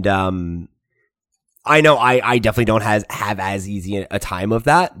 And I know I definitely don't have as easy a time of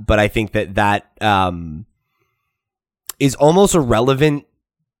that, but I think that is almost irrelevant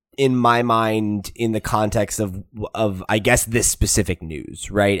in my mind in the context of I guess this specific news,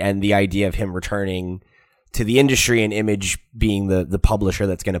 right? And the idea of him returning to the industry and Image being the publisher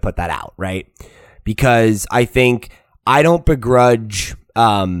that's going to put that out, right? Because I think I don't begrudge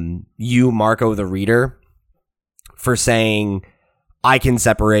you, Marco, the reader, for saying I can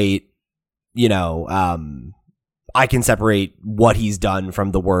separate, I can separate what he's done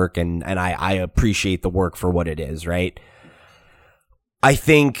from the work, and I appreciate the work for what it is, right? I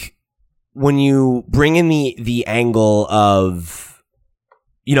think when you bring in the angle of,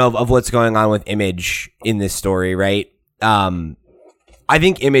 of what's going on with Image in this story, right? I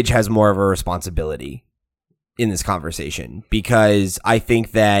think Image has more of a responsibility in this conversation, because I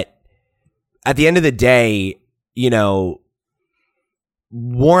think that at the end of the day,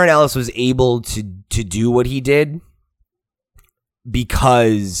 Warren Ellis was able to do what he did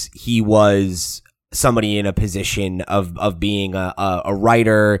because he was somebody in a position of being a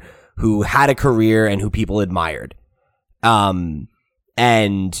writer who had a career and who people admired, and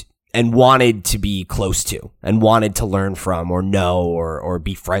wanted to be close to and wanted to learn from or know or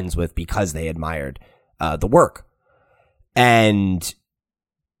be friends with because they admired the work. And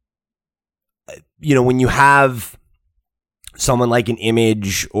when you have someone like an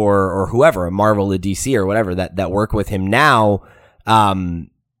Image or whoever, a Marvel, a DC or whatever that work with him now,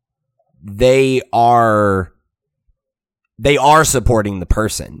 they are supporting the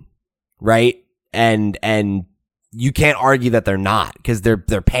person, right? And you can't argue that they're not, because they're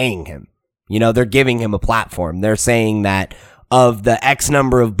paying him. They're giving him a platform. They're saying that of the X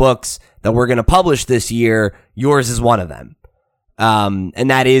number of books that we're going to publish this year, yours is one of them. And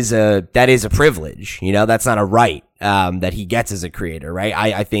that is a privilege. That's not a right that he gets as a creator, right?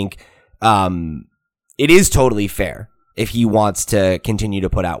 I think it is totally fair if he wants to continue to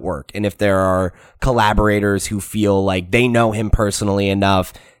put out work, and if there are collaborators who feel like they know him personally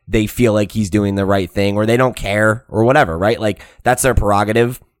enough, they feel like he's doing the right thing, or they don't care, or whatever, right? Like, that's their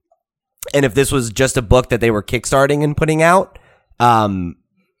prerogative. And if this was just a book that they were kickstarting and putting out,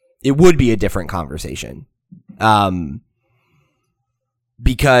 it would be a different conversation.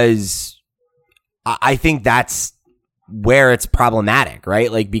 Because I think that's where it's problematic,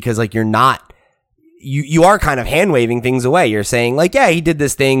 right? Like, because like you're not, you are kind of hand waving things away. You're saying like, yeah, he did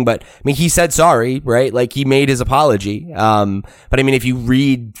this thing, but I mean, he said sorry, right? Like, he made his apology. But I mean, if you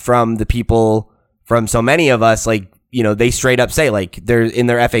read from the people, from so many of us, like, they straight up say, like, they're in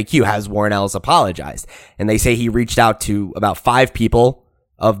their FAQ, has Warren Ellis apologized? And they say he reached out to about 5 people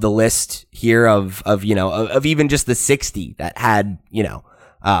of the list here of even just the 60 that had,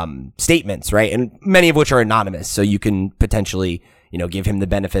 statements, right? And many of which are anonymous. So you can potentially, give him the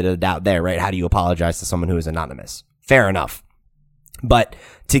benefit of the doubt there, right? How do you apologize to someone who is anonymous? Fair enough. But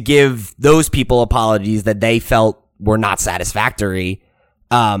to give those people apologies that they felt were not satisfactory,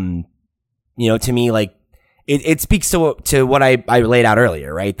 to me, like, it speaks to what I laid out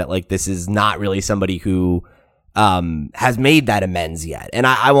earlier, right? That like, this is not really somebody who has made that amends yet. And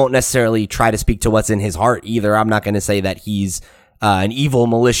I won't necessarily try to speak to what's in his heart either. I'm not going to say that he's an evil,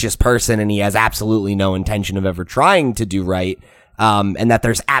 malicious person and he has absolutely no intention of ever trying to do right, and that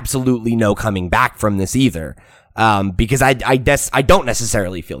there's absolutely no coming back from this either, because I don't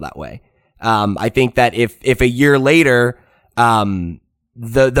necessarily feel that way. I think that if a year later,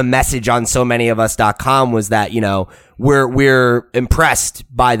 the message on so many of us.com was that, we're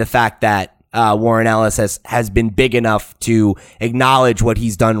impressed by the fact that Warren Ellis has been big enough to acknowledge what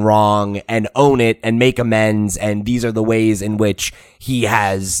he's done wrong and own it and make amends, and these are the ways in which he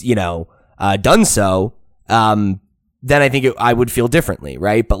has, done so, then I think I would feel differently,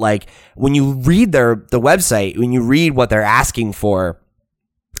 right? But like, when you read the website, when you read what they're asking for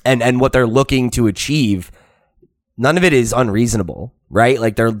and what they're looking to achieve, none of it is unreasonable, right?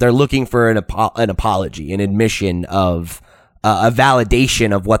 Like, they're looking for an apology, an admission of a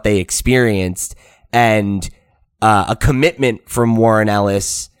validation of what they experienced, and a commitment from Warren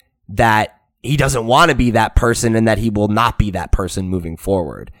Ellis that he doesn't want to be that person and that he will not be that person moving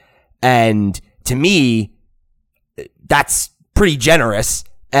forward. And to me, that's pretty generous.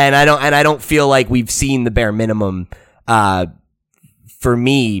 And I don't feel like we've seen the bare minimum, for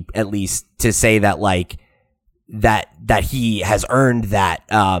me at least, to say that like that he has earned that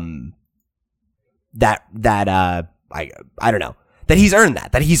I don't know, that he's earned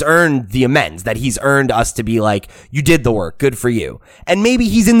that he's earned the amends, that he's earned us to be like, you did the work, good for you. And maybe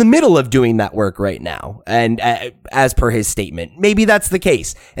he's in the middle of doing that work right now. And as per his statement, maybe that's the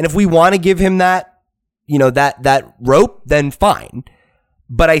case. And if we want to give him that, that rope, then fine.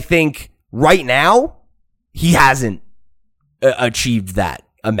 But I think right now he hasn't achieved that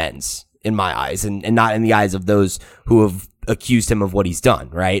amends in my eyes, and not in the eyes of those who have accused him of what he's done.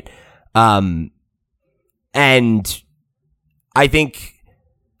 Right. And I think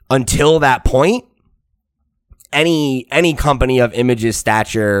until that point, any company of Image's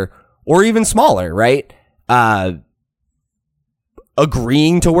stature, or even smaller, right,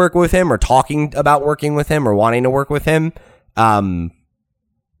 agreeing to work with him or talking about working with him or wanting to work with him,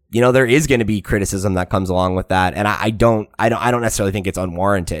 there is going to be criticism that comes along with that, and I don't necessarily think it's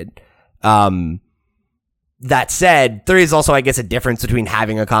unwarranted. That said, there is also, I guess, a difference between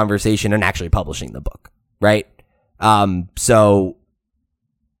having a conversation and actually publishing the book. Right. So,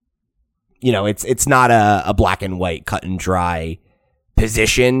 it's not a black and white, cut and dry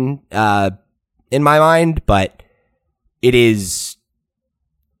position, in my mind, but it is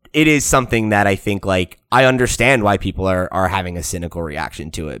something that I think, like, I understand why people are having a cynical reaction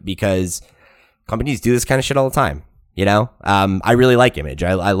to it, because companies do this kind of shit all the time. You know, I really like Image.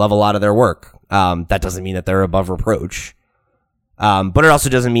 I love a lot of their work. That doesn't mean that they're above reproach. But it also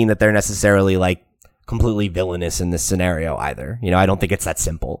doesn't mean that they're necessarily like completely villainous in this scenario either. You know, I don't think it's that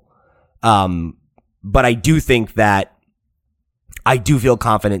simple. But I do think that I do feel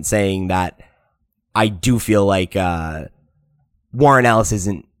confident saying that I do feel like Warren Ellis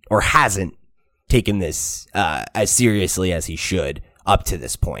isn't or hasn't taken this as seriously as he should up to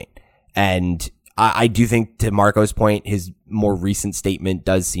this point. And I do think, to Marco's point, his more recent statement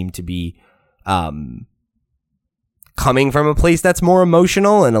does seem to be coming from a place that's more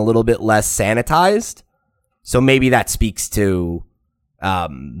emotional and a little bit less sanitized. So maybe that speaks to,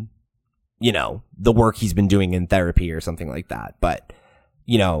 you know, the work he's been doing in therapy or something like that. But,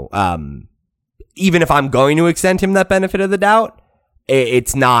 you know, even if I'm going to extend him that benefit of the doubt,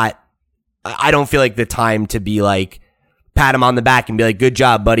 it's not, I don't feel like the time to be like, pat him on the back and be like, good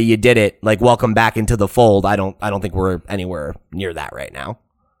job, buddy, you did it. Like, welcome back into the fold. I don't think we're anywhere near that right now.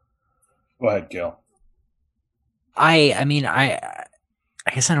 Go ahead, Gil. I mean, I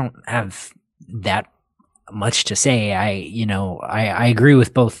guess I don't have that much to say. I agree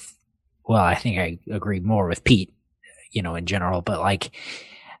with both. Well, I think I agree more with Pete, you know, in general, but like,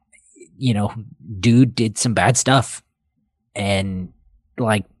 you know, dude did some bad stuff. And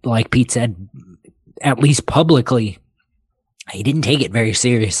like Pete said, at least publicly, he didn't take it very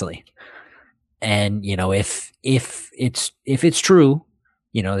seriously. And, you know, if it's true,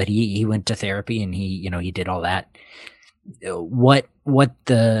 you know, that he went to therapy and he did all that, what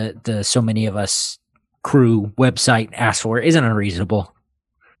the So Many of Us crew website asked for isn't unreasonable.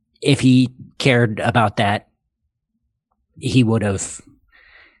 If he cared about that, he would have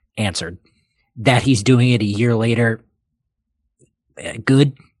answered. That he's doing it a year later,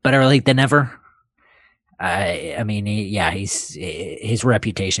 good, better late than never. I mean, his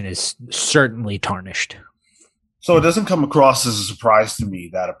reputation is certainly tarnished. So it doesn't come across as a surprise to me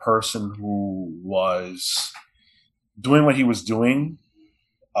that a person who was doing what he was doing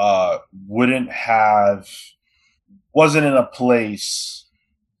wasn't in a place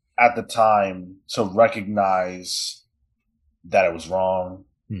at the time to recognize that it was wrong,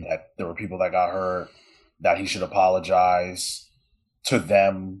 that there were people that got hurt, that he should apologize to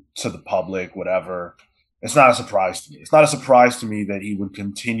them, to the public, whatever. It's not a surprise to me. It's not a surprise to me that he would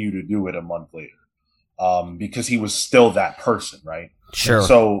continue to do it a month later, because he was still that person, right? Sure.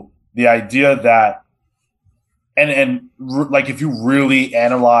 So the idea that, and like, if you really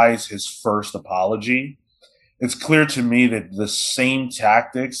analyze his first apology, it's clear to me that the same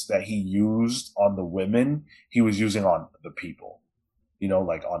tactics that he used on the women, he was using on the people, you know,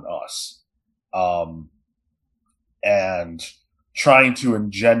 like on us, and trying to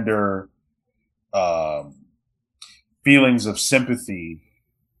engender feelings of sympathy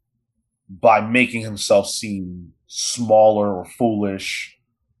by making himself seem smaller or foolish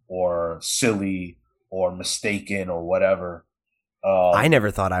or silly or mistaken or whatever. I never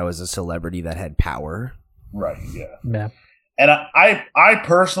thought I was a celebrity that had power. Right. Yeah. Yeah. And I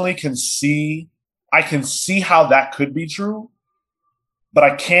personally can see how that could be true, but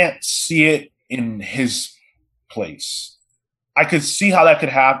I can't see it in his place. I could see how that could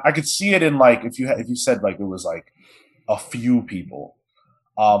happen. I could see it in, like, if you said like it was like a few people,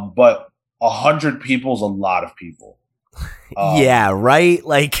 but 100 people is a lot of people. Yeah, right.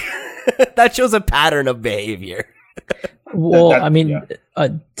 Like that shows a pattern of behavior. Well, I mean,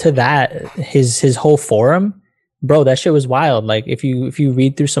 to that, his whole forum, bro, that shit was wild. Like, if you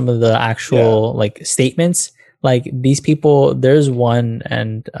read through some of the actual like statements, like these people, there's one,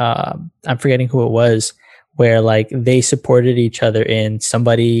 and I'm forgetting who it was, where like they supported each other in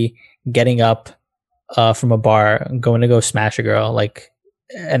somebody getting up from a bar, going to go smash a girl, like,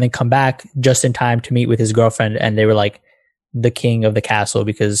 and then come back just in time to meet with his girlfriend, and they were like the king of the castle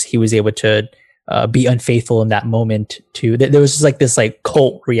because he was able to be unfaithful in that moment. To there was just like this like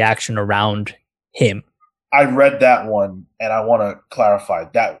cult reaction around him. I read that one, and I want to clarify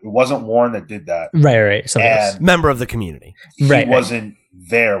that it wasn't Warren that did that. Right. And member of the community. He wasn't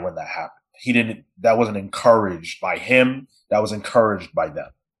there when that happened. He didn't. That wasn't encouraged by him. That was encouraged by them.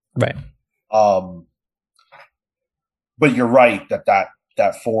 Right. But you're right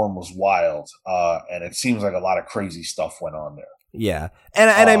that forum was wild, and it seems like a lot of crazy stuff went on there. Yeah.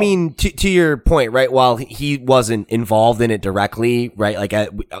 And I mean, to your point, right, while he wasn't involved in it directly, right, like,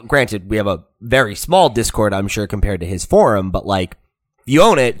 granted, we have a very small Discord, I'm sure, compared to his forum, but, like, if you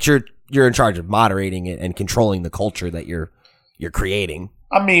own it, you're in charge of moderating it and controlling the culture that you're creating.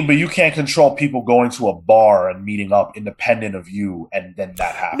 I mean, but you can't control people going to a bar and meeting up independent of you, and then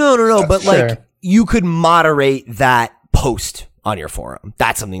that happens. No, but, like, you could moderate that post on your forum.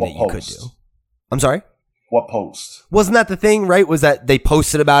 That's something that you could do. I'm sorry? What post? Wasn't that the thing, right? Was that they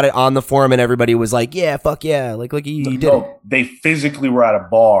posted about it on the forum and everybody was like, yeah, fuck yeah. Like you did it. They physically were at a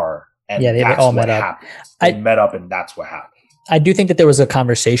bar and Yeah, they that's all what met up. happened. They met up and that's what happened. I do think that there was a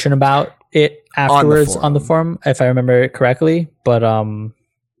conversation about it afterwards on the forum, if I remember it correctly. But I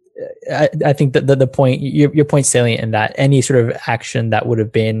think that the point, your point's salient in that any sort of action that would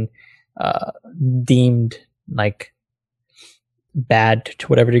have been deemed like bad to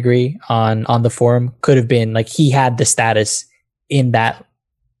whatever degree on the forum could have been like he had the status in that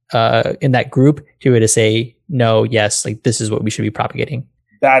group to be able to say no, yes, like this is what we should be propagating.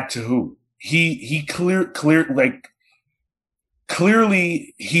 Bad to who? He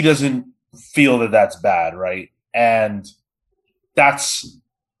clearly he doesn't feel that that's bad, right? And that's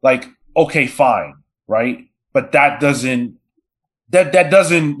like, okay, fine, right? But that doesn't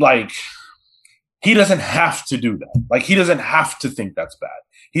like, he doesn't have to do that. Like, he doesn't have to think that's bad.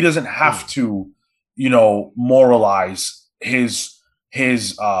 He doesn't have to, moralize his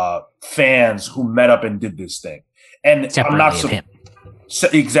fans who met up and did this thing. And Separately of him.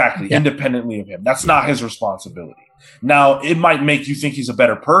 Exactly, yeah. Independently of him. That's not his responsibility. Now, it might make you think he's a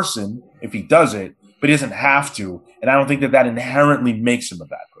better person if he does it, but he doesn't have to. And I don't think that inherently makes him a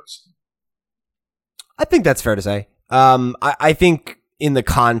bad person. I think that's fair to say. I think in the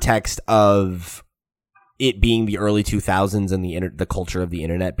context of it being the early 2000s and the culture of the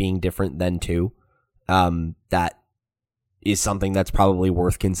internet being different then too, that is something that's probably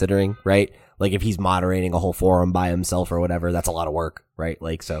worth considering, right? Like if he's moderating a whole forum by himself or whatever, that's a lot of work, right?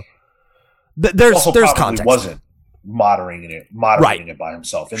 Like so, there's context. Wasn't moderating it by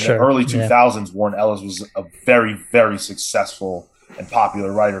himself in the early 2000s. Warren Ellis was a very, very successful and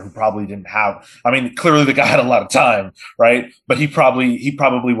popular writer who probably didn't have. I mean, clearly the guy had a lot of time, right? But he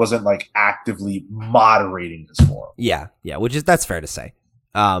probably wasn't like actively moderating his forum. Yeah, that's fair to say.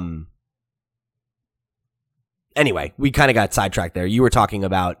 Anyway, we kind of got sidetracked there. You were talking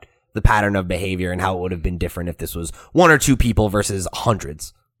about the pattern of behavior and how it would have been different if this was one or two people versus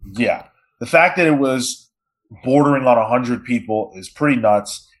hundreds. Yeah, the fact that it was bordering on 100 people is pretty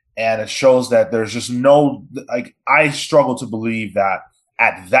nuts. And it shows that there's just no, like, I struggle to believe that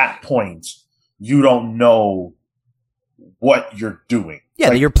at that point, you don't know what you're doing. Yeah,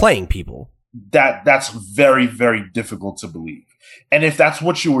 like, that you're playing people. That's very, very difficult to believe. And if that's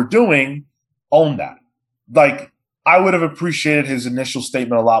what you were doing, own that. Like, I would have appreciated his initial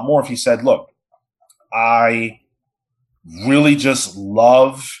statement a lot more if he said, look, I really just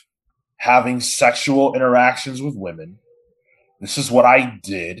love having sexual interactions with women. This is what I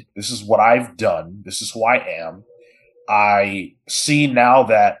did. This is what I've done. This is who I am. I see now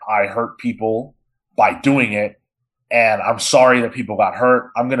that I hurt people by doing it, and I'm sorry that people got hurt.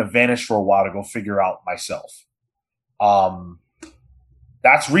 I'm going to vanish for a while to go figure out myself.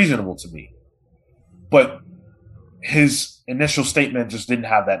 That's reasonable to me. But his initial statement just didn't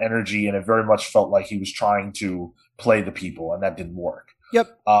have that energy, and it very much felt like he was trying to play the people, and that didn't work.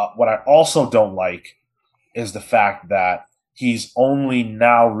 Yep. What I also don't like is the fact that he's only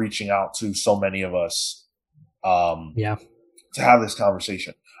now reaching out to so many of us to have this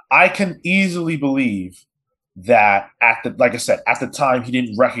conversation. I can easily believe that like I said, at the time he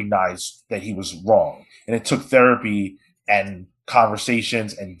didn't recognize that he was wrong. And it took therapy and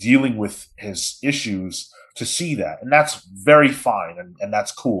conversations and dealing with his issues to see that. And that's very fine and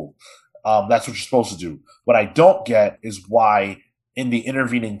that's cool. That's what you're supposed to do. What I don't get is why in the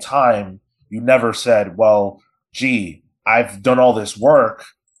intervening time you never said, well, gee, I've done all this work.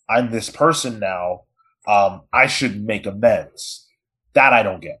 I'm this person now. I should make amends. That I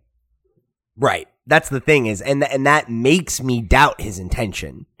don't get. Right. That's the thing is, and that makes me doubt his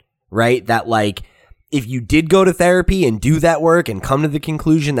intention, right? That like, if you did go to therapy and do that work and come to the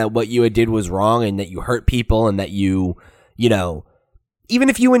conclusion that what you did was wrong and that you hurt people and that you know, even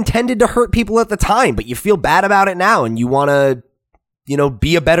if you intended to hurt people at the time, but you feel bad about it now and you want to,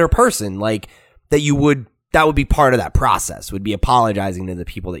 be a better person, like that would be part of that process, would be apologizing to the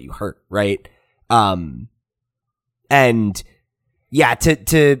people that you hurt, right? And yeah,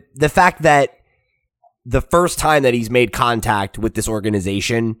 to the fact that the first time that he's made contact with this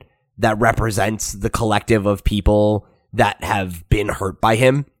organization that represents the collective of people that have been hurt by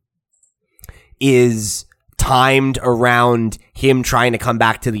him is timed around him trying to come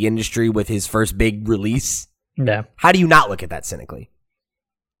back to the industry with his first big release. Yeah. How do you not look at that cynically?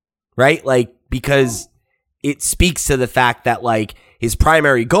 Right? Like, because it speaks to the fact that like his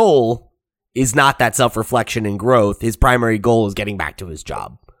primary goal is not that self-reflection and growth. His primary goal is getting back to his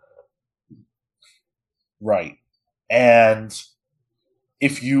job. Right. And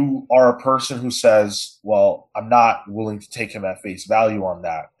if you are a person who says, well, I'm not willing to take him at face value on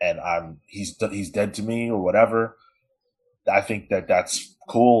that, and he's dead to me or whatever, I think that's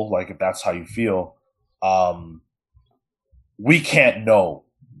cool. Like, if that's how you feel, we can't know.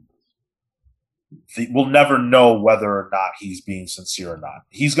 We'll never know whether or not he's being sincere or not.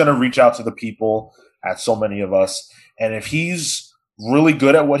 He's going to reach out to the people, at so many of us, and if he's really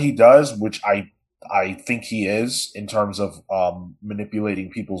good at what he does, which I think he is in terms of manipulating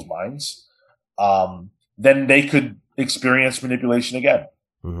people's minds, then they could experience manipulation again.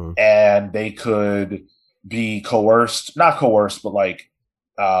 Mm-hmm. And they could be coerced, not coerced, but like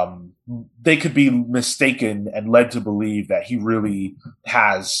they could be mistaken and led to believe that he really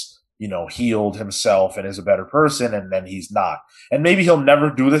has, healed himself and is a better person, and then he's not. And maybe he'll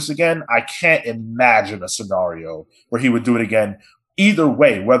never do this again. I can't imagine a scenario where he would do it again. Either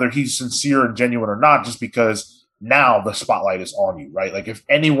way, whether he's sincere and genuine or not, just because now the spotlight is on you, right? Like, if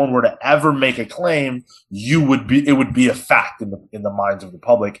anyone were to ever make a claim, it would be a fact in the minds of the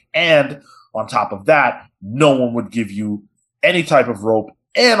public. And on top of that, no one would give you any type of rope.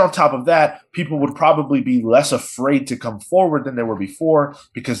 And on top of that, people would probably be less afraid to come forward than they were before,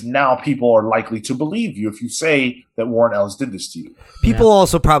 because now people are likely to believe you if you say that Warren Ellis did this to you. People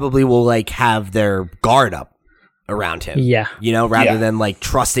also probably will have their guard up around him. Yeah. Rather than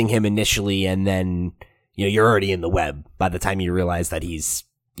trusting him initially, and then, you're already in the web by the time you realize that he's,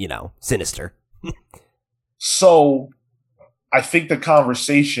 sinister. So I think the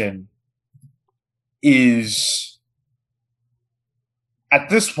conversation is, at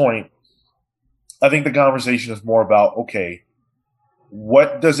this point, I think the conversation is more about, okay,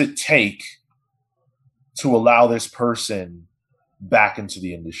 what does it take to allow this person back into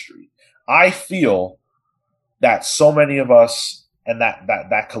the industry? I feel that so many of us and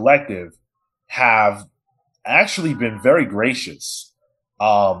that collective have actually been very gracious.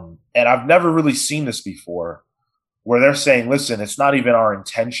 And I've never really seen this before, where they're saying, listen, it's not even our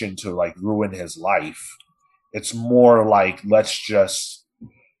intention to ruin his life. It's more like, let's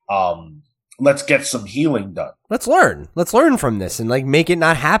get some healing done. Let's learn from this and make it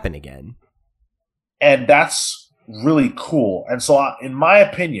not happen again. And that's really cool. And so in my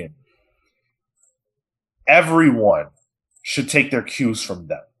opinion, everyone should take their cues from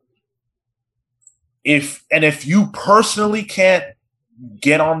them. If you personally can't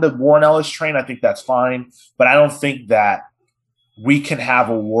get on the Warren Ellis train, I think that's fine. But I don't think that we can have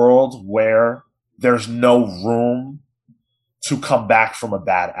a world where there's no room to come back from a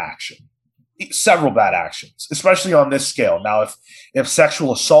bad action. Several bad actions, especially on this scale. Now, if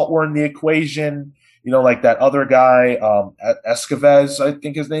sexual assault were in the equation, like that other guy, Escavez, I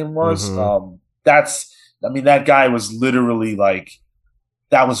think his name was, mm-hmm. That guy was literally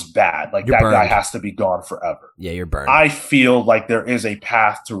that was bad. That burned. Guy has to be gone forever. Yeah, you're burned. I feel like there is a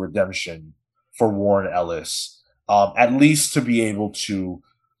path to redemption for Warren Ellis, at least to be able to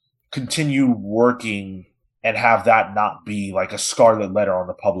continue working and have that not be a scarlet letter on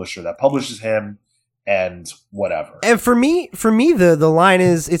the publisher that publishes him and whatever. And for me, the line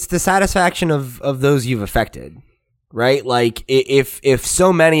is, it's the satisfaction of those you've affected, right? If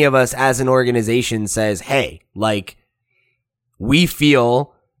so many of us as an organization says, hey, we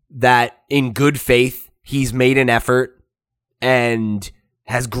feel that in good faith, he's made an effort and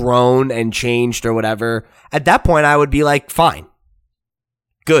has grown and changed or whatever, at that point, I would be fine.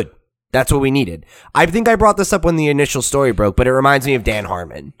 Good. That's what we needed. I think I brought this up when the initial story broke, but it reminds me of Dan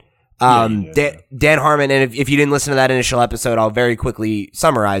Harmon. Dan Harmon, and if you didn't listen to that initial episode, I'll very quickly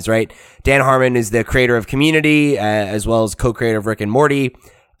summarize, right? Dan Harmon is the creator of Community, as well as co-creator of Rick and Morty.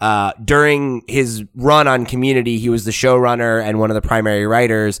 During his run on Community, he was the showrunner and one of the primary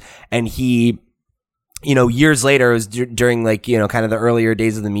writers, and he, years later, it was during kind of the earlier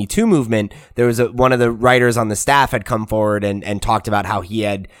days of the Me Too movement, there was one of the writers on the staff had come forward and talked about how he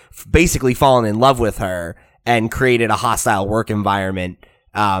had basically fallen in love with her and created a hostile work environment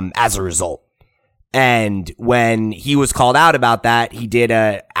as a result. And when he was called out about that, he did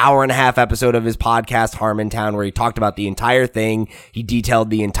a 1.5 hour episode of his podcast, Harmontown, where he talked about the entire thing. He detailed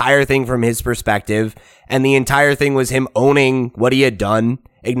the entire thing from his perspective, and the entire thing was him owning what he had done,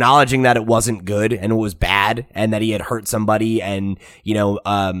 acknowledging that it wasn't good and it was bad, and that he had hurt somebody and,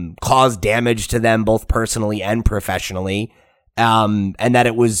 caused damage to them both personally and professionally. And that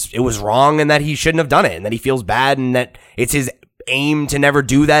it was wrong and that he shouldn't have done it and that he feels bad and that it's his aim to never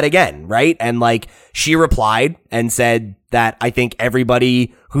do that again, right? And she replied and said that I think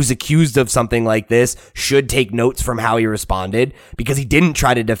everybody who's accused of something like this should take notes from how he responded, because he didn't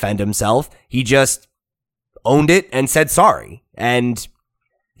try to defend himself. He just owned it and said sorry. And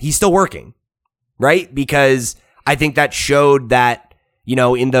he's still working, right? Because I think that showed that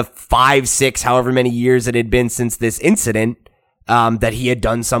in the 5, 6, however many years it had been since this incident, that he had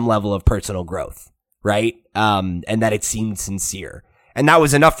done some level of personal growth, right? And that it seemed sincere. And that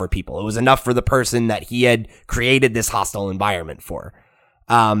was enough for people. It was enough for the person that he had created this hostile environment for.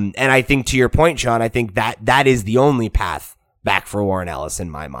 And I think, to your point, Sean, I think that is the only path back for Warren Ellis in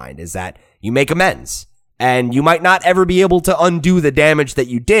my mind, is that you make amends. And you might not ever be able to undo the damage that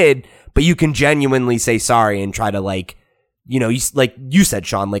you did, but you can genuinely say sorry and try to, like you said,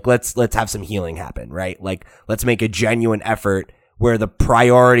 Sean, like let's have some healing happen, right? Like, let's make a genuine effort where the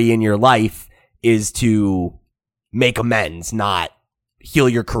priority in your life is to make amends, not heal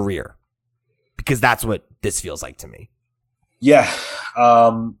your career, because that's what this feels like to me. Yeah.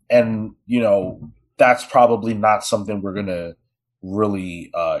 And that's probably not something we're going to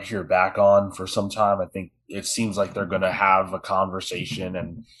really hear back on for some time. I think it seems like they're going to have a conversation,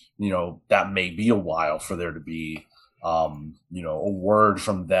 and that may be a while for there to be a word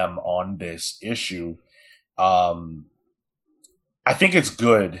from them on this issue. I think it's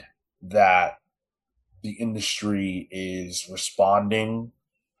good that the industry is responding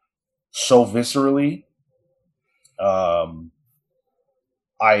so viscerally.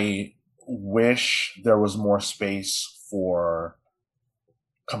 I wish there was more space for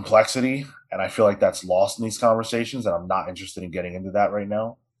complexity, and I feel like that's lost in these conversations, and I'm not interested in getting into that right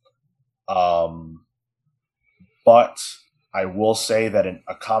now. But I will say that in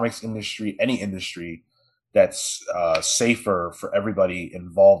a comics industry, any industry that's safer for everybody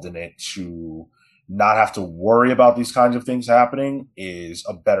involved in it to not have to worry about these kinds of things happening is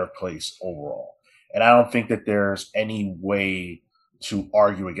a better place overall. And I don't think that there's any way to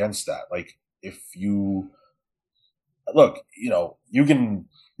argue against that. Like, if you look, you can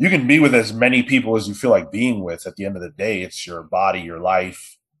be with as many people as you feel like being with. At the end of the day, it's your body, your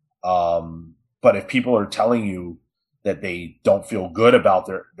life. But if people are telling you that they don't feel good about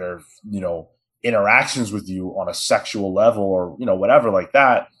their interactions with you on a sexual level or whatever like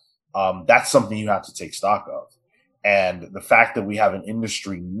that, that's something you have to take stock of. And the fact that we have an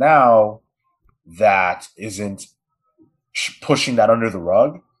industry now that isn't pushing that under the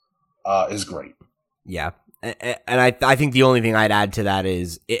rug is great. Yeah. And I think the only thing I'd add to that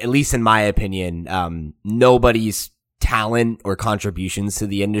is, at least in my opinion, nobody's talent or contributions to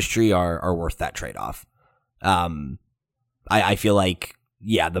the industry are worth that trade-off. I feel like,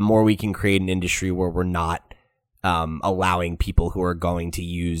 the more we can create an industry where we're not allowing people who are going to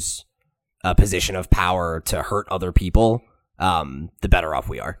use a position of power to hurt other people, the better off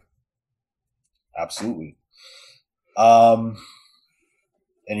we are. Absolutely.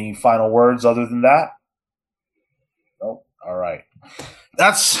 Any final words other than that? Oh, all right.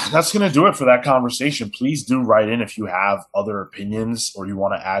 That's going to do it for that conversation. Please do write in if you have other opinions or you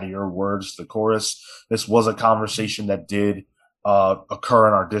want to add your words to the chorus. This was a conversation that did occur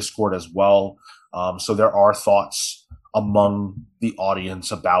in our Discord as well. So there are thoughts among the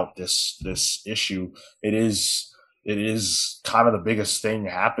audience about this issue. It is kind of the biggest thing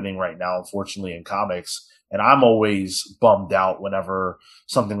happening right now, unfortunately, in comics. And I'm always bummed out whenever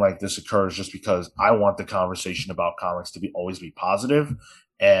something like this occurs, just because I want the conversation about comics to always be positive.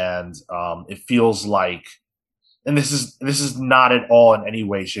 And it feels like, and this is not at all in any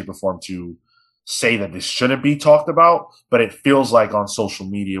way, shape, or form to say that this shouldn't be talked about, but it feels like on social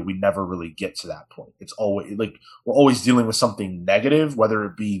media we never really get to that point. It's always like we're always dealing with something negative, whether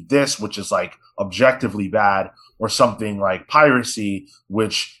it be this, which is like objectively bad, or something like piracy,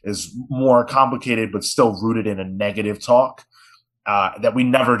 which is more complicated but still rooted in a negative talk, that we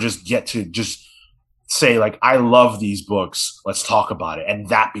never just get to just say, like, I love these books, let's talk about it. And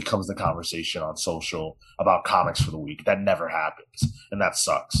that becomes the conversation on social about comics for the week. That never happens. And that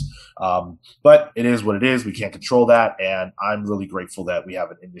sucks. But it is what it is. We can't control that. And I'm really grateful that we have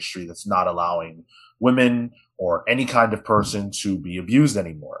an industry that's not allowing women or any kind of person to be abused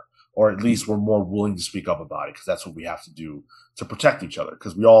anymore. Or at least we're more willing to speak up about it, because that's what we have to do to protect each other,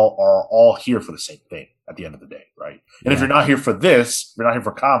 because we all are all here for the same thing at the end of the day, right? And if you're not here for this, if you're not here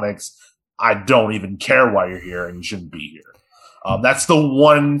for comics, I don't even care why you're here, and you shouldn't be here. That's the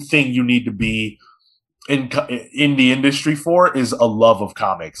one thing you need to be in the industry for, is a love of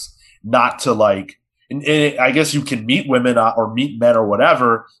comics, not to like. And I guess you can meet women or meet men or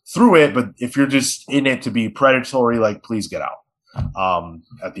whatever through it, but if you're just in it to be predatory, like, please get out.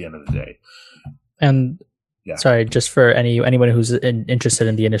 At the end of the day. And sorry, just for anyone who's interested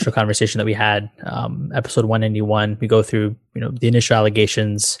in the initial conversation that we had, episode 191, we go through the initial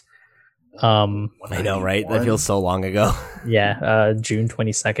allegations. I know, right? That feels so long ago. June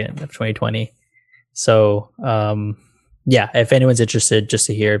 22nd of 2020. So if anyone's interested just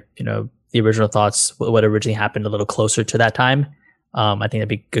to hear the original thoughts, what originally happened a little closer to that time, I think that'd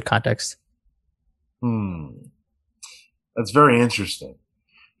be good context. That's very interesting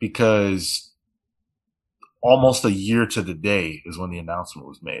because almost a year to the day is when the announcement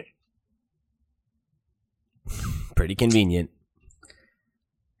was made. Pretty convenient.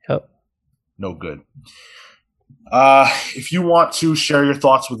 Yep. No good. If you want to share your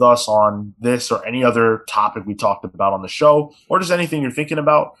thoughts with us on this or any other topic we talked about on the show, or just anything you're thinking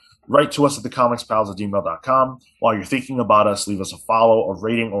about, write to us at thecomicspals@gmail.com. While you're thinking about us, leave us a follow, a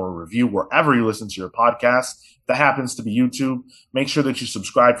rating, or a review wherever you listen to your podcast. If that happens to be YouTube, make sure that you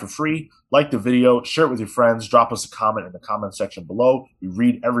subscribe for free, like the video, share it with your friends, drop us a comment in the comment section below. We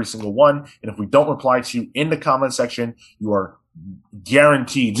read every single one, and if we don't reply to you in the comment section, you are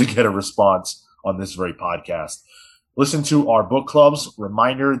guaranteed to get a response on this very podcast. Listen to our book clubs.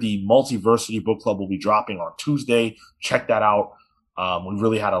 Reminder, the Multiversity Book Club will be dropping on Tuesday. Check that out. We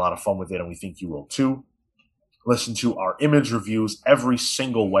really had a lot of fun with it, and we think you will too. Listen to our Image reviews every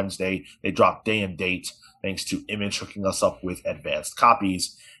single Wednesday. They drop day and date, thanks to Image hooking us up with advanced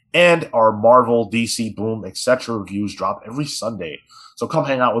copies. And our Marvel, DC, Boom, etc. reviews drop every Sunday. So come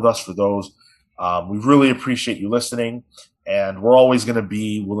hang out with us for those. We really appreciate you listening. And we're always going to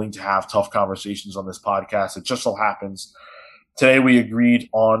be willing to have tough conversations on this podcast. It just so happens today we agreed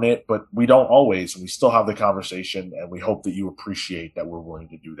on it, but we don't always. We still have the conversation, and we hope that you appreciate that we're willing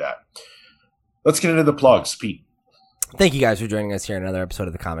to do that. Let's get into the plugs. Pete. Thank you guys for joining us here in another episode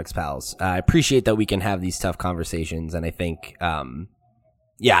of the Comics Pals. I appreciate that we can have these tough conversations, and I think,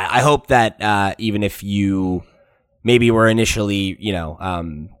 I hope that even if you maybe were initially,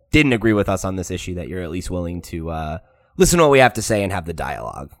 didn't agree with us on this issue, that you're at least willing to listen to what we have to say and have the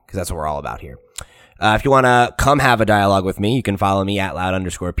dialogue, because that's what we're all about here. If you want to come have a dialogue with me, you can follow me at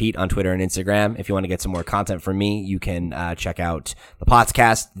 @loud_Pete on Twitter and Instagram. If you want to get some more content from me, you can check out the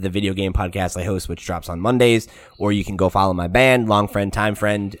Potscast, the video game podcast I host, which drops on Mondays, or you can go follow my band, Long Friend, Time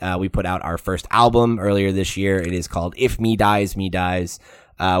Friend. We put out our first album earlier this year. It is called If Me Dies, Me Dies.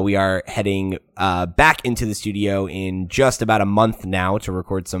 We are heading back into the studio in just about a month now to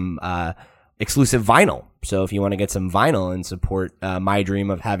record some exclusive vinyl. So if you want to get some vinyl and support my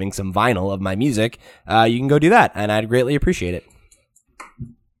dream of having some vinyl of my music, you can go do that, and I'd greatly appreciate it.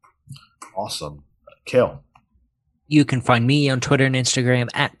 Awesome. Kale. You can find me on Twitter and Instagram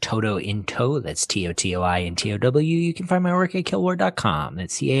at TotoInto. That's TOTOINTOW. You can find my work at killward.com.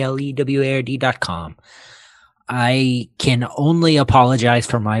 That's CALEWARD.com. I can only apologize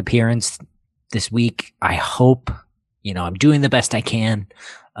for my appearance this week. I hope, I'm doing the best I can.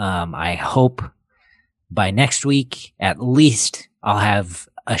 I hope by next week, at least, I'll have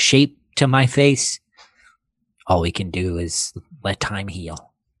a shape to my face. All we can do is let time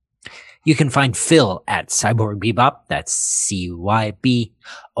heal. You can find Phil at Cyborg Bebop. That's CYBORGBEBOP.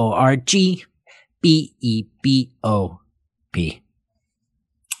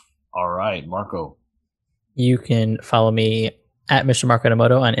 All right, Marco. You can follow me at Mr. Marco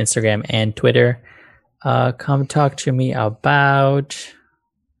Nemoto on Instagram and Twitter. Come talk to me about...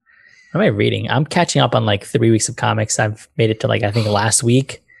 What am I reading? I'm catching up on 3 weeks of comics. I've made it to I think last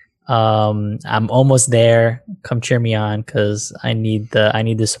week. I'm almost there. Come cheer me on, because I need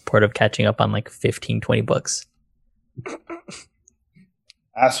the support of catching up on 15, 20 books.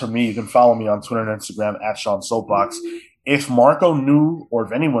 As for me, you can follow me on Twitter and Instagram at Sean Soapbox. If Marco knew, or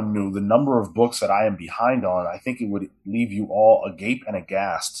if anyone knew, the number of books that I am behind on, I think it would leave you all agape and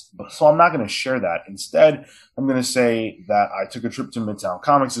aghast. So I'm not going to share that. Instead, I'm going to say that I took a trip to Midtown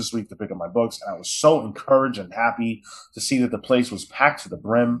Comics this week to pick up my books, and I was so encouraged and happy to see that the place was packed to the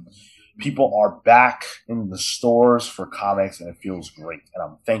brim. People are back in the stores for comics, and it feels great. And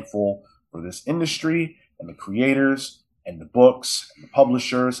I'm thankful for this industry and the creators and the books and the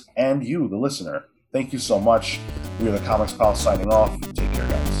publishers and you, the listener. Thank you so much. We are the Comics Pals signing off. Take care,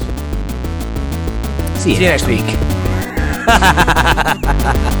 guys. See you next week.